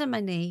 sit on my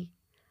knee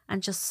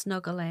and just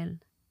snuggle in.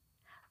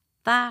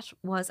 It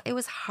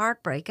was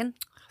heartbreaking.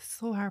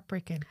 So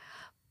heartbreaking.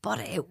 But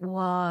it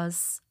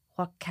was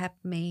what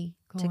kept me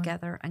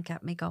together and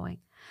kept me going.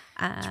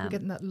 We're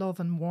getting that love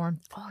and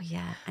warmth. Oh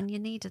yeah, and you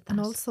needed that. And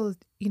also,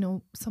 you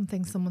know,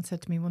 something someone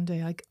said to me one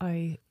day,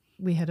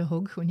 we had a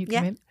hug when you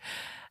came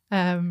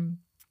in.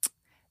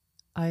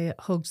 I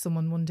hugged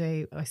someone one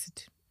day. I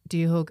said, do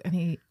you hug? And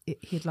he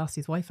had lost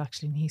his wife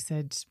actually, and he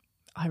said,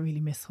 I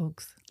really miss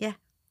hugs. Yeah.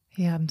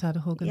 He hadn't had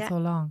a hug in so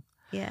long.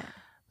 Yeah.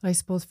 I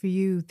suppose for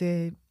you,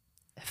 the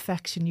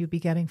affection you'd be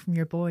getting from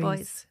your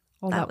boys,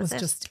 all that was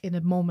just in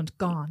a moment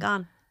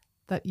gone.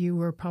 That you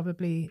were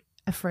probably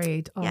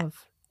afraid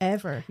of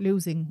ever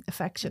losing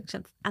affection.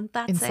 And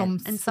that's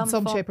in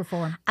some shape or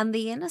form. And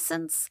the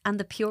innocence and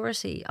the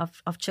purity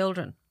of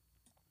children,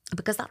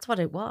 because that's what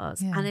it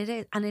was. Yeah.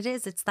 And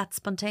it's that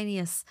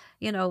spontaneous,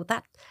 you know,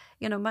 that,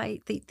 you know,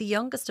 the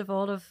youngest of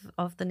all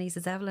of the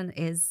nieces, Evelyn,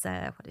 is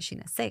what is she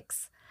now,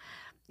 6,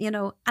 you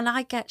know,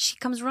 and she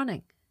comes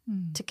running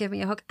to give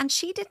me a hug, and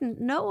she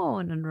didn't know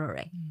Owen and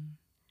Rory.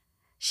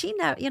 She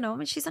now, you know, I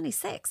mean, she's only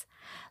 6.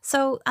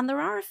 So, and there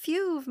are a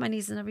few of my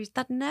nieces and nephews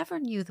that never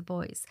knew the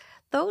boys.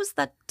 Those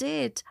that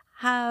did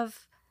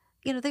have,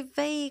 you know, they've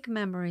vague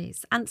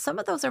memories. And some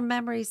of those are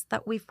memories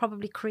that we've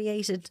probably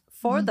created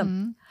for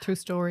them. Through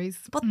stories.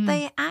 But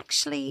they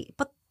actually,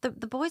 the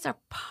boys are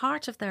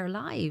part of their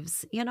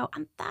lives, you know,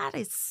 and that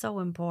is so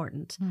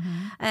important.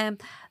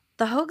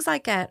 The hugs I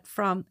get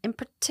from, in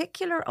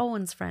particular,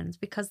 Owen's friends,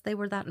 because they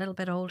were that little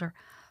bit older,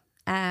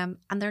 and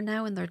they're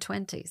now in their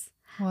 20s.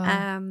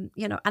 Wow.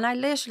 You know, and I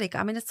literally,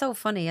 I mean, it's so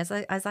funny, as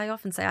I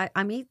often say,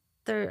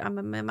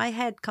 my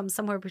head comes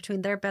somewhere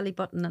between their belly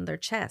button and their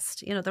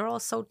chest. You know, they're all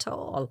so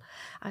tall.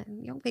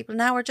 Young people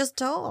now are just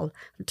tall.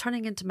 I'm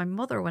turning into my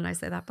mother when I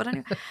say that. But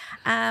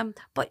anyway,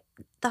 but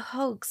the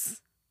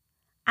hugs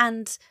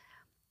and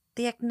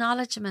the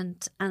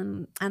acknowledgement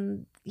and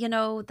you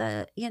know,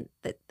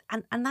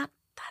 and that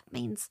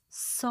means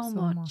so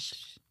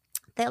much.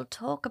 They'll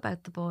talk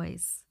about the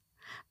boys.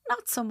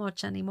 Not so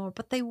much anymore,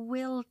 but they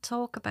will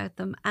talk about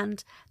them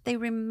and they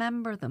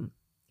remember them,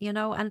 you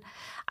know. And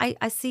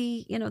I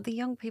see, you know, the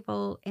young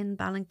people in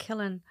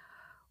Ballinkillen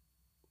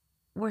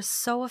were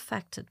so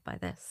affected by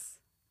this,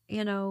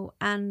 you know,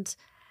 and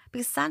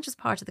because Sandra's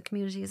part of the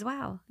community as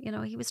well, you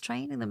know, he was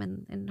training them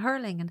in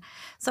hurling. And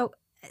so,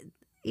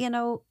 you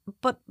know,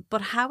 but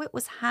how it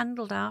was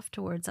handled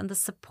afterwards and the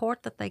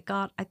support that they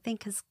got, I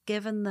think has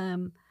given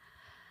them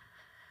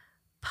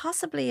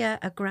possibly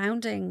a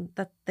grounding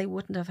that they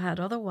wouldn't have had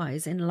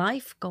otherwise in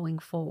life going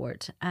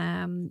forward.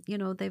 You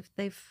know,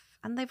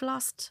 they've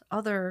lost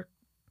other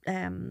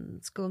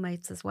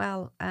schoolmates as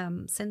well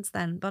since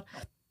then. But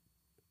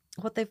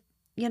what they've,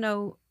 you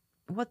know,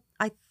 what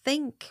I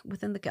think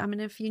within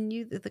if you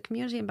knew that the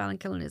community in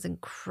Ballinkillen is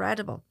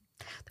incredible.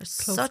 There's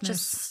such a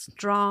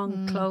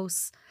strong,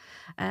 close,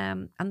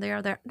 and they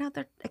are there. Now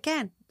they're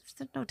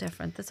no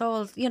different. It's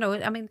all, you know,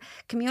 I mean,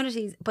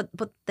 communities, but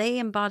they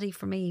embody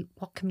for me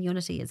what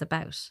community is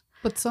about.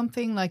 But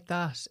something like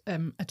that,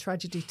 a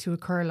tragedy to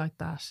occur like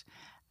that,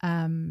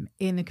 in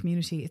a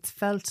community, it's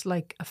felt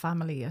like a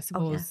family, I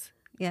suppose.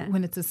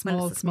 when it's a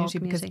small community,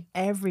 because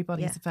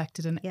everybody's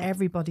affected and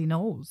everybody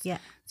knows. Yeah.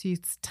 So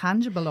it's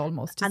tangible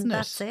almost, isn't and it?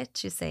 that's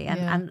it, you see.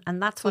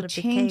 And that's what it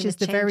changes.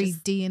 became. The very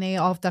DNA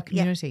of that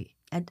community.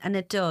 And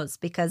it does,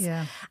 because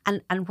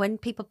and when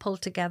people pull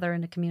together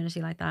in a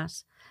community like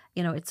that,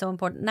 you know, it's so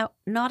important. Now,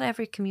 not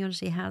every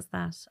community has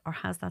that, or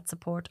has that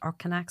support, or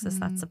can access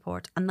that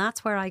support. And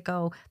that's where I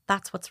go,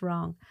 that's what's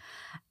wrong.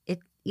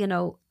 You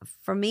know,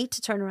 for me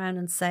to turn around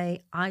and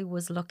say I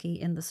was lucky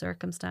in the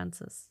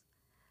circumstances,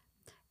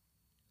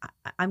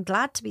 I'm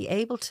glad to be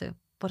able to,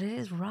 but it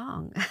is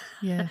wrong.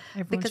 Yeah,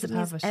 because it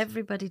means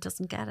everybody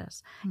doesn't get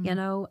it, you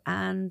know,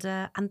 and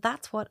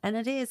that's what, and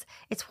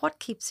it's what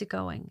keeps you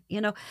going,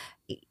 you know.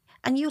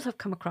 And you'll have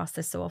come across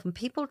this so often.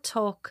 People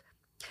talk.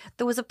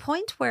 There was a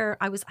point where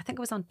I think I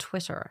was on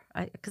Twitter,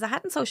 because I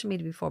hadn't social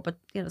media before, but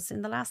you know,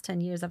 in the last 10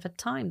 years I've had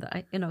time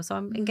that so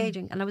I'm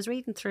engaging, and I was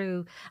reading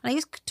through, and I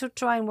used to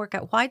try and work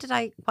out why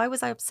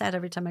was I upset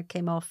every time I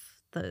came off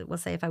we'll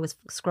say if I was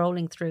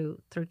scrolling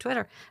through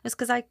Twitter. It's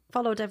because I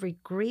followed every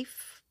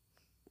grief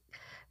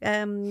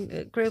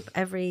group,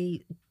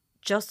 every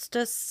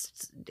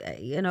justice,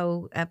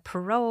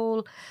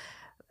 parole,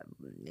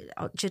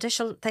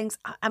 judicial things.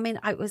 I mean,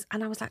 I was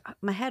like,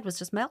 my head was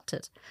just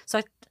melted. So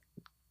I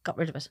got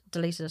rid of it,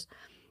 deleted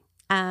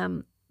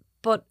it.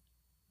 But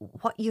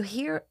what you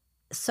hear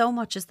so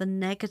much is the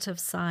negative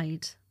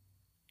side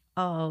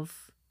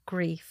of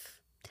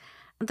grief.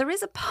 And there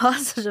is a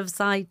positive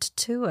side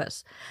to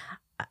it.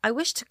 I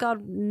wish to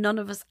God none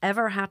of us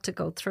ever had to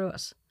go through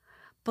it.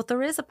 But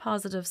there is a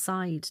positive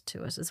side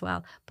to it as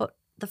well. But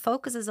the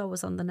focus is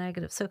always on the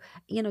negative. So,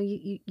 you know,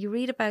 you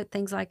read about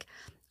things like,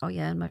 oh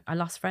yeah, I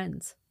lost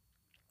friends.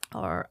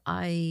 Or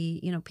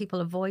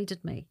people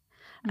avoided me.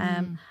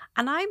 And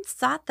I'm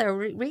sat there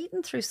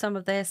reading through some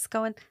of this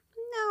going,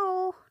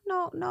 no.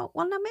 Well,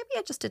 now maybe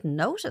I just didn't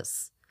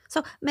notice.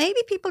 So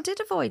maybe people did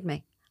avoid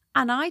me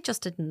and I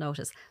just didn't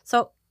notice.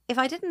 So if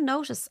I didn't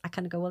notice, I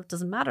kind of go, well, it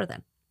doesn't matter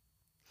then.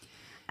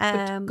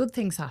 But good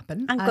things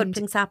happen. And good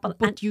things happen.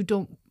 But you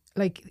don't,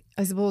 like,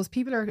 I suppose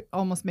people are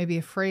almost maybe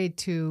afraid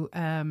to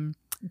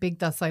big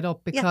that side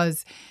up,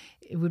 because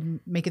it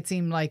would make it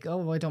seem like,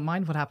 oh, I don't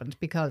mind what happened,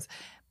 because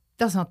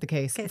that's not the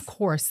case. Of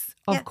course,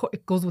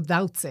 it goes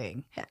without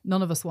saying. Yeah.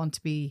 None of us want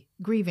to be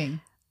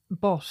grieving.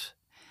 But,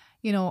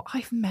 you know,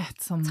 I've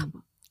met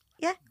some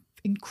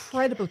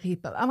incredible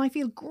people, and I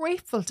feel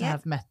grateful to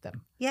have met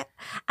them. Yeah.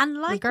 And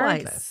likewise.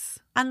 Regardless.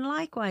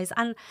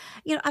 And,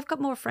 you know, I've got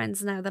more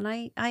friends now than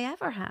I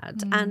ever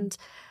had. And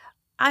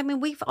I mean,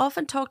 we've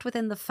often talked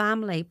within the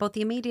family, both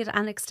the immediate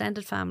and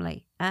extended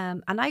family.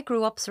 And I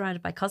grew up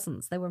surrounded by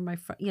cousins. They were my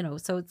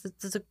so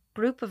there's a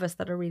group of us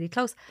that are really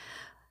close.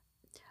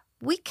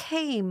 We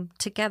came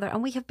together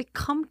and we have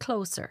become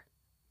closer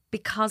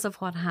because of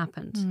what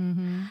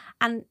happened.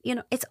 And, you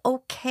know, it's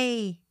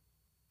okay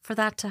for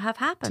that to have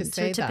happened.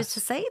 To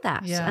say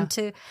that. Yeah. And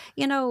to,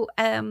 you know,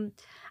 and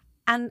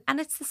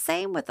it's the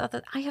same with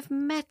I have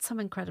met some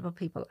incredible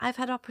people. I've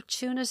had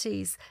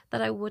opportunities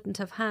that I wouldn't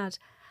have had.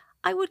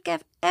 I would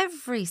give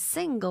every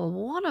single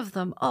one of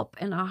them up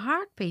in a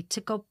heartbeat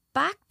to go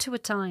back to a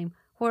time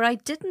where I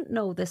didn't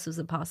know this was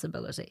a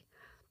possibility.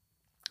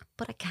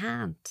 But I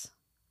can't.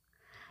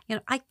 You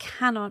know, I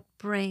cannot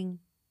bring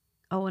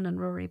Owen and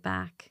Rory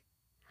back.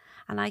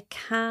 And I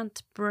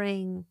can't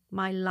bring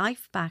my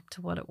life back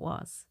to what it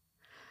was.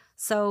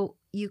 So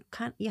you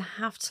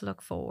have to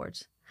look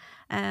forward.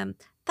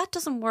 That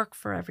doesn't work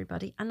for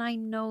everybody. And I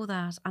know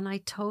that. And I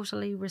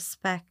totally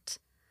respect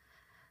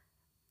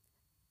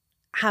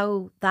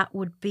how that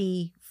would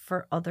be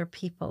for other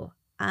people.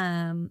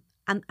 And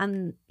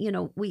you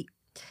know,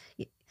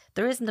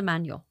 there isn't a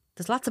manual.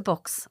 There's lots of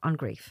books on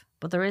grief,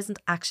 but there isn't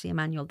actually a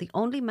manual. The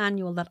only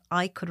manual that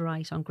I could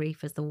write on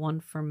grief is the one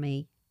for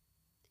me.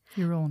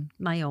 Your own.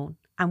 My own.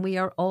 And we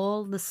are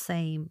all the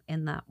same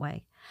in that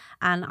way.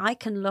 And I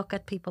can look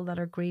at people that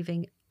are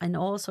grieving in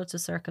all sorts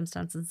of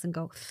circumstances and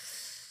go,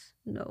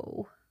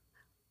 no.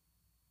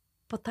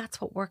 But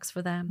that's what works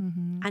for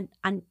them.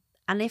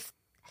 And if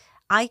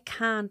I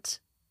can't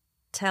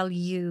tell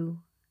you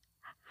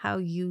how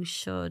you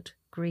should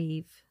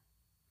grieve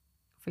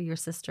for your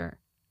sister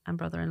and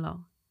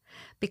brother-in-law,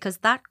 because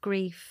that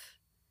grief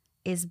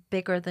is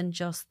bigger than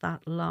just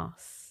that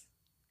loss.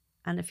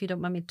 And if you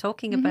don't mind me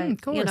talking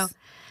about, you know,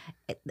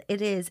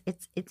 it's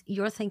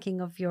you're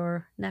thinking of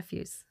your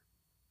nephews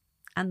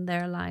and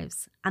their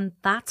lives, and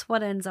that's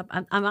what ends up.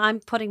 I'm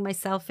putting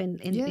myself in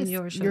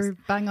your shoes. You're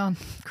bang on,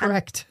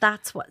 correct. And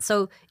that's what.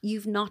 So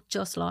you've not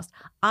just lost.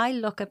 I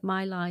look at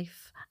my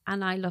life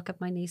and I look at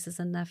my nieces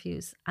and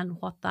nephews and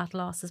what that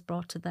loss has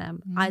brought to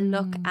them. I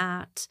look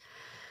at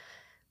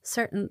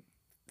certain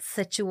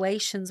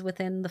situations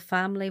within the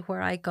family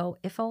where I go,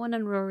 if Owen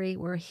and Rory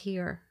were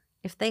here,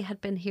 if they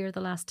had been here the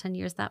last 10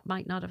 years, that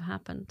might not have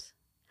happened,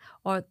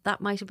 or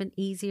that might have been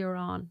easier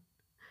on.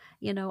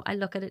 You know, I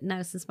look at it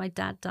now since my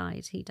dad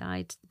died. He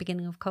died at the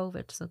beginning of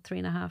COVID, so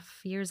 3.5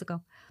 years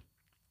ago.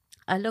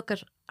 I look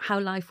at how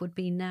life would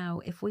be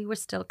now if we were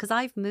still, because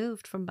I've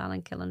moved from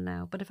Ballinkillen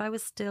now, but if I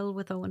was still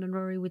with Owen and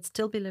Rory, we'd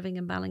still be living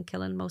in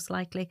Ballinkillen most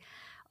likely.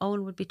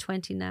 Owen would be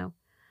 20 now.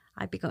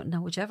 I'd be going,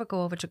 now, would you ever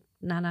go over to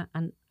Nana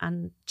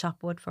and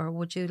chop wood for her?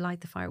 Would you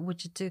light the fire?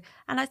 Would you do?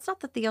 And it's not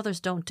that the others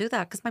don't do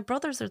that, because my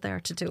brothers are there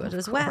to do it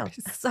as well.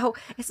 So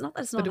it's not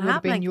that it's not But it happening. would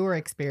have been your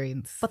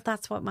experience. But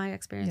that's what my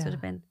experience would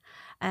have been.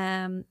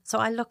 So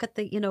I look at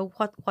the,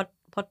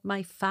 what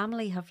my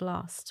family have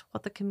lost,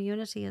 what the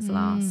community has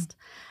lost.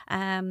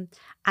 And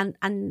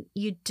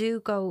you do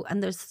go,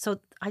 and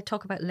I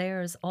talk about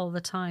layers all the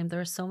time. There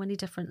are so many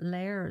different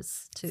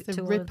layers to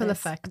the all ripple of this.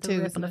 effect The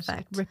too, ripple isn't it?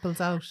 effect. It ripples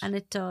out. And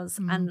it does.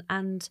 And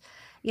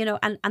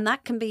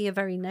that can be a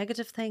very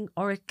negative thing,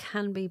 or it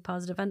can be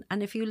positive.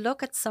 And if you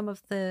look at some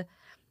of the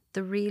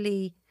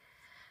really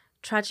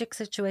tragic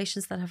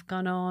situations that have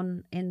gone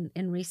on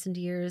in recent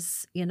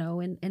years,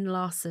 in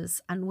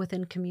losses and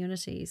within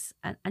communities.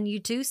 And you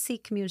do see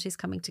communities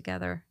coming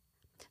together.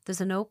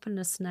 There's an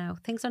openness now.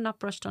 Things are not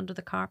brushed under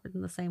the carpet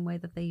in the same way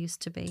that they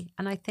used to be.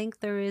 And I think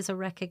there is a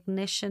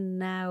recognition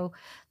now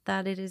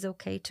that it is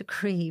okay to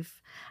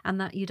grieve, and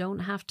that you don't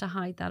have to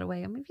hide that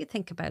away. I mean, if you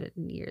think about it,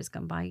 in years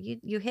gone by,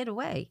 you hid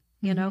away.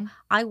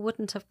 I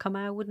wouldn't have come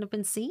out, wouldn't have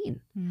been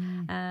seen.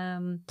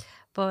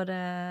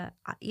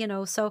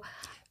 So.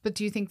 But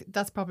do you think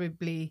that's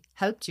probably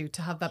helped you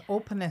to have that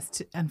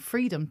openness and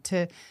freedom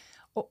to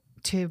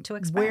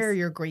wear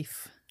your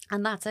grief?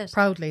 And that's it.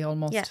 Proudly,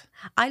 almost. Yeah.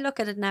 I look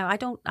at it now.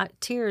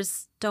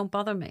 tears don't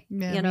bother me.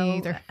 Yeah, me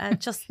either.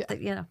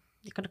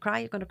 You're going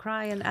to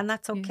cry, and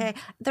that's okay.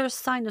 Yeah. They're a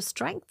sign of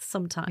strength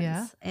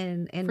sometimes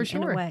in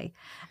a way.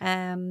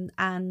 And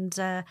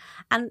they're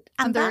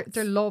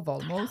love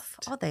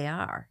almost. Oh, they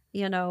are,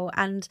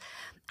 and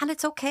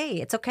it's okay.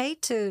 It's okay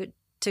to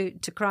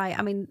cry.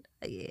 I mean,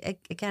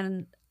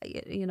 again,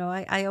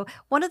 I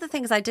one of the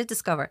things I did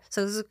discover,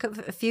 so there's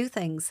a few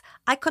things.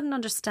 I couldn't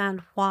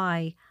understand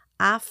why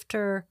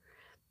after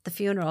the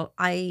funeral,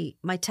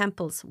 my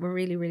temples were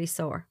really, really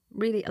sore,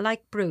 really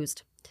like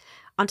bruised,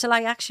 until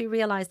I actually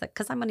realised that,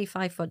 because I'm only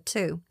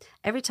 5'2",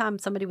 every time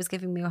somebody was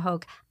giving me a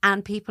hug,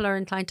 and people are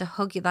inclined to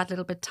hug you that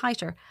little bit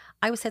tighter,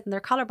 I was hitting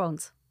their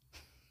collarbones.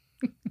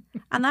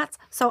 And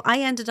so I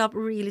ended up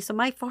so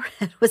my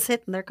forehead was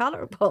hitting their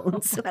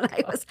collarbones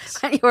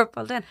when you were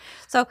pulled in.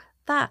 So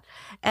that,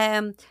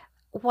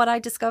 what I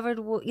discovered,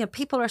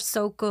 people are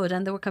so good,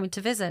 and they were coming to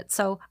visit.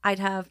 So I'd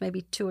have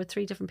maybe 2 or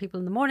 3 different people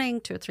in the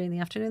morning, 2 or 3 in the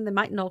afternoon. They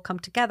mightn't all come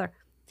together.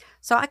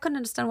 So I couldn't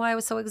understand why I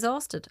was so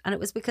exhausted. And it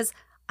was because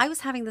I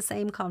was having the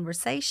same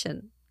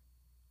conversation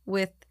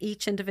with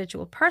each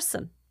individual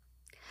person.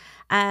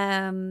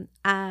 So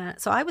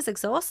I was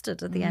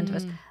exhausted at the end of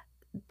it.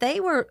 They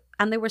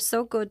were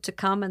so good to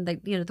come, and they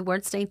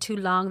weren't staying too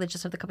long. They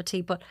just had a cup of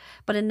tea, but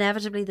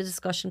inevitably the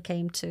discussion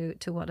came to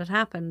what had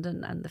happened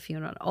and the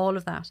funeral and all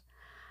of that.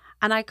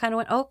 And I kind of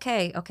went,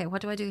 okay,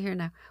 what do I do here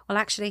now? Well,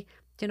 actually,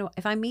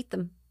 if I meet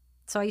them,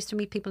 so I used to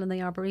meet people in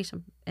the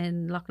Arboretum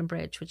in Loughlin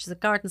Bridge, which is a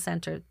garden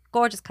centre,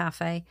 gorgeous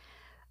cafe,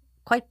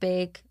 quite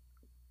big,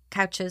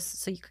 couches,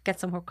 so you could get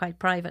somewhere quite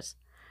private.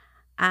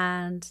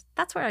 And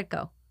that's where I'd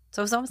go.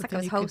 So it was almost like I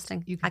was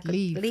hosting. You could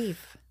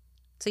leave.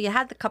 So you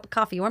had the cup of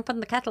coffee. You weren't putting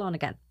the kettle on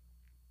again.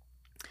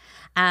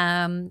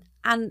 And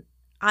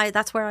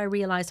that's where I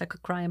realised I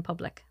could cry in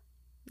public.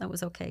 That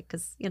was okay,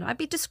 because I'd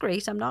be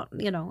discreet. I'm not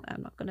going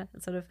to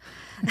sort of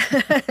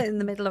in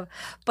the middle of,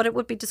 but it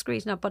would be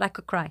discreet enough. But I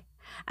could cry.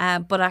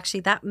 But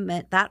actually,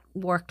 that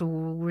worked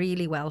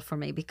really well for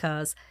me,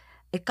 because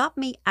it got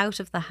me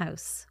out of the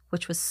house,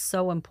 which was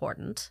so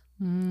important.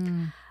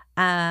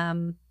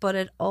 But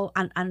it all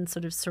and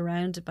sort of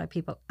surrounded by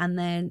people, and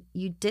then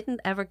you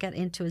didn't ever get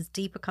into as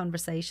deep a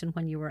conversation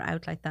when you were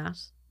out like that.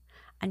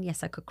 And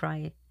yes, I could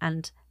cry,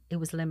 and it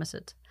was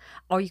limited.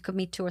 Or you could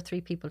meet 2 or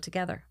 3 people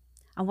together.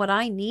 And what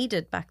I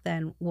needed back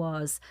then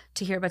was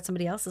to hear about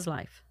somebody else's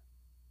life.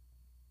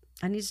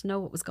 I needed to know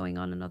what was going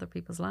on in other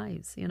people's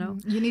lives, You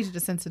needed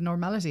a sense of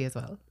normality as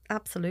well.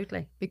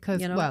 Absolutely.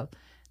 Because,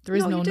 there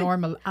is no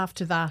normal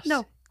after that.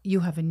 No.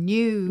 You have a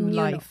new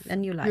life. A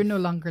new life. You're no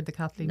longer the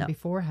Kathleen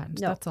beforehand.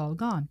 No. That's all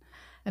gone.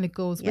 And it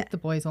goes with the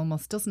boys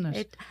almost, doesn't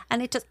it?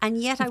 And it does.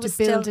 And yet you I was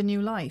to build a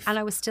new life. And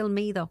I was still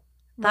me, though.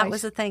 That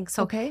was the thing.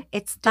 So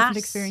it's different that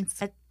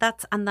experience.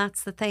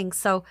 That's the thing.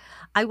 So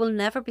I will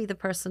never be the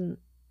person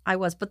I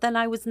was, but then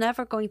I was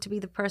never going to be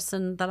the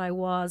person that I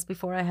was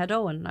before I had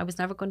Owen. I was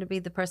never going to be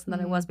the person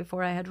that I was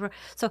before I had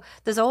so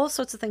there's all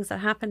sorts of things that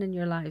happen in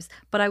your lives,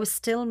 but I was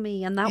still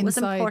me, and that was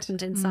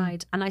important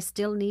inside. And I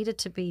still needed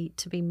to be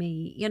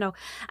me,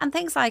 and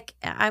things like,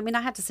 I mean,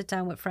 I had to sit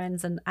down with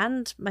friends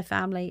and my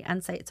family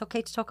and say, it's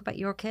okay to talk about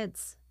your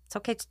kids. It's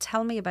okay to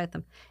tell me about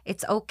them.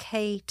 It's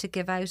okay to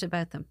give out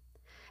about them.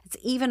 It's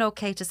even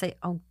okay to say,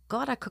 oh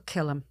God, I could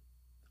kill him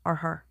or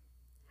her.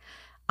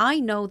 I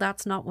know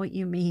that's not what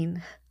you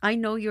mean. I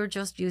know you're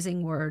just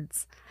using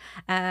words.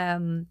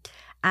 And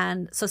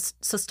so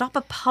stop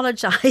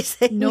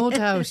apologising. No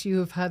doubt you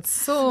have had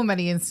so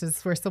many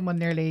instances where someone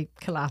nearly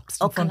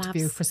collapsed in front of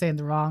you for saying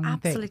the wrong thing.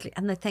 Absolutely.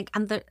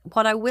 And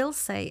what I will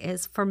say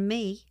is, for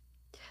me,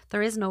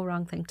 there is no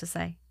wrong thing to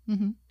say.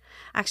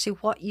 Actually,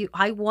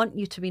 I want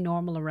you to be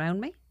normal around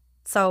me.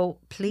 So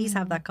please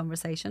have that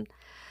conversation.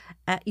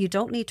 You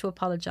don't need to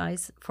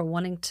apologise for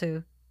wanting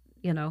to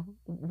you know,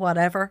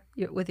 whatever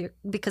with your,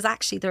 because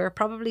actually there are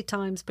probably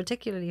times,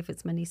 particularly if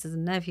it's my nieces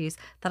and nephews,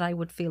 that I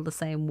would feel the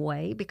same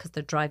way because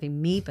they're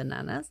driving me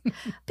bananas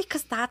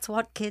because that's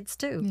what kids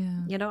do.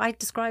 Yeah. You know, I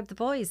describe the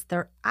boys,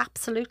 they're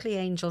absolutely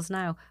angels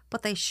now,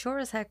 but they sure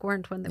as heck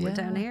weren't when they were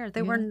down here.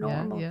 They were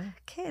normal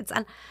kids.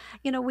 And,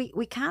 you know,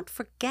 we can't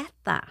forget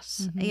that,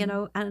 you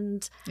know,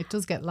 and it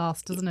does get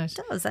lost, doesn't it?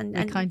 It does.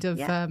 And kind of...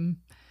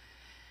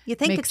 you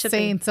think make it should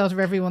saints out of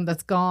everyone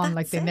that's gone. That's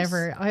like they it.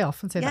 never... I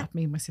often say that.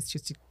 Me and my sister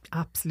used to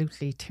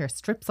absolutely tear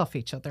strips off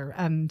each other.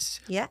 And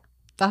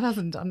that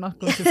hasn't... I'm not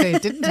going to say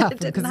it didn't happen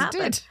because it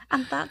did.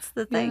 And that's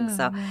the thing.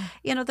 So,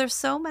 you know, there's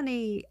so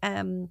many...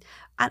 and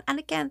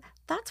again,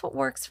 that's what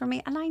works for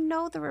me. And I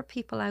know there are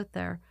people out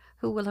there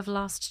who will have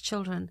lost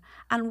children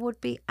and would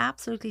be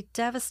absolutely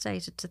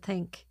devastated to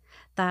think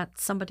that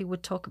somebody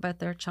would talk about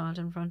their child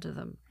in front of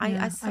them. I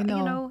know. You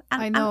know,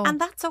 and, I know. And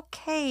that's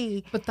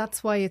okay. But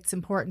that's why it's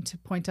important to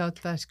point out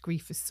that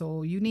grief is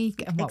so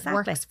unique, and what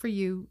works for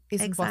you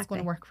isn't what's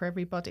going to work for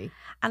everybody.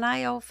 And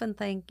I often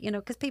think, you know,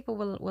 because people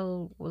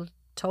will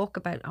talk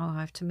about, oh, I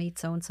have to meet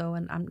so and so,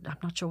 and I'm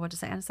not sure what to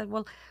say. And I said,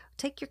 well,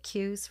 take your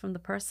cues from the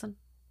person,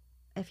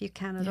 if you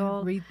can at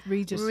all. Read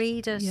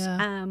it.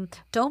 Yeah.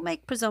 Don't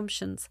make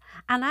presumptions.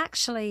 And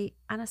actually,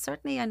 and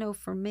certainly I know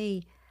for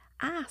me,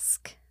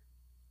 ask.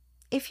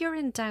 If you're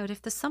in doubt,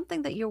 if there's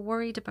something that you're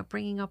worried about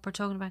bringing up or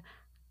talking about,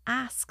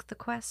 ask the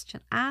question.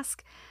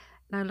 Ask.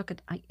 Now look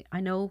at, I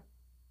know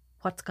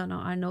what's gone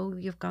on. I know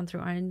you've gone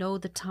through. I know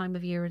the time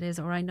of year it is,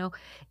 or I know,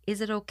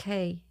 is it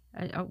okay?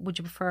 Or would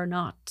you prefer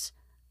not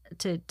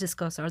to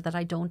discuss, or that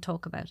I don't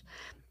talk about?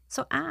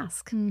 So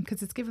ask.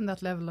 Because it's given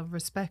that level of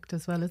respect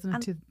as well,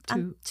 isn't it,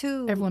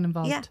 to everyone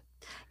involved? Yeah.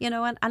 You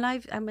know, and I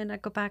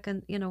go back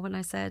and, you know, when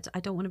I said I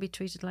don't want to be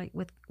treated like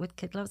with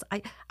kid gloves,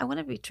 I want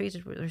to be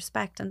treated with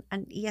respect.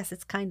 And yes,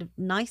 it's kind of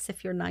nice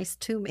if you're nice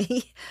to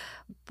me,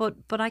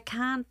 but I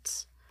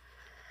can't.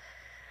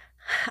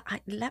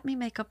 Let me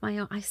make up my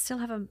own. I still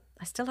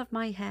have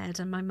my head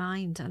and my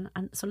mind,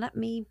 and so let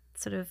me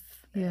sort of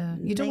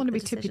you don't want to be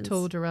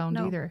tippy-toed around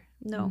either.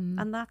 No,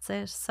 and that's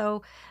it.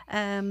 So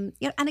you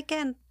know, and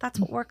again, that's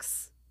what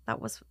works.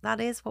 That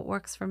is what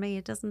works for me.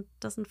 It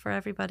doesn't for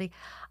everybody.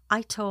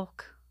 I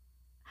talk.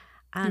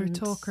 And you're a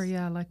talker,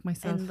 like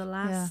myself. In the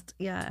last,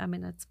 I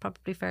mean, it's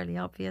probably fairly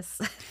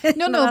obvious.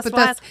 No, but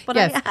that's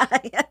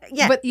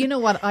yes. But you know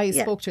what? I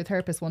spoke to a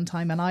therapist one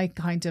time, and I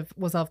kind of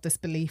was of this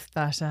belief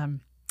that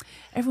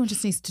everyone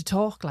just needs to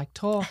talk,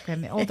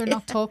 and they're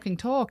not talking.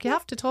 Talk. You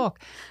have to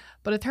talk.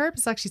 But a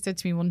therapist actually said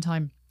to me one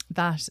time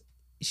that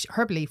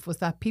her belief was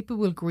that people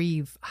will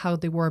grieve how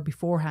they were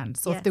beforehand.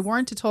 So if they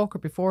weren't a talker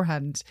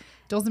beforehand,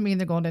 doesn't mean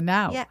they're going to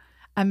now. Yeah.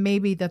 And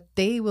maybe that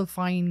they will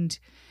find,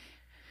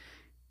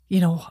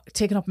 you know,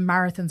 taking up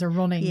marathons or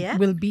running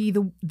will be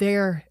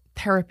their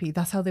therapy.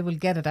 That's how they will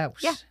get it out.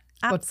 Yeah.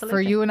 Absolutely. But for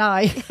you and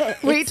I,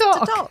 we talk.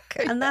 To talk,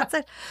 and that's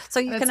it.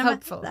 So you can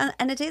helpful.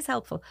 And it is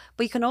helpful.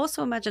 But you can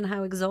also imagine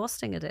how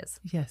exhausting it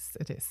is. Yes,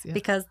 it is. Yeah.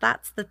 Because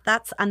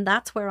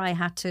that's where I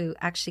had to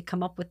actually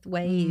come up with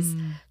ways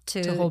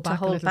to hold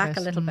back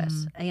a little bit.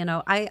 You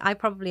know, I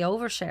probably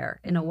overshare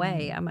in a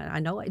way. I mean,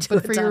 I know I do.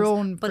 But for your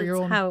own,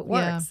 how it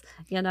works.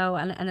 You know,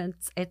 and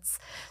it's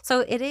so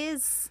it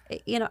is.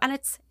 You know, and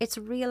it's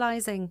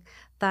realizing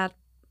that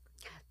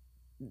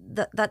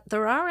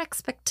there are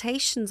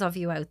expectations of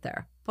you out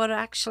there, but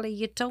actually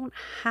you don't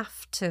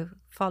have to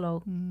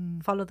follow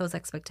those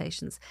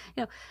expectations.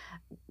 You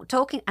know,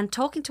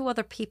 talking to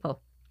other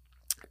people.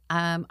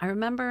 I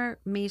remember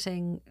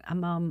meeting a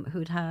mum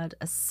who'd had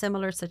a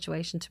similar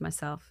situation to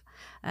myself.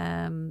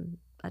 I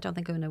don't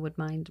think Una would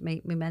mind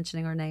me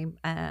mentioning her name.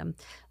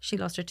 She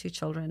lost her 2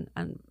 children,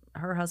 and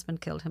her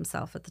husband killed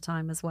himself at the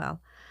time as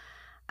well.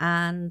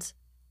 And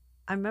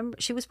I remember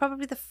she was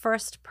probably the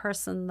first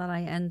person that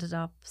I ended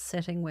up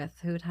sitting with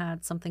who'd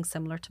had something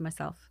similar to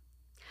myself.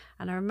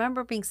 And I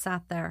remember being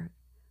sat there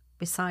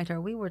beside her.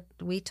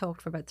 We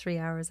talked for about 3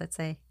 hours, I'd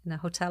say, in a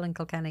hotel in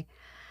Kilkenny,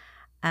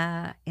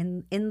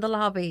 in the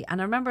lobby. And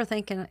I remember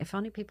thinking, if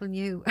only people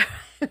knew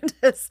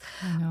this.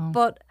 I know.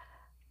 But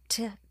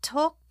to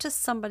talk to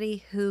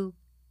somebody who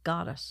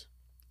got it,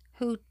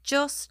 who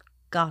just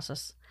got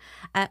it.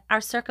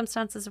 Our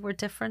circumstances were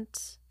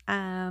different.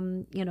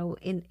 You know,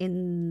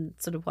 in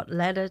sort of what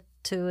led it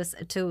to us,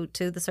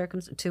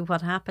 to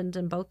what happened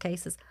in both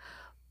cases,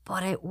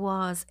 but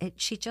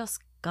she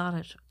just got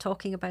it.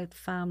 Talking about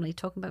family,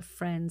 talking about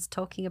friends,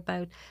 talking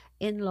about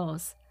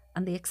in-laws,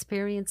 and the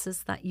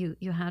experiences that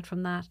you had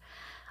from that,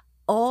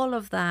 all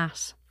of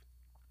that,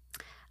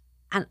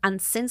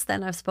 and since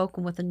then I've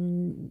spoken with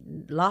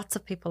lots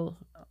of people,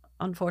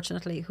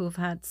 unfortunately, who've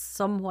had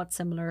somewhat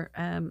similar,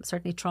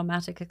 certainly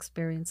traumatic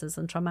experiences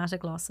and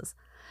traumatic losses.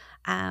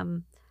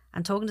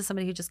 And talking to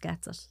somebody who just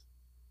gets it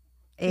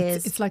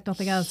it's like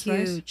nothing else,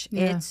 huge.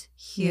 Right? Yeah. It's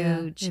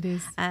huge. Yeah, it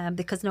is.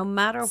 Because no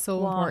matter so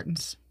what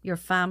important. Your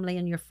family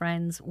and your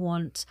friends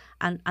want,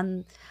 and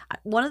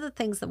one of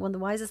the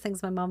wisest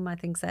things my mum, I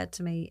think, said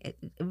to me,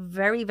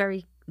 very,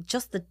 very,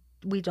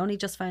 we'd only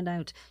just found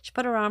out. She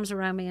put her arms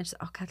around me and she said,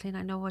 "Oh, Kathleen,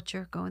 I know what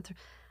you're going through."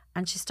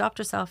 And she stopped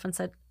herself and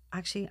said,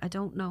 Actually, I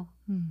don't know.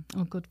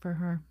 Oh, good for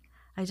her.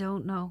 I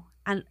don't know.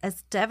 And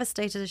as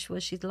devastated as she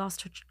was, she'd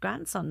lost her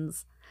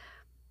grandsons.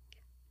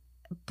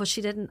 But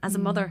she didn't, as a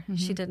mother,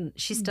 she didn't.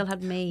 She still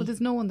had me. Well,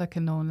 there's no one that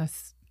can know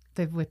unless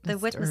they've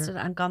witnessed it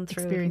and gone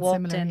through, experienced walked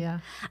similar, in. yeah.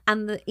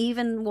 And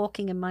even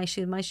walking in my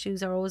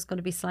shoes are always going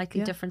to be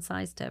slightly different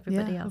size to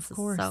everybody else's. Of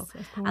course.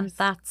 And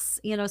that's,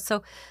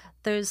 so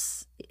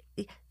there's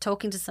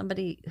talking to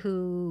somebody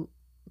who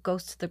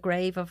goes to the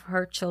grave of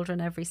her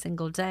children every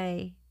single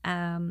day.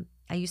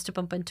 I used to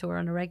bump into her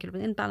on a regular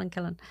in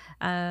Ballinkillen.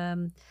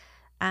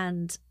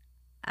 And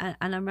I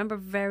remember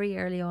very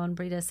early on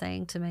Breda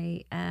saying to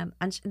me, and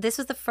this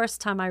was the first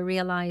time I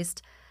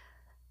realised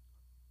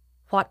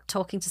what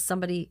talking to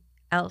somebody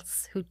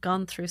else who'd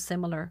gone through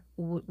similar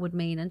would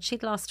mean. And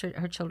she'd lost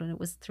her children. It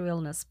was through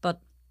illness,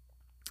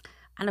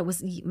 and it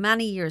was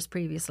many years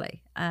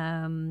previously.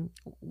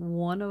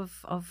 One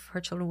of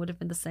her children would have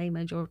been the same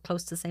age or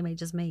close to the same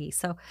age as me.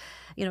 So,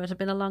 it had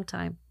been a long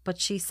time. But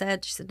she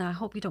said, now I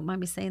hope you don't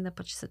mind me saying that,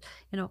 but she said,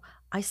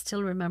 I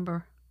still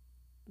remember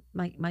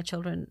my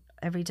children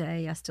every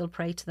day. I still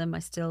pray to them. I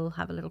still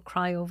have a little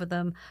cry over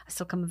them. I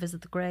still come and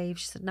visit the grave.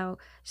 She said, no.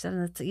 She said,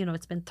 and it's,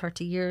 it's been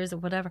 30 years or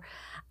whatever.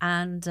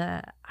 And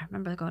I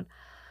remember going,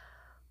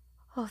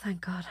 oh,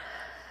 thank God.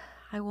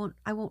 I won't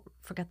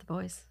forget the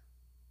boys.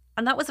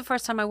 And that was the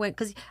first time I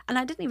went, and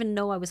I didn't even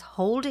know I was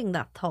holding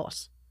that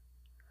thought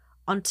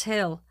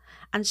until,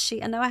 and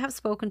now I have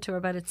spoken to her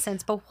about it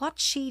since, but what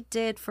she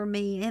did for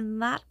me in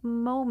that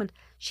moment,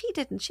 she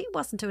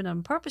wasn't doing it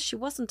on purpose. She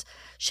wasn't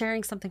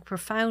sharing something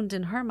profound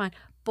in her mind,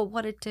 but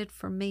what it did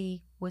for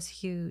me was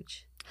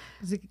huge.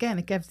 Because again,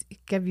 it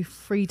gave you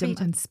freedom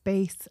and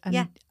space,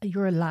 and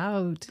you're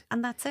allowed.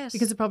 And that's it.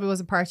 Because it probably was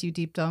a part of you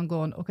deep down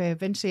going, okay,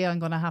 eventually I'm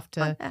going to have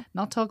to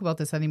not talk about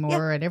this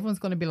anymore, and everyone's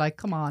going to be like,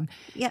 come on.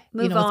 Yeah,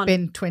 move on. It's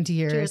been 20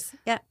 years. Cheers.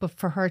 Yeah. But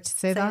for her to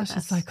say that,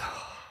 it's like,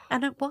 oh.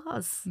 And it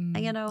was,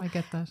 I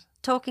get that.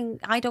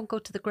 I don't go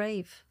to the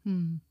grave.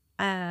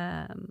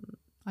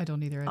 I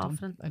don't either.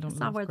 Often. I don't love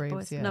love where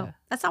graves. the boys, No,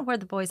 that's not where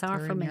the boys are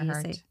for me. You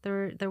heart. see,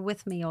 they're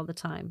with me all the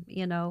time.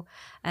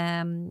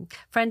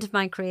 Friend of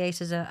mine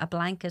created a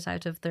blanket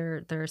out of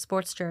their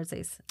sports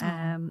jerseys.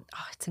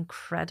 It's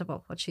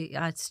incredible what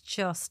it's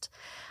just,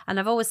 and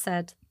I've always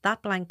said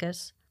that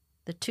blanket,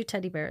 the 2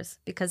 teddy bears,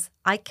 because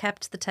I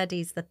kept the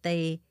teddies that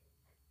they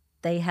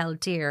held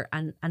dear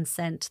and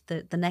sent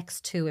the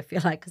next 2, if you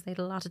like, because they had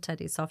a lot of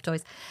teddies, soft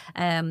toys,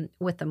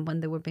 with them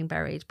when they were being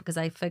buried, because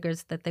I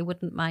figured that they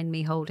wouldn't mind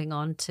me holding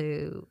on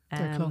to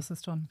their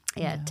closest one.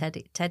 Yeah,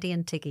 Teddy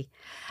and Tiggy.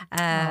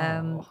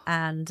 So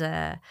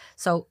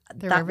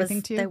they're that everything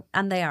was, to you?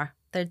 and they are.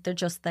 They're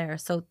just there.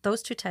 So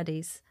those 2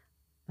 teddies,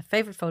 my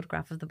favourite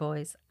photograph of the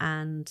boys,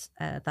 and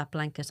that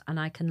blanket, and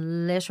I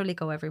can literally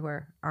go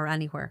everywhere or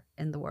anywhere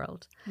in the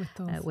world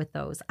with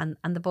those and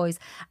the boys.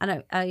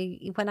 And I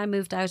when I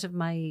moved out of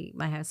my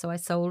house, so I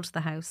sold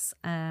the house.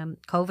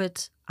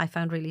 COVID I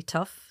found really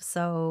tough,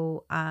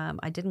 so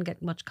I didn't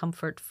get much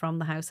comfort from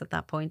the house at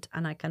that point,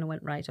 and I kind of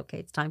went, right, okay,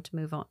 it's time to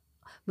move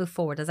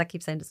forward. As I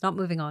keep saying, it's not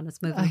moving on,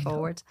 it's moving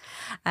forward.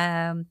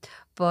 But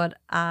so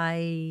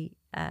I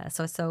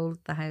sold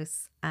the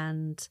house,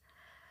 and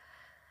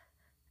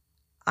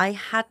I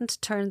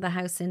hadn't turned the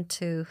house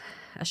into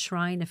a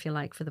shrine, if you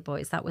like, for the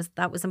boys. That was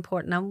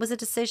important. And it was a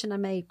decision I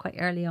made quite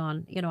early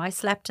on. I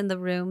slept in the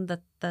room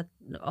that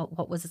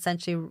what was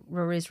essentially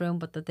Rory's room,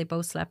 but that they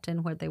both slept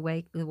in, where they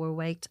were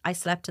waked. I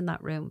slept in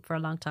that room for a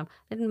long time.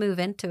 I didn't move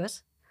into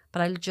it,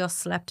 but I just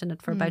slept in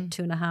it for about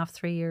 2.5,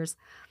 3 years.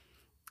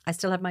 I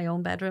still had my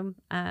own bedroom,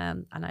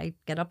 and I'd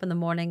get up in the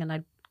morning and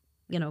I'd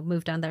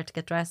move down there to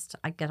get dressed.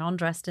 I'd get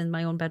undressed in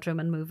my own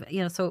bedroom and move,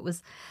 so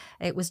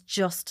it was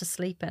just to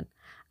sleep in.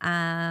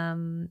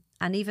 And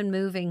even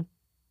moving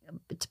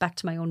back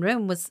to my own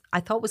room I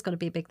thought was going to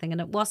be a big thing,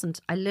 and it wasn't.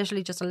 I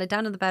literally just lay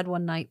down in the bed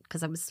one night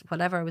because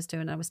whatever I was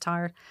doing, I was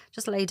tired,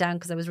 just lay down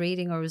because I was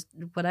reading or was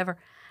whatever.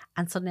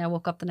 And suddenly I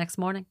woke up the next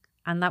morning,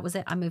 and that was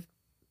it. I moved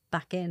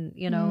back in,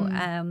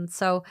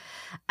 so,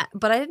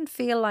 but I didn't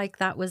feel like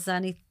that was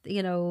I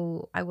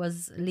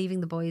was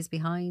leaving the boys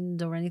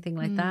behind or anything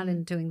like that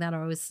in doing that,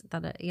 or it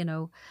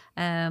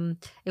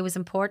was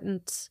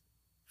important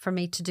for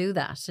me to do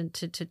that and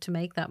to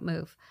make that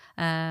move,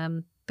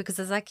 because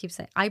as I keep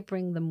saying, I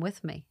bring them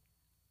with me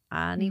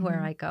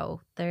anywhere I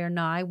go.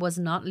 I was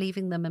not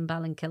leaving them in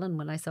Ballinkillen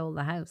when I sold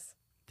the house.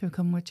 They'll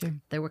come with you.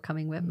 They were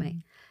coming with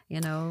me,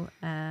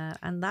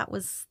 and that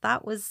was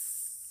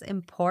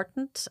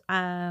important,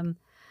 and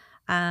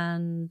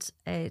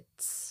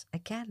it's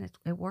again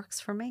it works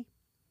for me.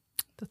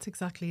 That's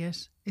exactly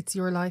it. It's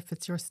your life,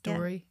 it's your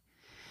story.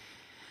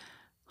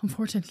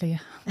 Unfortunately,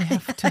 we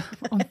have to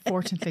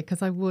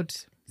because I would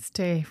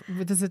stay.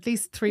 There's at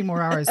least 3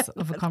 more hours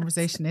of a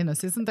conversation in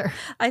us, isn't there?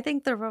 I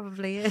think there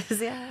probably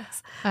is,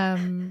 yes.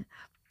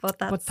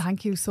 But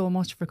thank you so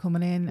much for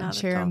coming in and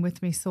sharing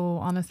with me so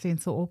honestly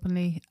and so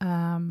openly.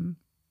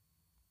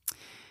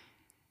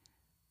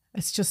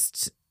 It's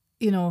just,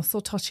 so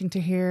touching to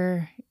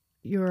hear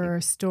your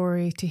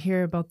story, to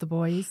hear about the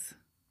boys.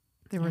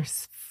 They were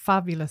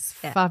fabulous,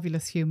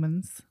 fabulous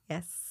humans.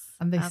 Yes.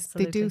 and they do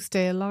absolutely.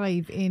 stay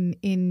alive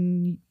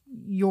in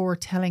your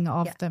telling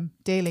of them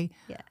daily.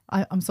 Yeah.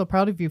 I'm so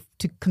proud of you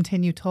to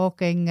continue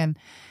talking and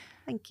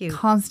Thank you.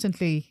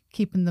 constantly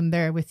keeping them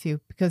there with you,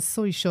 because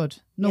so you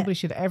should. Nobody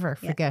should ever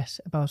forget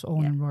about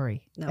Owen and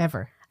Rory. No.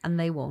 Ever. And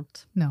they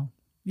won't. No.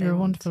 You're a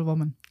wonderful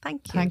woman.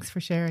 Thank you. Thanks for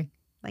sharing.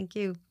 Thank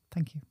you.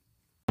 Thank you.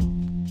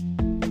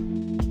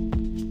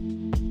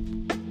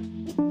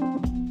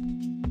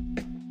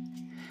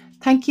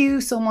 Thank you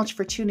so much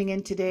for tuning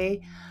in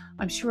today.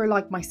 I'm sure,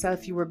 like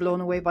myself, you were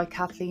blown away by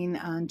Kathleen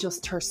and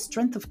just her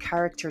strength of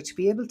character to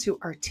be able to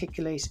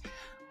articulate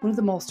one of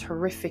the most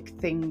horrific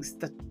things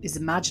that is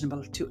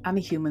imaginable to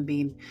any human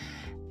being.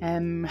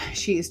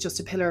 She is just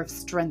a pillar of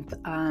strength,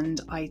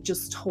 and I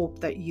just hope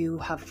that you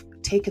have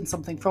taken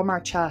something from our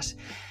chat.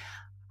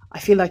 I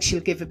feel like she'll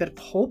give a bit of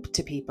hope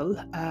to people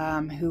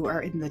who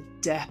are in the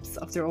depths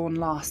of their own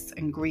loss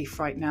and grief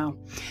right now.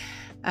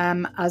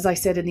 As I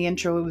said in the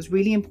intro, it was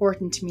really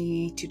important to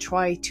me to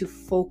try to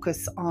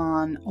focus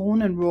on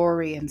Owen and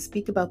Rory and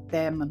speak about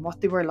them and what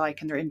they were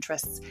like and their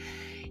interests.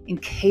 In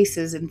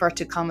cases,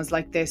 inverted commas,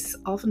 like this,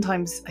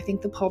 oftentimes I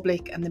think the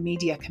public and the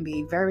media can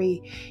be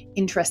very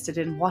interested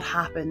in what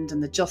happened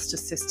and the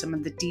justice system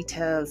and the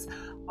details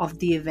of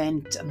the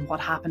event and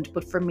what happened.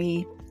 But for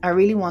me, I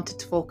really wanted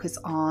to focus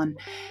on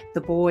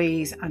the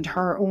boys and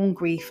her own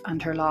grief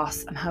and her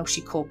loss and how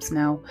she copes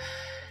now.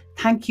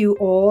 Thank you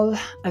all,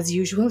 as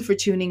usual, for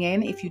tuning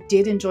in. If you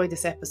did enjoy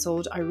this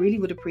episode, I really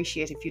would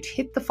appreciate if you'd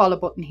hit the follow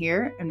button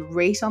here and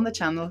rate on the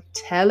channel,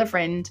 tell a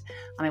friend,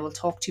 and I will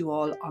talk to you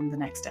all on the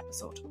next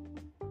episode.